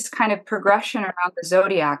see this kind of progression around the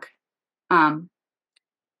zodiac.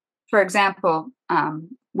 For example,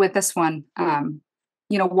 with this one,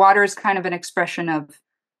 water is kind of an expression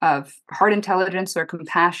of heart intelligence or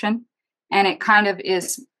compassion, and it kind of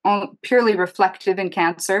is purely reflective in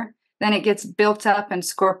Cancer. Then it gets built up in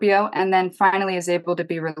Scorpio, and then finally is able to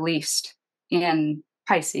be released in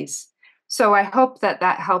Pisces. So I hope that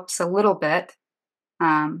helps a little bit.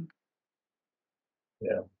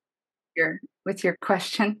 With your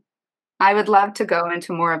question. I would love to go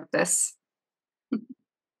into more of this.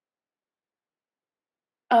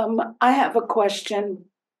 I have a question.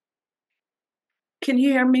 Can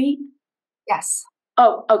you hear me? Yes.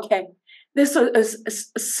 Oh, okay. This is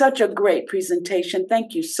such a great presentation.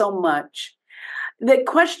 Thank you so much. The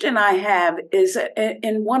question I have is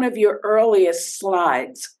in one of your earliest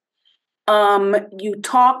slides, you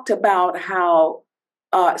talked about how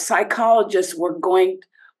psychologists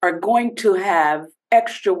are going to have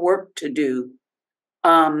extra work to do,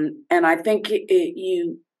 and I think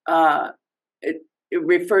you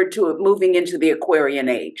referred to it moving into the Aquarian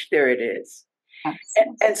age. There it is.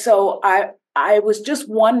 And so I was just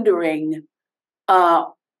wondering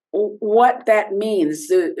what that means.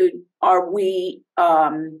 Are we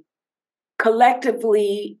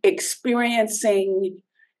collectively experiencing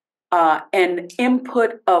an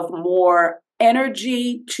input of more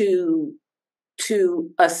energy to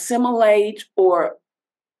assimilate, or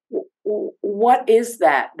what is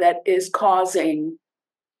that is causing?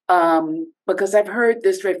 Because I've heard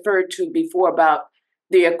this referred to before about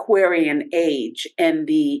the Aquarian age and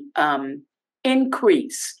the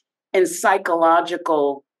increase in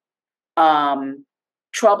psychological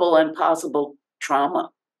trouble and possible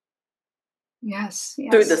trauma. Yes.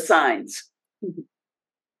 Through the signs.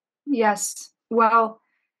 Yes. Well,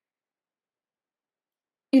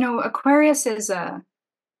 Aquarius is an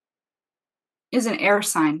air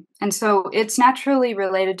sign, and so it's naturally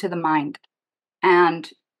related to the mind. And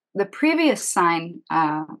the previous sign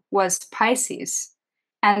was Pisces,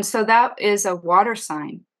 and so that is a water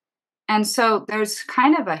sign. And so there's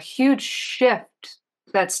kind of a huge shift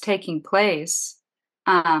that's taking place.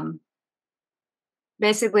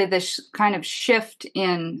 Basically, this kind of shift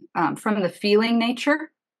in from the feeling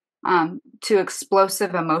nature to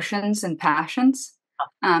explosive emotions and passions,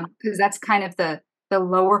 because that's kind of the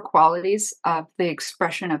lower qualities of the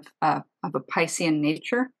expression of a Piscean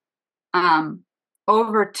nature,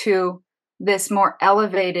 over to this more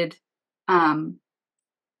elevated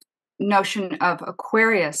notion of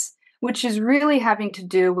Aquarius, which is really having to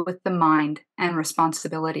do with the mind and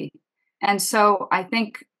responsibility. And so I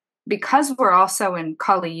think because we're also in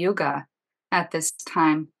Kali Yuga at this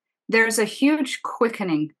time, there's a huge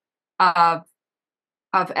quickening of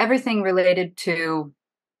everything related to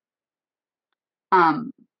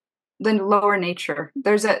lower nature.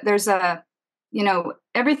 There's a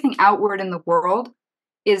everything outward in the world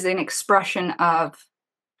is an expression of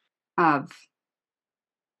I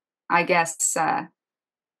guess,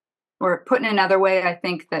 or put in another way, I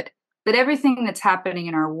think that everything that's happening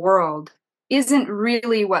in our world isn't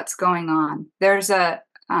really what's going on. There's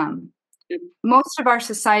most of our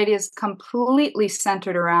society is completely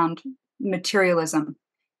centered around materialism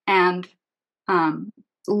and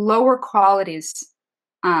lower qualities.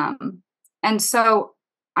 And so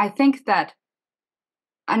I think that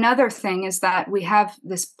another thing is that we have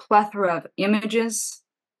this plethora of images,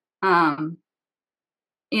 in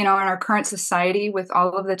our current society with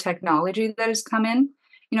all of the technology that has come in.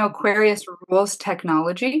 Aquarius rules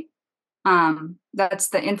technology. That's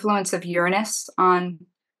the influence of Uranus on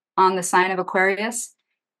the sign of Aquarius.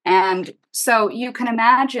 And so you can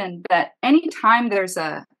imagine that anytime there's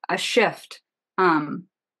a shift,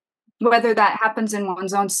 whether that happens in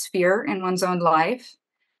one's own sphere, in one's own life,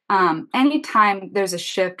 anytime there's a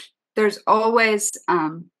shift, there's always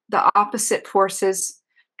the opposite forces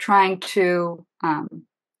trying to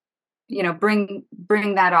bring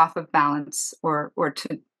that off of balance or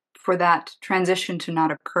for that transition to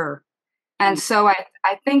not occur. And so I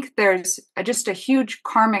think there's just a huge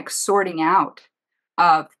karmic sorting out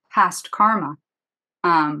of past karma,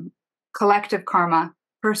 collective karma,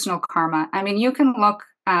 personal karma. I mean, you can look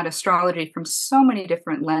at astrology from so many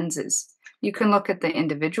different lenses. You can look at the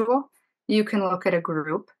individual, you can look at a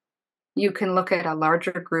group, you can look at a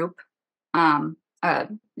larger group, a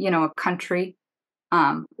country,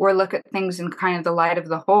 or look at things in kind of the light of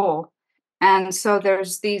the whole. And so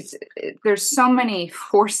there's so many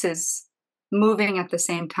forces moving at the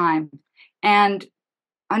same time. And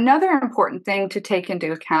another important thing to take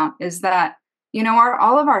into account is that,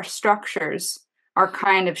 all of our structures are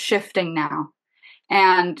kind of shifting now.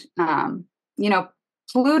 And,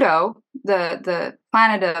 Pluto, the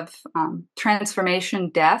planet of transformation,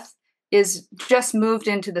 death, is just moved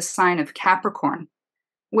into the sign of Capricorn,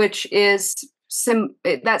 which is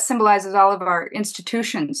that symbolizes all of our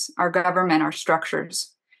institutions, our government, our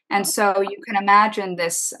structures. And so you can imagine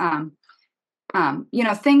this,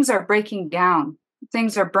 things are breaking down,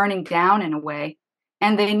 things are burning down in a way,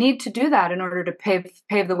 and they need to do that in order to pave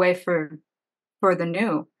the way for the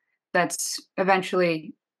new that's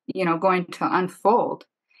eventually, going to unfold.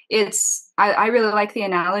 I really like the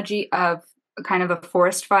analogy of kind of a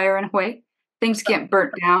forest fire in a way. Things get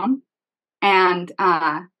burnt down, and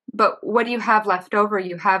but what do you have left over?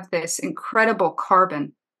 You have this incredible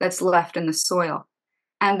carbon that's left in the soil.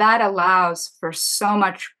 And that allows for so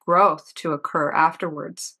much growth to occur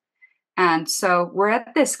afterwards. And so we're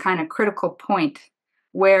at this kind of critical point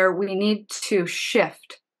where we need to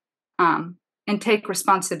shift and take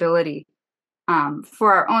responsibility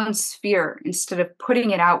for our own sphere instead of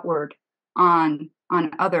putting it outward on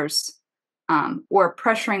others or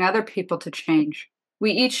pressuring other people to change.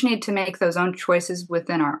 We each need to make those own choices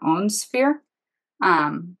within our own sphere.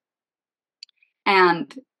 And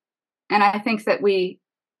I think that we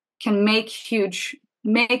can make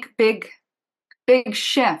big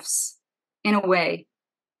shifts in a way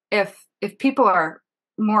if people are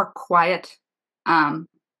more quiet,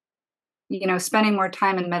 spending more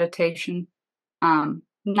time in meditation,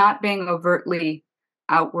 not being overtly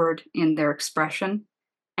outward in their expression,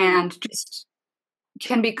 and just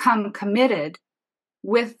can become committed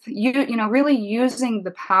with really using the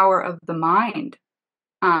power of the mind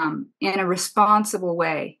in a responsible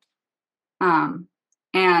way.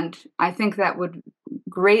 And I think that would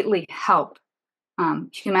greatly help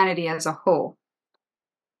humanity as a whole.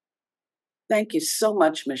 Thank you so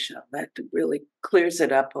much, Michelle. That really clears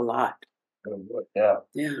it up a lot. Yeah.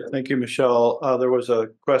 Thank you, Michelle. There was a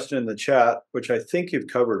question in the chat, which I think you've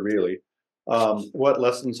covered really. What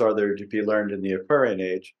lessons are there to be learned in the Aquarian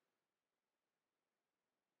age?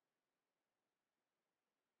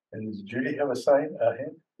 And does Judy have a sign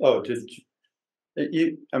ahead? Oh, did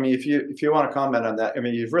you? I mean, if you want to comment on that, I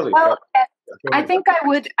mean, you've really. Well, I think I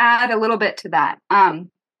would add a little bit to that.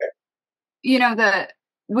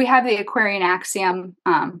 We have the Aquarian axiom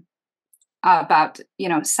about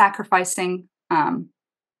sacrificing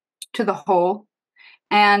to the whole,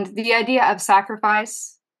 and the idea of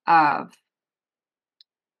sacrifice of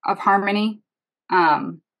harmony,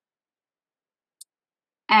 and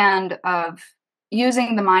of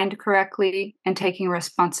using the mind correctly and taking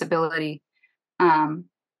responsibility.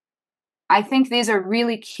 I think these are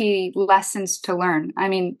really key lessons to learn. I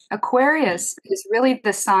mean, Aquarius is really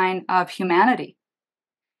the sign of humanity.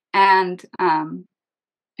 And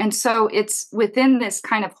so it's within this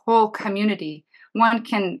kind of whole community, one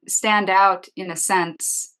can stand out in a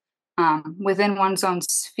sense within one's own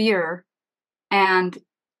sphere, and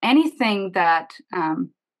anything that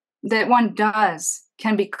that one does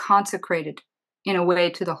can be consecrated in a way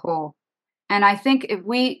to the whole. And I think if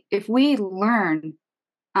we learn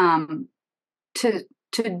to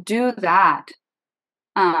do that,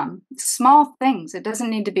 small things, it doesn't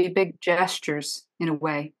need to be big gestures in a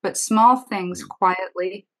way, but small things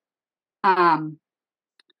quietly,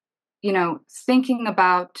 thinking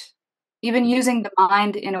about, even using the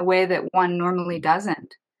mind in a way that one normally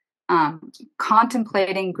doesn't,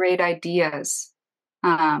 contemplating great ideas,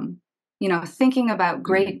 thinking about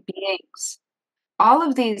great beings. All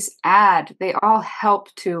of these they all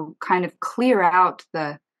help to kind of clear out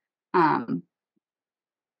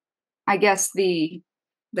I guess the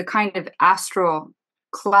kind of astral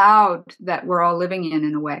cloud that we're all living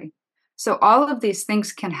in a way. So all of these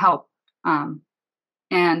things can help. And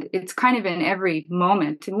it's kind of in every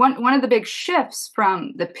moment. And one of the big shifts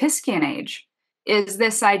from the Piscean age is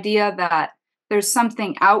this idea that there's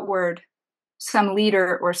something outward, some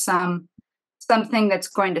leader or something that's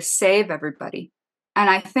going to save everybody. And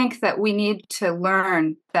I think that we need to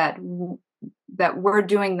learn that we're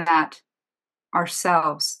doing that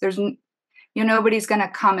ourselves. Nobody's going to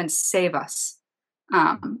come and save us.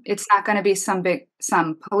 It's not going to be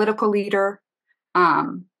some political leader.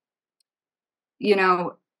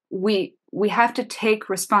 We have to take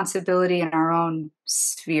responsibility in our own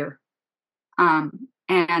sphere.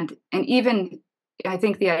 And even I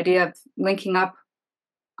think the idea of linking up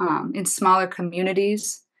in smaller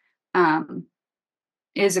communities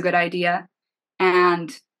is a good idea,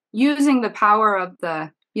 and using the power of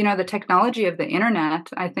the technology of the internet,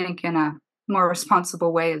 I think, in a more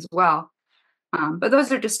responsible way as well. But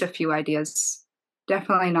those are just a few ideas,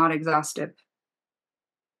 definitely not exhaustive.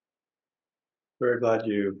 Very glad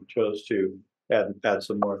you chose to add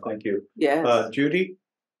some more. Thank you. Yes. Judy?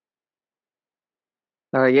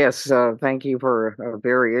 Yes, thank you for a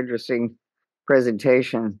very interesting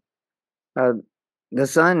presentation. The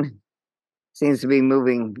sun seems to be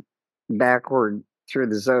moving backward through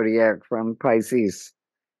the zodiac from Pisces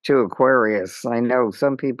to Aquarius. I know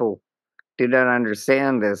some people do not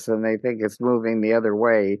understand this, and they think it's moving the other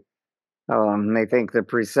way. They think the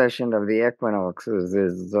precession of the equinoxes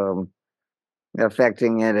is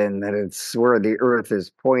affecting it, and that it's where the Earth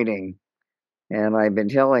is pointing. And I've been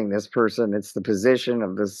telling this person it's the position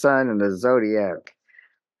of the sun and the zodiac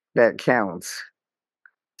that counts.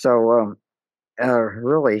 So,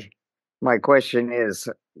 really, my question is,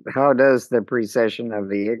 how does the precession of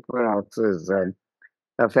the equinoxes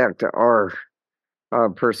affect our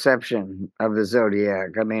perception of the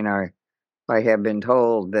zodiac? I mean, I have been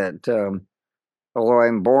told that although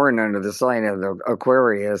I'm born under the sign of the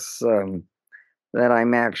Aquarius, that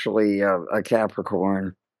I'm actually a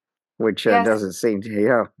Capricorn, which Yes. doesn't seem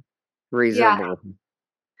to reasonable.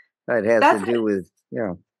 It has That's to do with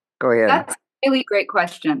Go ahead. That's a really great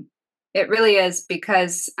question. It really is,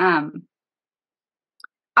 because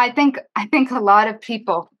I think a lot of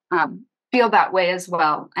people feel that way as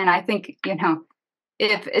well, and I think it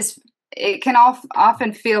can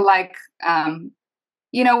often feel like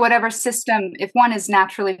whatever system. If one is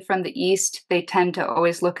naturally from the East, they tend to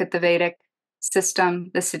always look at the Vedic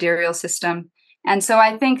system, the sidereal system, and so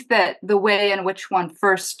I think that the way in which one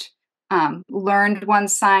first learned one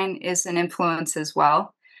sign is an influence as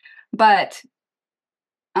well. But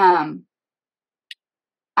I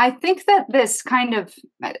think that this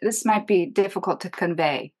might be difficult to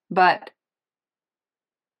convey, but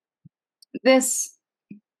this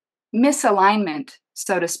misalignment,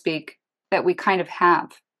 so to speak, that we kind of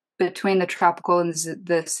have between the tropical and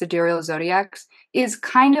the sidereal zodiacs is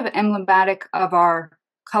kind of emblematic of our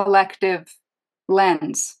collective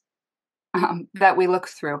lens that we look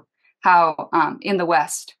through. How in the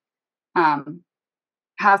West,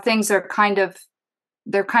 how things are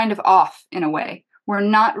they're kind of off in a way. We're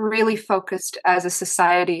not really focused as a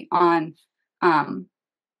society on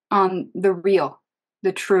the real,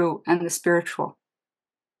 the true, and the spiritual.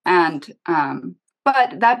 And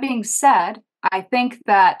but that being said, I think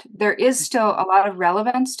that there is still a lot of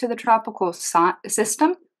relevance to the tropical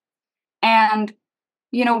system. And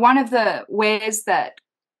one of the ways that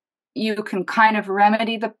you can kind of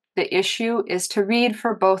remedy the issue is to read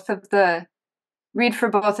for both of the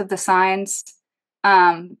signs.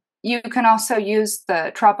 You can also use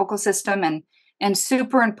the tropical system and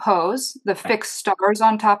superimpose the fixed stars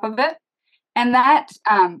on top of it. And that,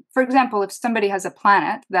 for example, if somebody has a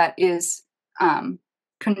planet that is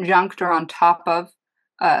conjunct or on top of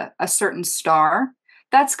a certain star,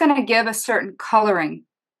 that's going to give a certain coloring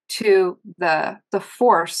to the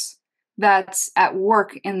force that's at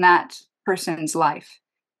work in that person's life.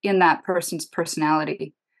 in that person's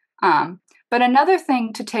personality. But another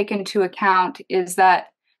thing to take into account is that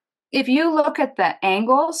if you look at the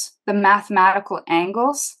angles, the mathematical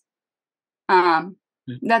angles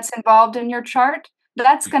that's involved in your chart,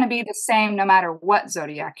 that's going to be the same no matter what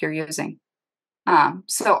zodiac you're using.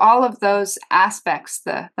 So all of those aspects,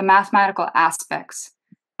 the mathematical aspects,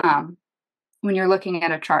 when you're looking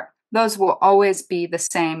at a chart, those will always be the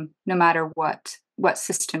same no matter what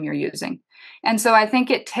system you're using. And so I think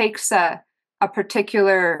it takes a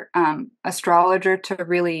particular astrologer to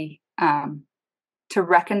really to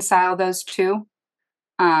reconcile those two.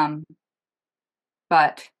 But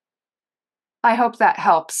I hope that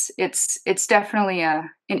helps. It's definitely an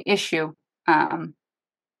issue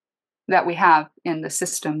that we have in the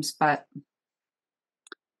systems, but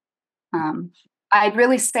I'd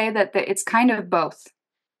really say that it's kind of both.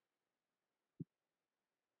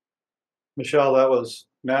 Michelle, that was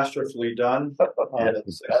masterfully done at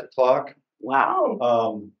 6 o'clock.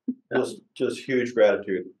 Wow. Just huge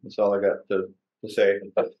gratitude. That's all I got to say.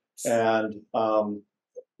 And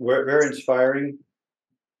very inspiring.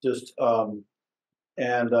 Just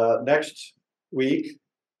and next week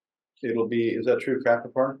it'll be, is that true,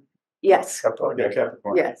 Capricorn? Yes. Yeah,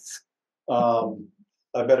 Capricorn. Yes.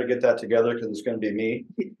 I better get that together because it's going to be me.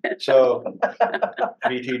 So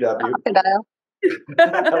BTW.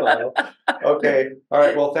 Okay. All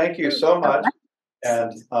right. Well, thank you so much.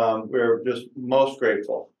 And we're just most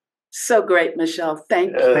grateful. So great, Michelle.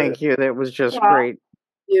 Thank you. Thank you. That was just great.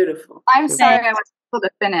 Beautiful. I'm sorry I was able to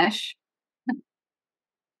finish.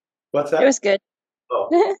 What's that? It was good. Oh,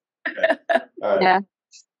 okay. All right. Yeah.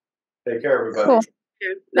 Take care, everybody. Cool.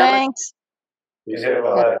 Thanks. Be safe.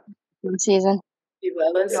 Bye. Good season. Be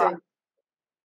well and safe.